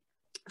to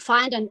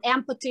find an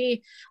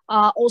empathy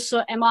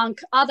also among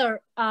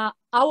other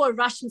our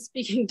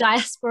Russian-speaking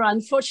diaspora.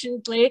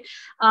 Unfortunately,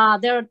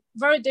 there are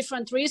very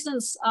different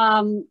reasons.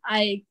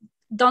 I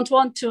don't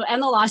want to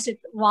analyze it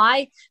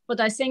why, but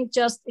I think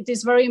just it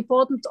is very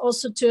important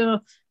also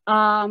to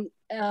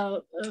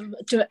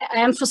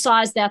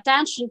emphasize the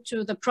attention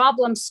to the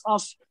problems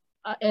of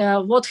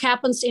what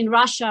happens in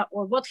Russia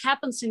or what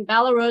happens in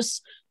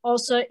Belarus,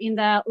 also in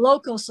the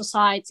local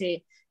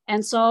society.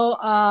 And so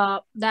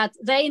that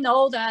they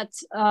know that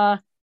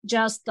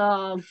just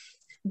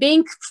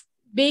being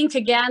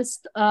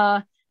against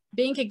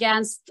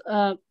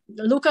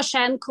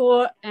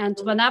Lukashenko, and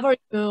whenever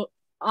you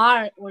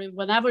are or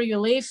whenever you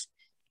live,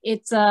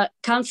 it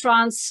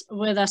confronts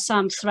with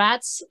some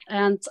threats,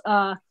 and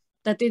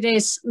that it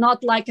is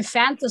not like a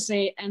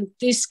fantasy, and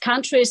these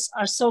countries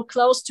are so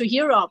close to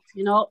Europe,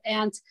 you know,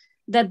 and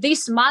that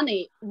this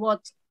money,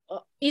 what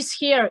is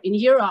here in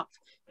Europe,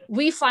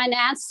 we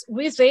finance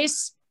with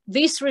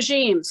these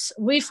regimes,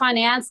 we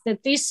finance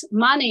that this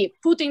money,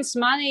 Putin's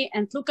money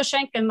and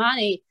Lukashenko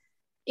money,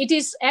 it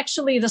is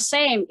actually the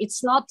same.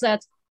 It's not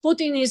that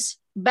Putin is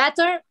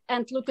better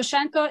and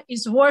Lukashenko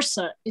is worse.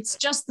 It's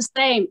just the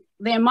same.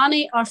 Their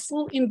money are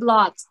full in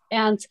blood.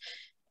 And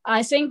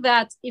I think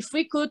that if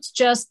we could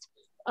just,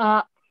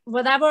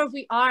 whatever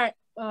we are,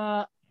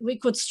 we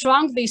could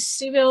strong this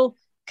civil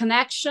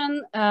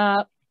connection.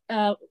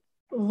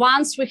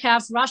 Once we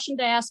have Russian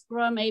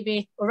diaspora,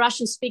 maybe, or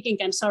Russian-speaking,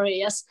 I'm sorry,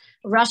 yes,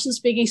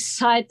 Russian-speaking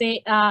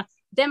society,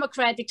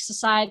 democratic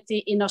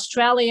society in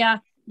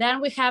Australia,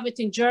 then we have it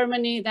in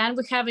Germany, then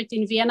we have it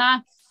in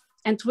Vienna,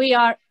 and we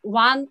are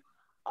one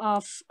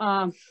of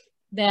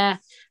the,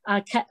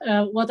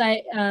 what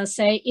I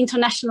say,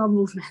 international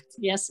movement,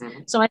 yes.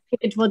 Mm-hmm. So I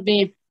think it would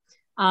be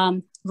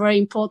very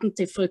important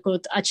if we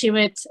could achieve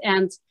it,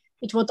 and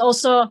it would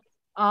also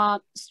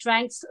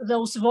strengthen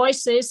those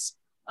voices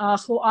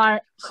who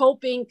are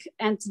hoping,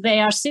 and they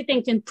are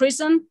sitting in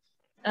prison,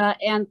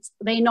 and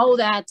they know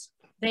that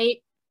their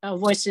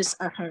voices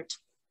are heard.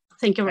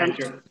 Thank you very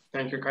much.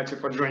 Thank you, Katya,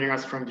 for joining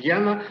us from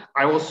Vienna.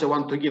 I also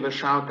want to give a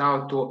shout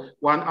out to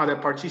one other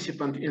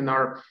participant in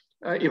our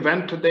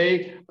event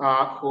today,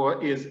 who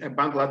is a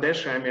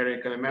Bangladeshi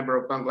American, a member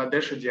of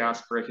Bangladeshi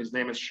diaspora. His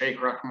name is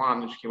Sheikh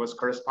Rahman. He was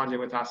corresponding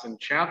with us in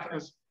chat,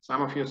 as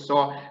some of you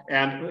saw.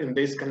 And in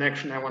this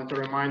connection, I want to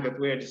remind that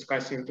we are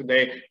discussing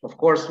today, of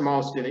course,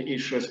 mostly the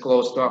issues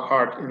close to our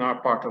heart in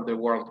our part of the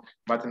world.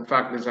 But in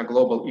fact, these are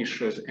global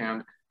issues,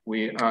 and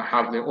we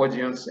have the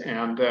audience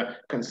and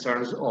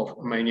concerns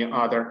of many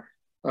other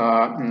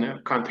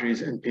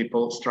countries and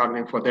people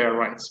struggling for their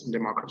rights in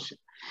democracy.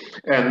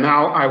 And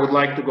now I would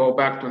like to go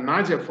back to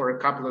Nadia for a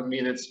couple of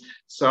minutes.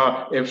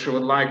 So if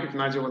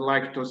Nadia would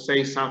like to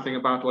say something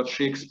about what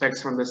she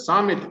expects from the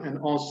summit, and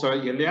also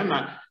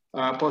Elena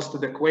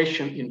posted a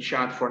question in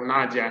chat for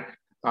Nadia.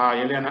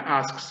 Elena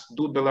asks,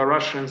 do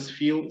Belarusians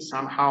feel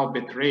somehow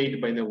betrayed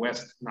by the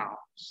West now?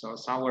 So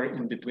somewhere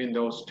in between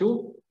those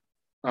two,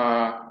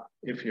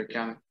 if you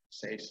can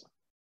say so.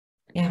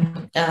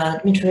 Yeah,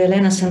 Dmitri,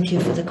 Elena, thank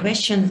you for the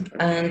question.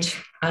 And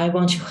I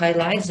want to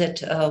highlight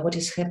that what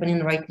is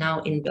happening right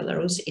now in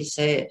Belarus is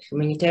a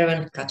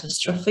humanitarian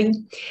catastrophe.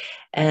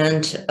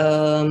 And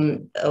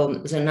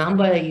the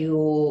number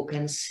you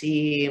can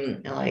see,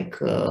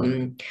 like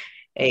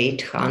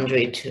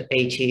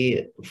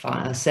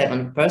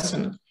 887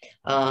 person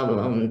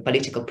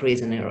political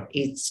prisoner,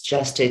 it's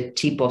just a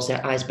tip of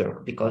the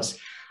iceberg, because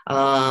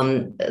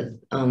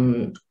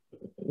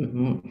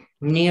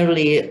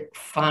nearly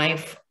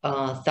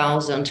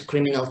 5,000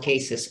 criminal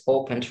cases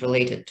opened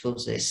related to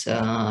this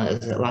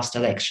the last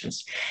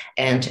elections,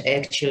 and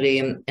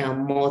actually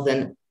more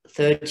than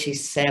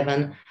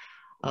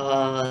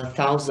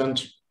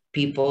 37,000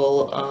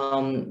 people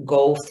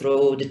go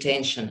through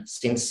detention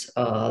since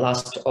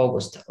last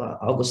August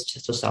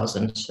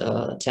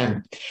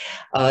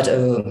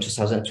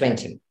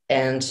 2020.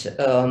 And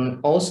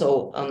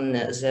also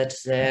that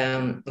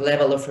the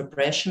level of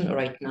repression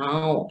right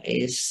now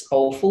is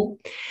awful,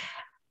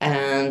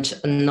 and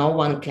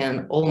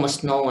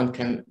almost no one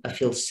can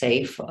feel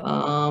safe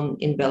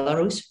in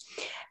Belarus.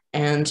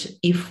 And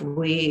if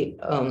we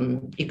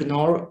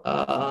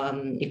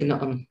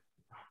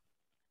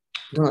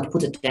do not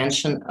put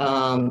attention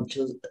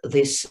to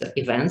these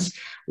events,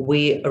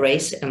 we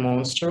raise a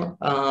monster,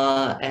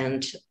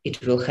 and it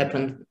will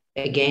happen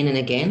again and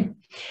again.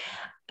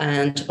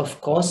 And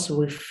of course,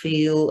 we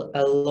feel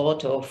a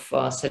lot of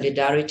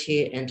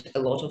solidarity and a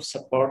lot of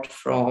support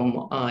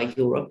from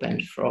Europe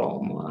and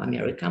from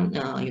America,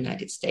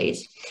 United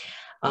States.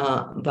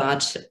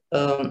 But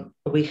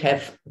we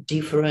have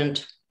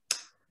different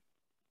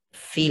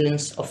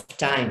feelings of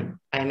time.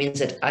 I mean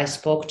that I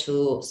spoke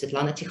to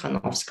Svetlana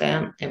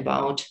Tikhanovskaya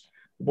about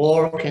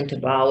work and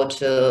about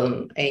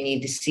any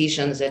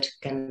decisions that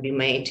can be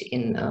made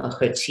in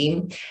her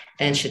team.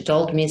 And she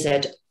told me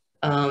that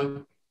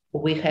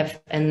we have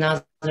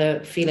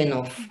another feeling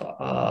of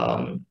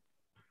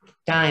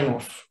time,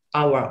 of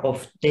hour,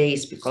 of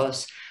days,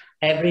 because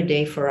every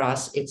day for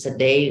us, it's a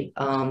day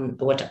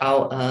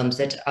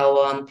that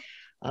our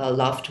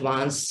loved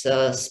ones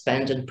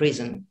spend in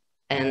prison.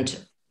 And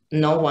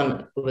no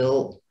one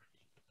will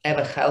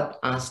ever help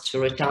us to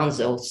return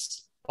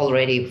those.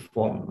 Already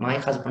for my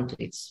husband,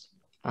 it's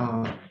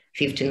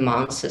 15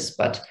 months,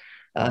 but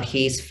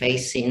he is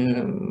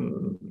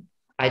facing,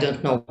 I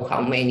don't know how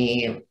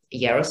many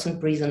years in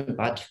prison,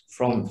 but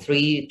from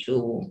 3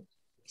 to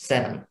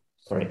 7,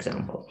 for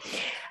example.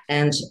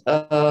 And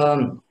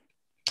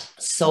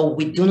so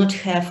we do not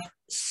have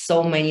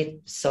so much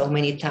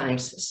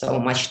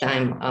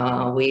time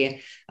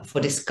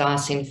for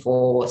discussing,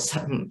 for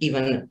some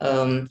even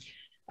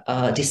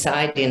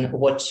deciding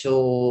what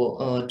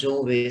to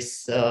do with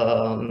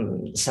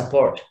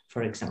support,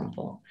 for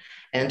example.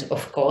 And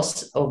of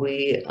course,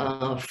 we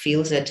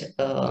feel that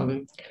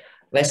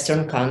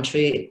Western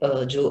countries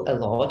do a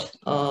lot,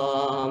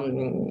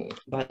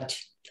 but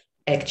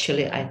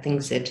actually I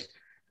think that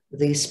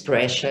this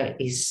pressure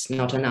is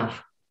not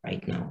enough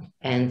right now.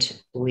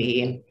 And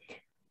we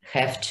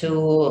have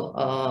to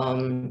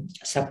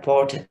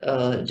support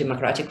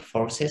democratic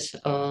forces,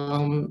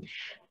 and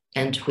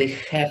we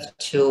have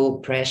to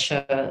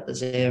pressure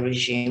the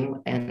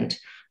regime and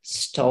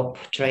stop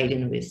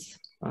trading with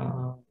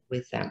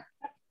them.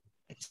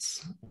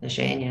 It's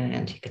Zhenya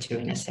and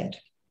Ekaterina said.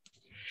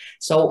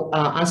 So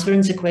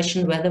answering the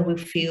question whether we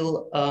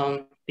feel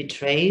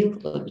betrayal,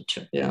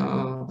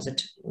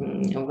 that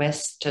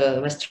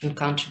Western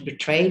country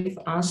betrayed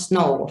us,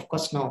 no, of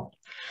course no,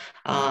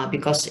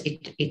 because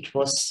it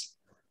was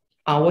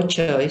our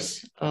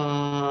choice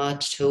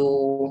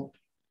to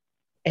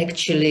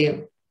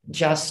actually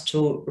just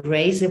to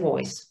raise a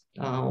voice.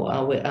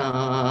 But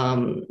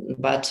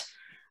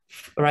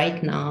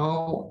right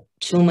now,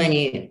 too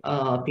many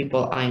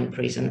people are in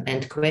prison,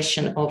 and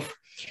question of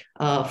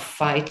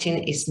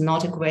fighting is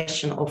not a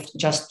question of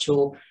just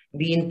to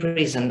be in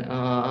prison.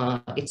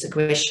 It's a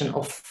question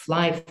of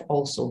life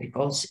also,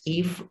 because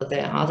if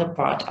the other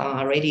part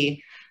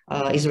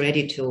is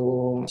ready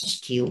to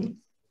kill,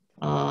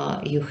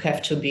 you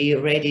have to be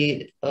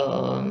ready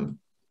to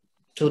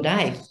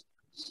die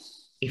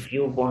if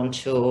you want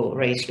to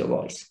raise your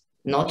voice,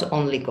 not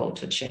only go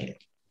to jail.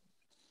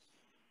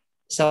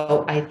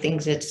 So I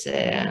think that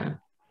the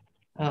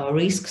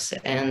risks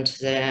and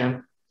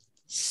the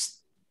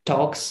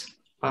talks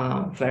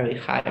are very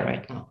high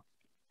right now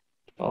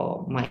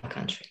for my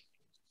country.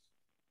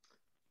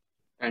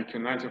 Thank you,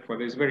 Nadia, for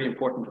these very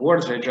important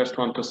words. I just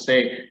want to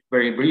say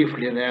very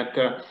briefly that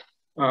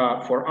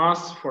for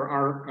us, for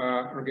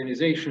our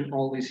organization,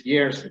 all these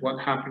years, what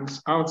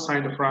happens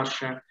outside of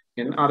Russia,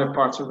 in other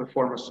parts of the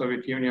former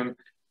Soviet Union,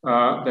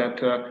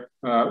 to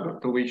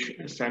which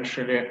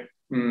essentially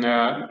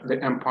the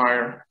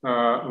empire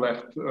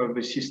left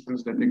the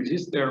systems that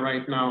exist there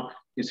right now,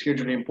 is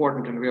hugely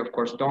important. And we, of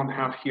course, don't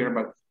have here,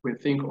 but we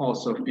think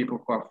also of people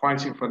who are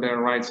fighting for their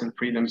rights and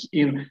freedoms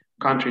in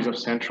countries of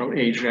Central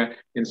Asia,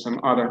 in some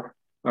other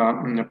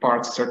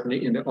parts, certainly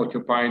in the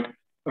occupied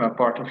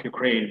part of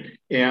Ukraine.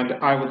 And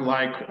I would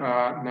like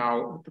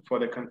now, for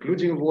the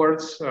concluding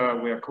words,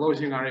 we are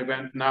closing our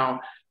event now.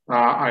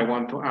 I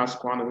want to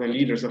ask one of the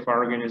leaders of our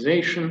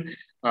organization,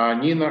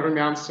 Nina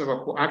Rumyantseva,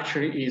 who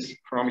actually is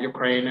from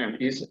Ukraine and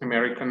is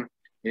American,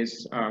 is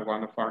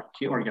one of our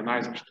key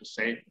organizers, to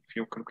say a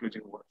few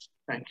concluding words.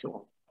 Thank you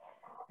all.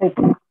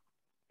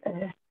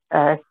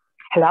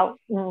 Hello.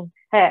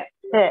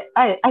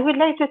 I would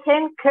like to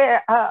thank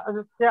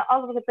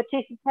all of the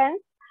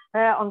participants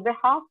on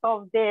behalf of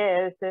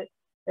the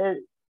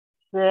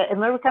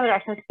American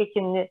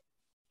Russian-speaking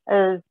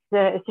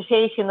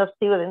Association of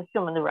Civil and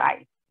Human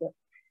Rights.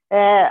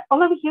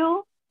 All of you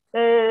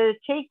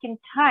taking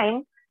time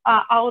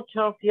out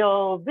of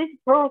your busy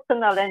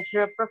personal and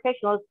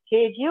professional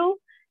schedule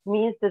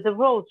means the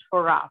world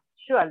for us,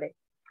 surely.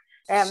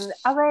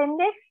 Our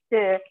next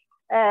the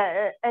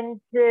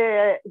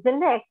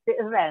next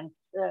event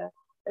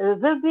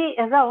will be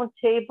a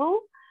roundtable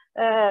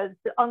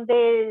on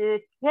the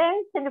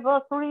 10th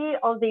anniversary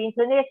of the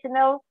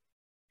International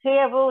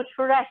Farewell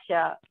to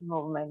Russia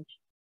movement.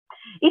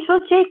 It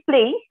will take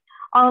place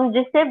on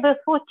December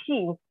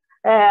 14th.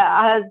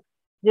 As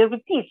the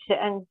repeat,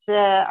 and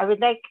I would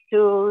like to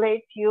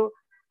let you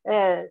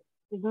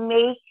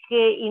make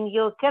in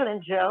your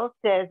calendars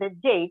the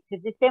date,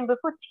 December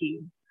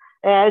 14th.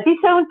 This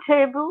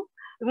roundtable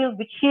will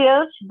be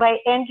chaired by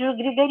Andrew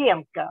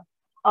Grigorenko.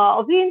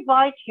 We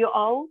invite you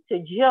all to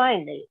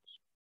join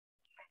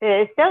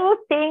it. So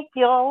thank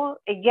you all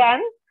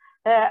again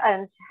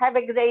and have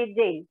a great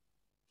day.